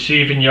pass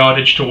receiving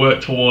yardage to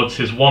work towards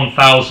his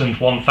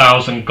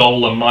 1,000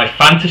 goal and my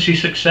fantasy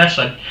success.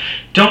 I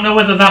don't know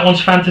whether that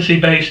one's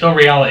fantasy based or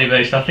reality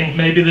based. I think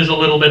maybe there's a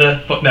little bit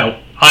of, but no,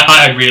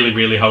 I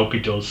really hope he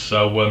does.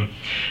 So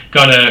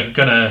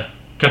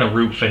gonna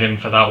root for him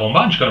for that one. But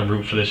I'm just gonna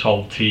root for this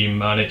whole team,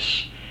 man.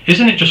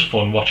 Isn't it just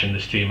fun watching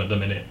this team at the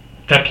minute?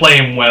 They're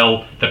playing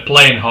well, they're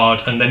playing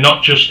hard, and they're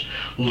not just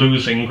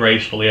losing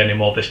gracefully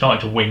anymore. They're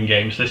starting to win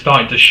games. They're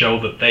starting to show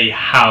that they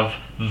have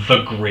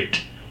the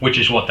grit, which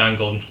is what Dan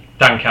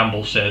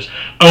Campbell says.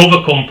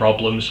 Overcome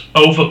problems,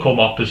 overcome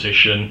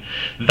opposition.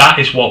 That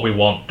is what we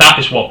want. That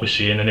is what we're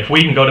seeing. And if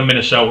we can go to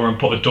Minnesota and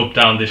put a dub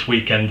down this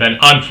weekend, then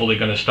I'm fully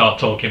going to start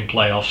talking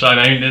playoffs. I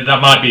mean,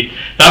 that might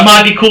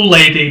be cool,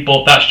 lady,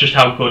 but that's just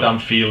how good I'm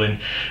feeling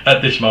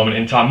at this moment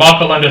in time.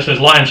 Mark Orlando says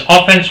Lions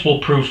offense will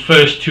prove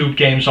first 2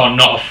 games are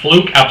not a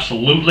fluke.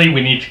 Absolutely.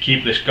 We need to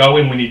keep this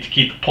going. We need to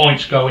keep the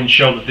points going,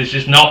 show that this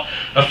is not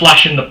a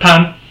flash in the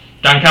pan.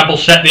 Dan Campbell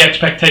set the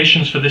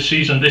expectations for this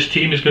season. This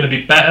team is going to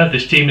be better.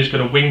 This team is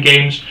going to win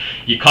games.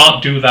 You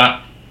can't do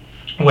that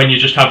when you're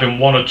just having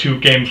 1 or 2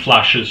 game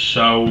flashes.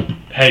 So,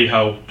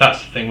 hey-ho,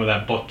 that's the thing with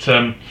that. But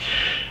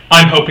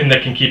I'm hoping they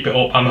can keep it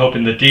up. I'm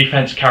hoping the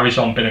defense carries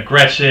on being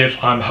aggressive.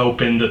 I'm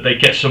hoping that they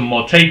get some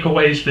more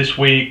takeaways this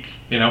week.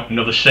 You know,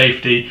 another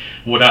safety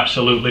would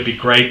absolutely be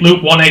great.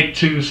 Luke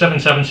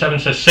 182777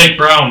 says St.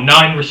 Brown,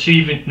 9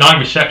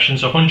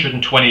 receptions,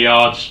 120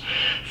 yards,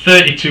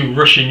 32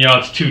 rushing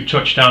yards, 2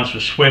 touchdowns for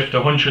Swift,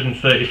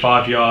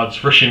 135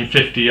 yards, rushing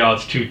 50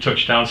 yards, 2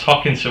 touchdowns.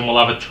 Hockenson will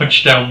have a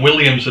touchdown,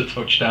 Williams a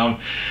touchdown.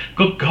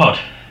 Good God,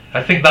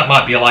 I think that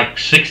might be like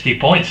 60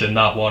 points in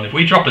that one. If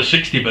we drop a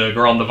 60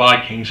 burger on the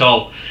Vikings,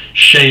 I'll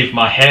shave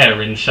my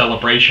hair in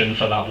celebration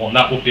for that one.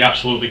 That would be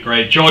absolutely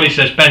great. Geordie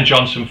says Ben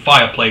Johnson,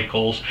 fire play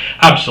calls.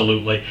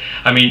 Absolutely.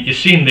 I mean, you've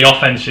seen the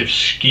offensive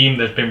scheme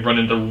they've been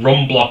running, the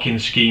run blocking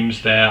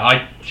schemes there.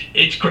 I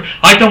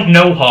don't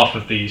know half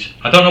of these.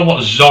 I don't know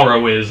what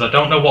Zorro is. I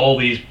don't know what all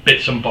these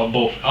bits and bobs,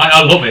 but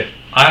I love it.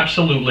 I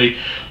absolutely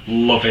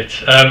love it.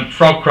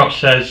 Frogcrop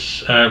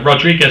says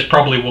Rodriguez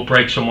probably will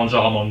break someone's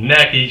arm or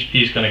neck.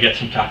 He's going to get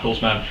some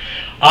tackles, man.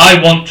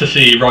 I want to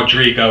see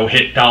Rodrigo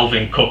hit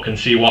Dalvin Cook and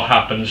see what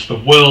happens. The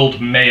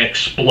world may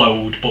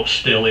explode, but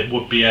still, it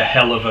would be a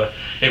hell of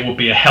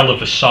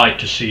a sight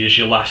to see as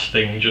your last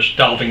thing. Just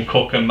Dalvin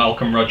Cook and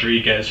Malcolm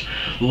Rodriguez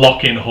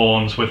locking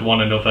horns with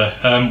one another.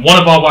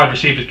 One of our wide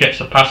receivers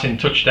gets a passing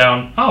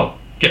touchdown. Oh,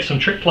 get some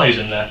trick plays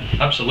in there.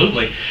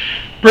 Absolutely.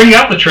 Bring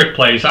out the trick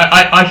plays.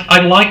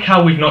 I like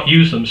how we've not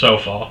used them so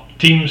far.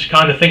 Teams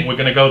kind of think we're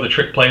going to go the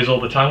trick plays all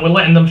the time. We're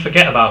letting them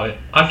forget about it.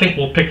 I think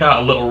we'll pick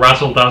out a little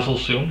razzle dazzle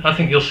soon. I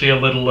think you'll see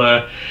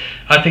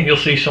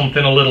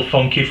something a little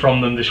funky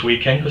from them this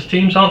weekend because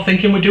teams aren't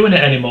thinking we're doing it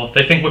anymore.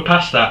 They think we're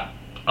past that.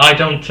 I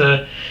don't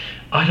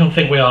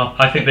think we are.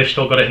 I think they've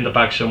still got it in the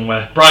bag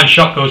somewhere. Brian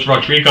Schott goes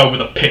Rodrigo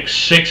with a pick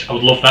 6. I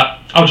would love that.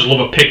 I would just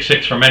love a pick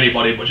 6 from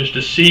anybody, but just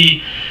to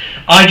see.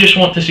 I just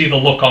want to see the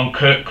look on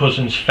Kirk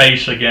Cousins'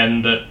 face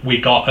again that we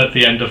got at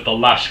the end of the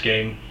last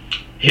game.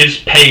 His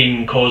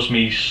pain caused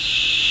me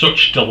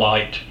such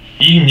delight.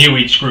 He knew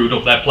he'd screwed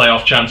up their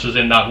playoff chances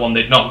in that one.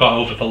 They'd not got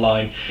over the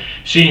line.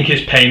 Seeing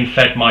his pain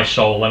fed my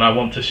soul, and I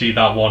want to see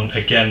that one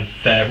again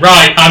there.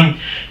 Right, I'm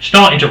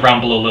starting to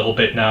ramble a little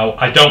bit now.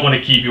 I don't want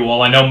to keep you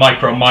all. I know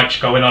Micro Mike's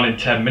going on in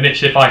 10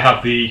 minutes. If I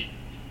have the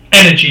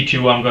energy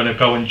to, I'm going to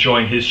go and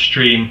join his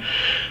stream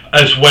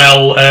as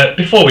well.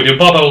 Before we do,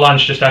 Bob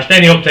O'Lange just asked,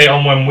 any update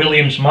on when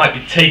Williams might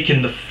be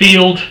taking the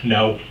field?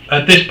 No.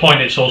 At this point,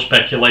 it's all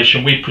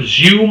speculation. We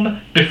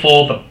presume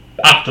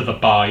after the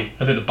bye.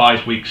 I think the bye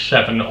is week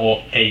 7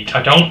 or 8.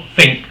 I don't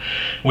think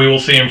we will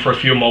see him for a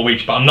few more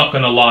weeks, but I'm not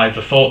going to lie.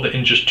 The thought that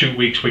in just 2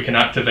 weeks we can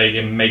activate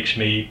him makes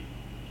me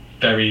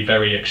very,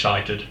 very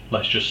excited,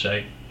 let's just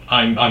say.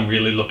 I'm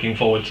really looking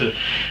forward to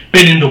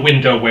being in the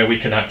window where we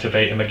can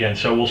activate him again.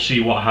 So we'll see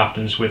what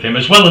happens with him,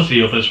 as well as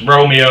the others.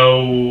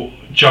 Romeo,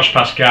 Josh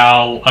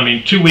Pascal. I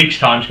mean, 2 weeks'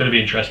 time is going to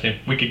be interesting.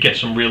 We could get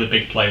some really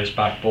big players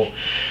back. But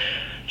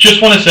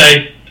just want to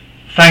say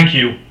thank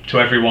you to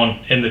everyone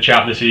in the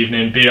chat this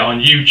evening, be it on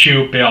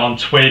YouTube, be it on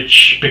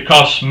Twitch.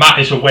 Because Matt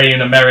is away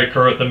in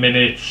America at the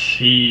minute,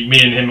 me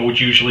and him would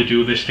usually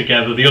do this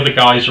together. The other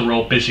guys are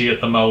all busy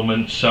at the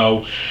moment,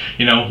 so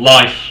you know,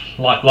 life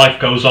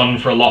goes on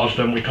for a lot of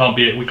them. We can't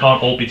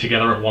all be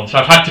together at once.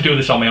 I've had to do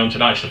this on my own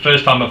tonight. It's the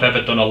first time I've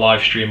ever done a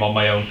live stream on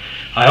my own.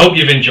 I hope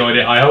you've enjoyed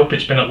it. I hope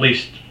it's been at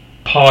least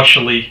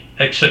partially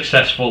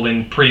successful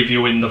in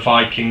previewing the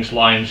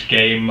Vikings-Lions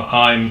game.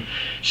 I'm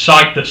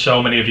psyched that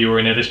so many of you are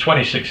in here. There's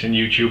 26 in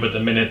YouTube at the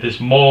minute. There's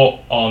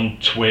more on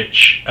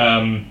Twitch.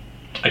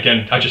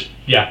 Again,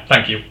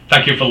 thank you.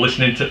 Thank you for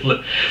listening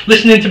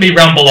to me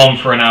ramble on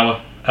for an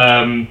hour.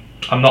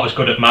 I'm not as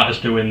good at Matt as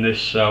doing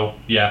this, so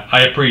yeah,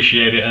 I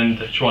appreciate it, and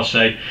I just want to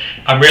say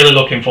I'm really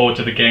looking forward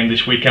to the game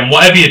this weekend.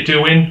 Whatever you're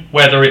doing,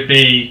 whether it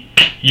be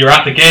you're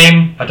at the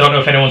game, I don't know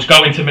if anyone's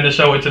going to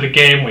Minnesota to the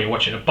game, or you're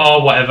watching a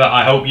bar, whatever,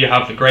 I hope you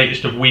have the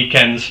greatest of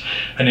weekends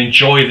and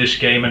enjoy this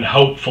game, and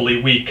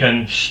hopefully we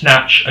can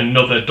snatch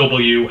another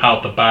W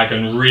out the bag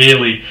and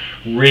really,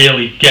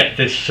 really get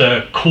this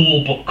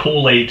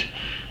Kool-Aid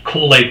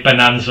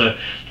bonanza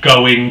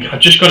going.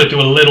 I've just got to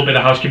do a little bit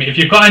of housekeeping. If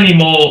you've got any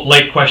more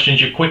late questions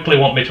you quickly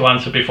want me to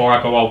answer before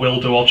I go, I will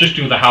do. I'll just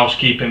do the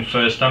housekeeping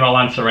first, then I'll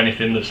answer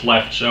anything that's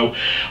left. So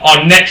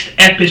our next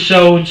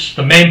episodes,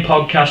 the main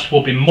podcast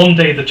will be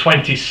Monday the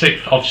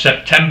 26th of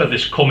September,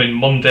 this coming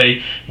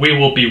Monday. We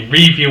will be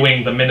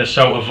reviewing the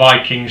Minnesota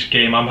Vikings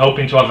game. I'm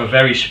hoping to have a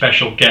very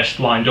special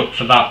guest lined up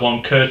for that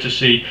one,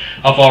 courtesy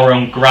of our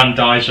own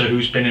Grandizer,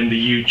 who's been in the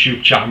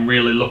YouTube chat. I'm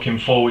really looking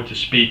forward to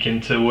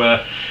speaking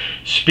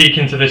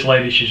to this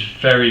lady. She's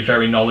very,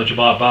 very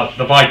knowledgeable about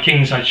the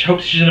Vikings. I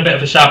hope she's in a bit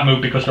of a sad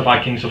mood because the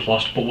Vikings have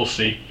lost, but we'll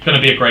see. It's going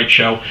to be a great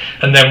show.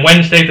 And then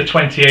Wednesday the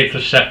 28th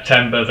of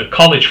September, the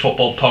College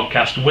Football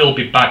Podcast will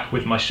be back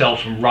with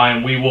myself and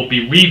Ryan. We will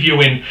be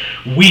reviewing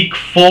week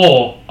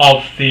 4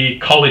 of the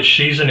college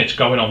season. It's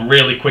going on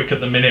really quick at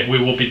the minute. We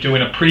will be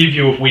doing a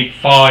preview of week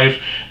 5,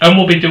 and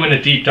we'll be doing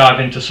a deep dive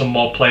into some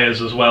more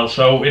players as well.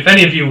 So if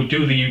any of you who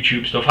do the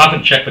YouTube stuff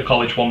haven't checked the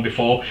college one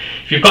before,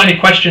 if you've got any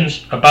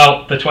questions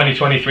about the 20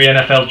 2023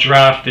 NFL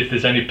Draft. If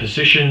there's any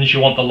positions you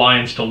want the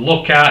Lions to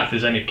look at, if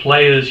there's any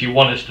players you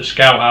want us to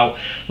scout out,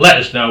 let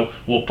us know.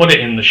 We'll put it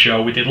in the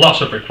show. We did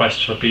lots of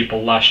requests for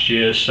people last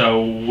year,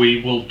 so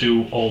we will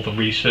do all the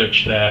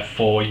research there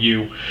for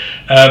you.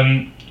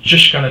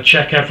 Just going to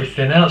check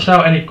everything else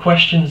out. Any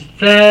questions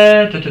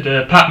there?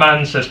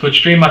 Patman says, good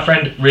stream, my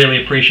friend.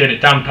 Really appreciate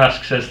it. Dan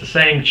Pask says the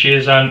same.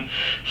 Cheers, Ant.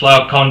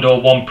 Flower Condor,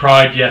 One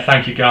Pride. Yeah,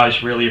 thank you,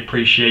 guys. Really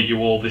appreciate you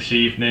all this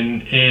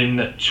evening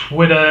in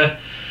Twitter,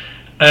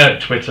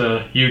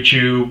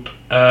 YouTube.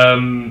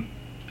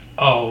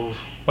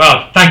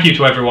 Well, thank you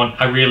to everyone.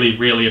 I really,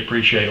 really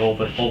appreciate all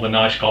the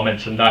nice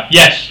comments and that.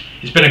 Yes,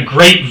 it's been a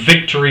great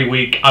victory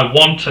week. I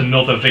want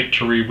another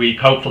victory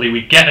week. Hopefully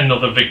we get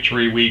another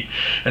victory week,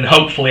 and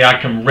hopefully I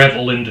can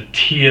revel in the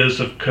tears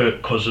of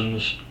Kirk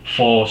Cousins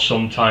for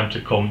some time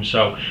to come.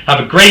 So have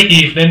a great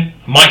evening.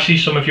 I might see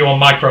some of you on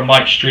Micro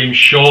Mike stream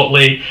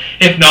shortly.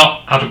 If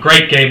not, have a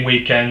great game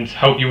weekend.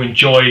 Hope you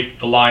enjoy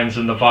the Lions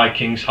and the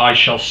Vikings. I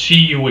shall see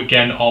you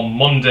again on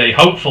Monday,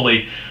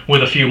 hopefully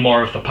with a few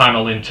more of the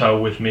panel in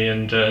tow with me.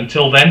 And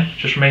until then,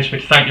 just remains for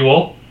me to thank you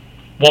all.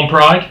 One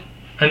Pride,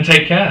 and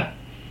take care.